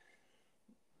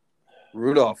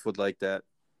 Rudolph would like that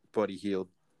Buddy Hield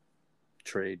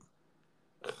trade.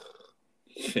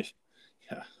 Yeah,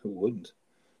 who wouldn't?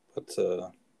 But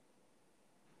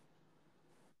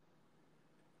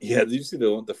yeah, did you see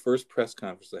the first press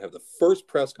conference they have? The first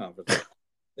press conference,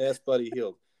 they asked Buddy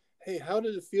Hield, "Hey, how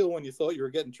did it feel when you thought you were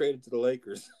getting traded to the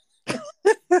Lakers?"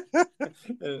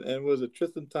 and was it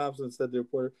Tristan Thompson said to the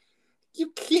reporter,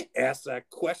 "You can't ask that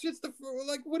question. It's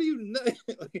what do you know?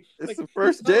 It's the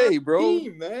first day, bro.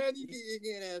 Team, man, you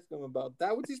can't ask him about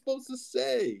that. What's he supposed to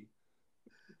say?"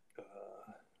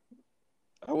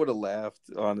 I would have laughed,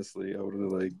 honestly. I would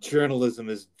have journalism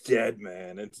is dead,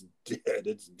 man. It's dead.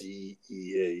 It's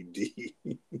DEAD.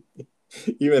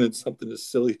 Even in something as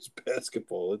silly as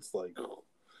basketball, it's like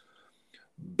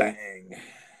bang.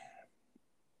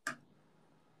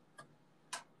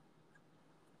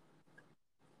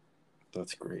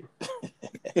 That's great.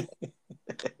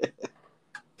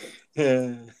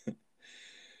 Yeah,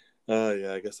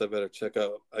 I guess I better check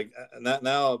out. Now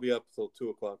I'll be up till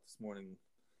 2:00 this morning,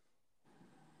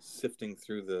 sifting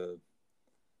through the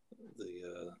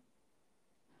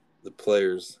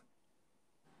players,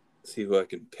 see who I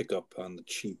can pick up on the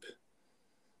cheap.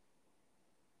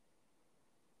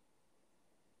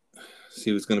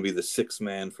 See who's going to be the sixth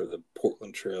man for the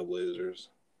Portland Trail Blazers.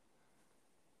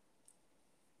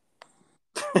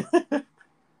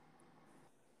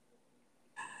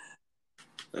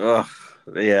 Ugh.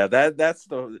 Yeah, that's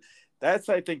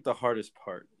I think the hardest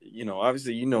part.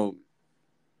 Obviously,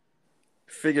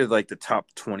 figure like the top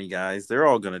 20 guys, they're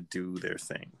all gonna do their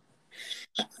thing.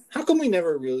 How come we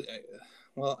never really?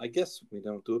 Well, I guess we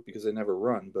don't do it because they never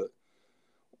run, but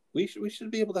we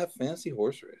should be able to have fancy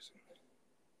horse racing.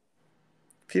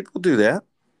 People do that.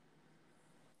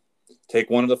 Take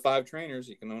one of the 5 trainers.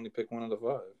 You can only pick one of the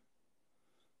 5.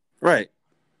 Right.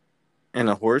 And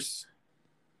a horse.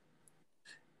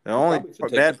 The only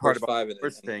bad part about the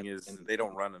horse thing is they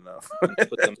don't run enough. And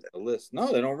put them on the list.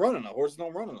 No, they don't run enough. Horses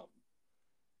don't run enough.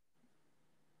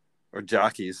 Or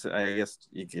jockeys. I guess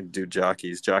you can do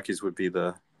jockeys. Jockeys would be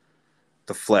the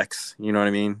flex. You know what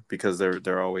I mean? Because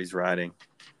they're always riding.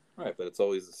 Right, but it's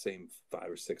always the same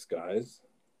 5 or 6 guys.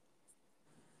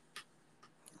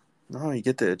 No, you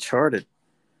get the chart at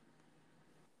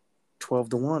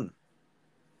 12-1.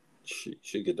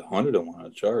 Should get the 100-1 on a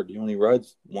chart. He only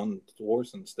rides one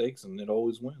horse in stakes, and it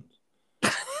always wins.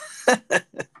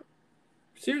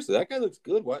 Seriously, that guy looks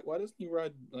good. Why doesn't he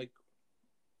ride like?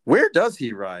 Where does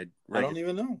he ride? I don't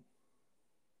even know.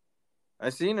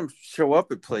 I've seen him show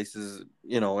up at places,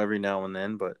 every now and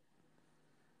then, but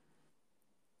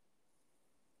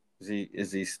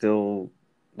is he still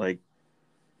like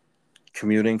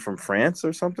commuting from France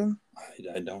or something?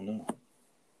 I don't know.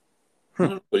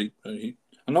 But I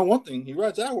know one thing. He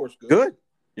rides that horse good. Good.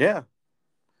 Yeah.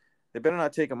 They better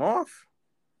not take him off.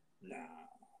 Nah.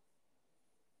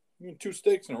 I mean, 2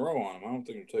 stakes in a row on him. I don't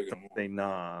think they're taking him off. Say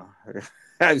nah.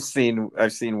 I've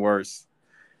seen worse.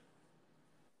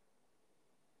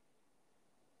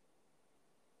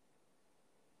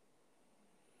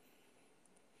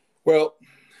 Well,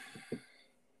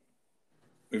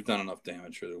 we've done enough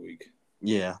damage for the week.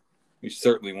 Yeah. We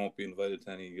certainly won't be invited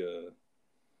to any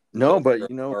no, but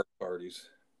park parties.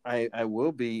 I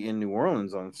will be in New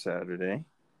Orleans on Saturday.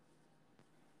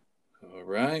 All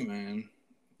right, man.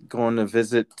 Going to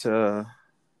visit my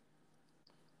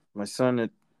son at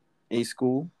A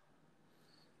school,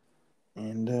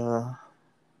 and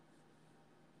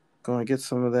going to get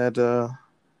some of that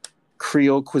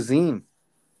Creole cuisine,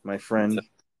 my friend.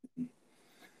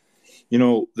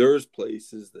 There's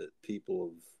places that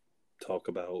people talk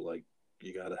about, like,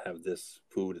 you got to have this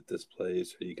food at this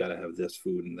place, or you got to have this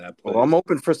food in that place. Well, I'm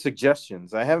open for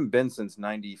suggestions. I haven't been since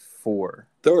 '94.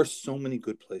 There are so many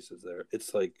good places there.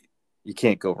 It's like you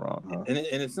can't go wrong, huh? And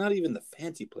it's not even the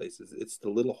fancy places. It's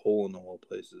the little hole-in-the-wall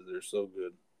places. They're so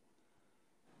good.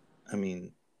 I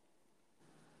mean,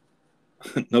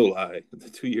 no lie. The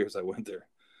 2 years I went there,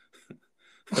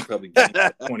 I probably gained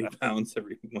 20 pounds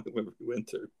every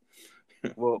winter.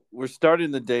 Well, we're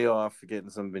starting the day off getting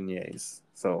some beignets,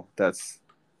 so that's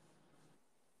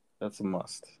a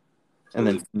must. And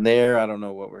then from there, I don't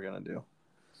know what we're gonna do.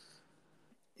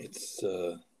 It's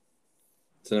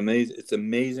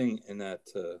amazing in that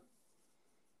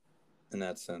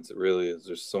sense. It really is.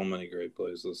 There's so many great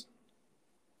places.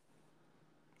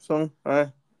 So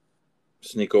I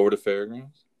sneak over to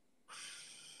Fairgrounds.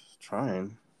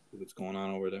 Trying. See what's going on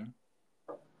over there.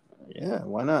 Yeah,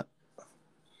 why not?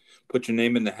 Put your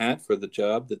name in the hat for the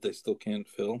job that they still can't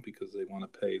fill because they want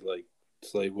to pay like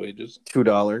slave wages.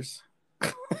 $2.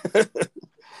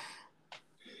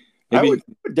 I would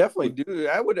definitely do.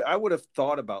 I would have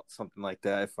thought about something like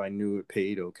that if I knew it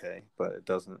paid okay, but it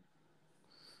doesn't.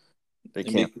 They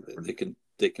can't.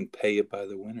 They can pay it by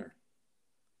the winner.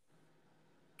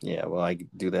 Yeah, well, I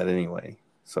do that anyway.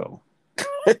 So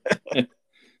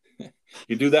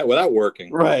you do that without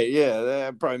working, right? Yeah,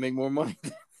 I'd probably make more money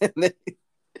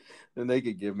than they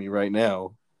could give me right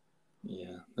now.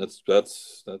 Yeah, that's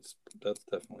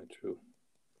definitely true.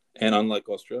 And unlike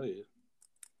Australia,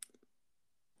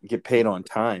 you get paid on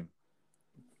time.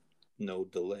 No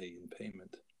delay in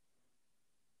payment.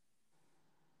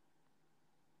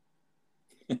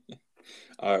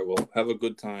 All right, well, have a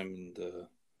good time, and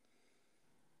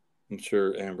I'm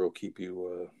sure Amber will keep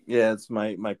you. Yeah, it's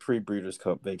my pre-Breeders'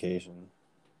 Cup vacation.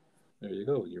 There you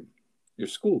go. You're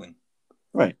schooling.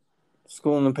 Right.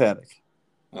 School in the paddock.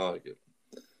 I like it.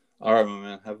 All right, my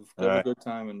man. Have a good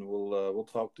time, and we'll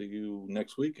talk to you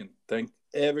next week. And thank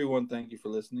everyone. Thank you for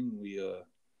listening.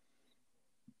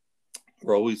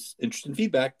 We're always interested in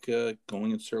feedback.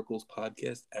 Going in Circles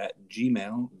podcast at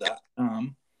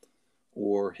gmail.com,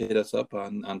 or hit us up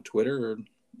on Twitter, or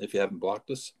if you haven't blocked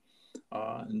us.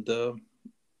 And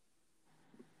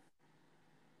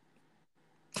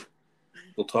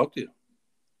we'll talk to you.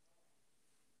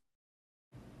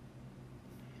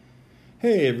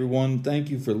 Hey everyone,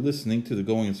 thank you for listening to the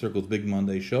Going in Circles Big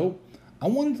Monday show. I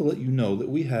wanted to let you know that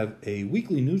we have a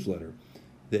weekly newsletter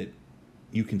that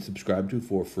you can subscribe to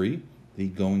for free, the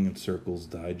Going in Circles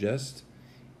Digest.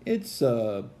 It's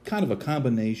kind of a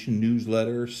combination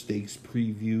newsletter, stakes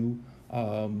preview.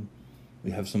 Um,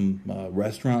 we have some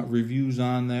restaurant reviews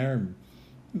on there,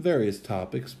 various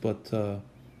topics, but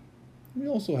we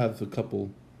also have a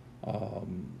couple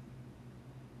um,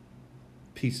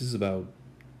 pieces about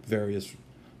various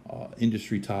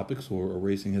industry topics or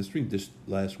racing history. This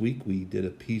last week, we did a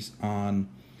piece on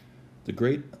the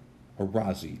great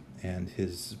Arazi and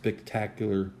his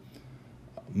spectacular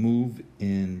move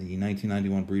in the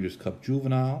 1991 Breeders' Cup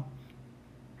Juvenile,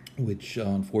 which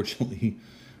unfortunately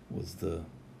was the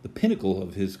pinnacle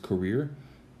of his career.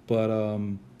 But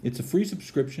it's a free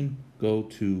subscription. Go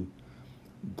to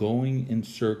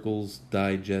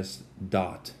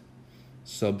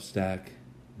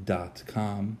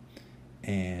goingincircles.substack.com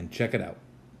and check it out.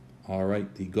 All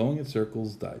right, the Going in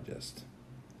Circles Digest.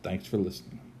 Thanks for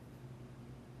listening.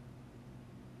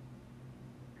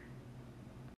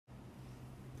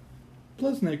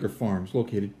 Pleasant Acre Farms,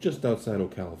 located just outside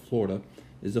Ocala, Florida,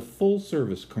 is a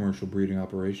full-service commercial breeding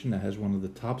operation that has one of the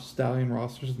top stallion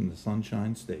rosters in the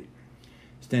Sunshine State.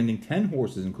 Standing 10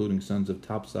 horses, including sons of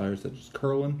top sires such as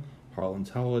Curlin,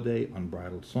 Harlan's Holiday,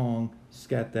 Unbridled Song,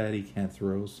 Scat Daddy,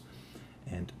 Cantheros,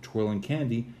 and Twirling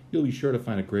Candy, you'll be sure to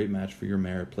find a great match for your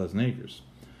mare at Pleasant Acres.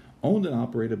 Owned and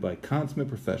operated by consummate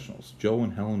professionals, Joe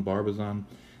and Helen Barbazon,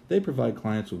 they provide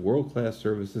clients with world-class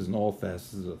services in all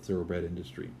facets of the thoroughbred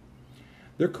industry.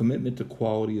 Their commitment to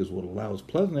quality is what allows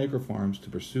Pleasant Acre Farms to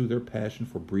pursue their passion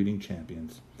for breeding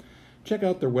champions. Check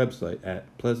out their website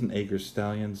at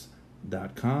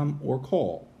pleasantacrestallions.com or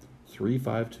call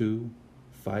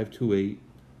 352-528-2885.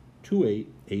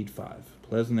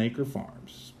 Pleasant Acre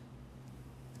Farms.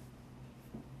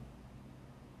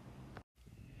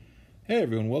 Hey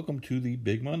everyone, welcome to the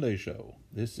Big Monday Show.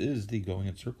 This is the Going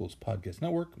in Circles podcast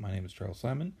network. My name is Charles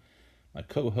Simon. My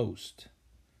co-host,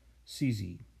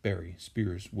 CZ Barry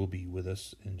Spears, will be with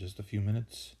us in just a few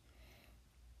minutes.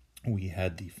 We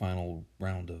had the final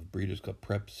round of Breeders' Cup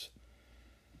preps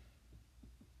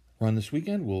run this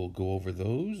weekend. We'll go over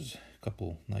those. A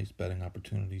couple nice betting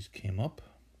opportunities came up.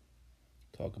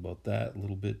 Talk about that a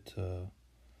little bit.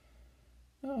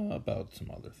 About some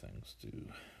other things too.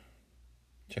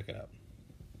 Check it out.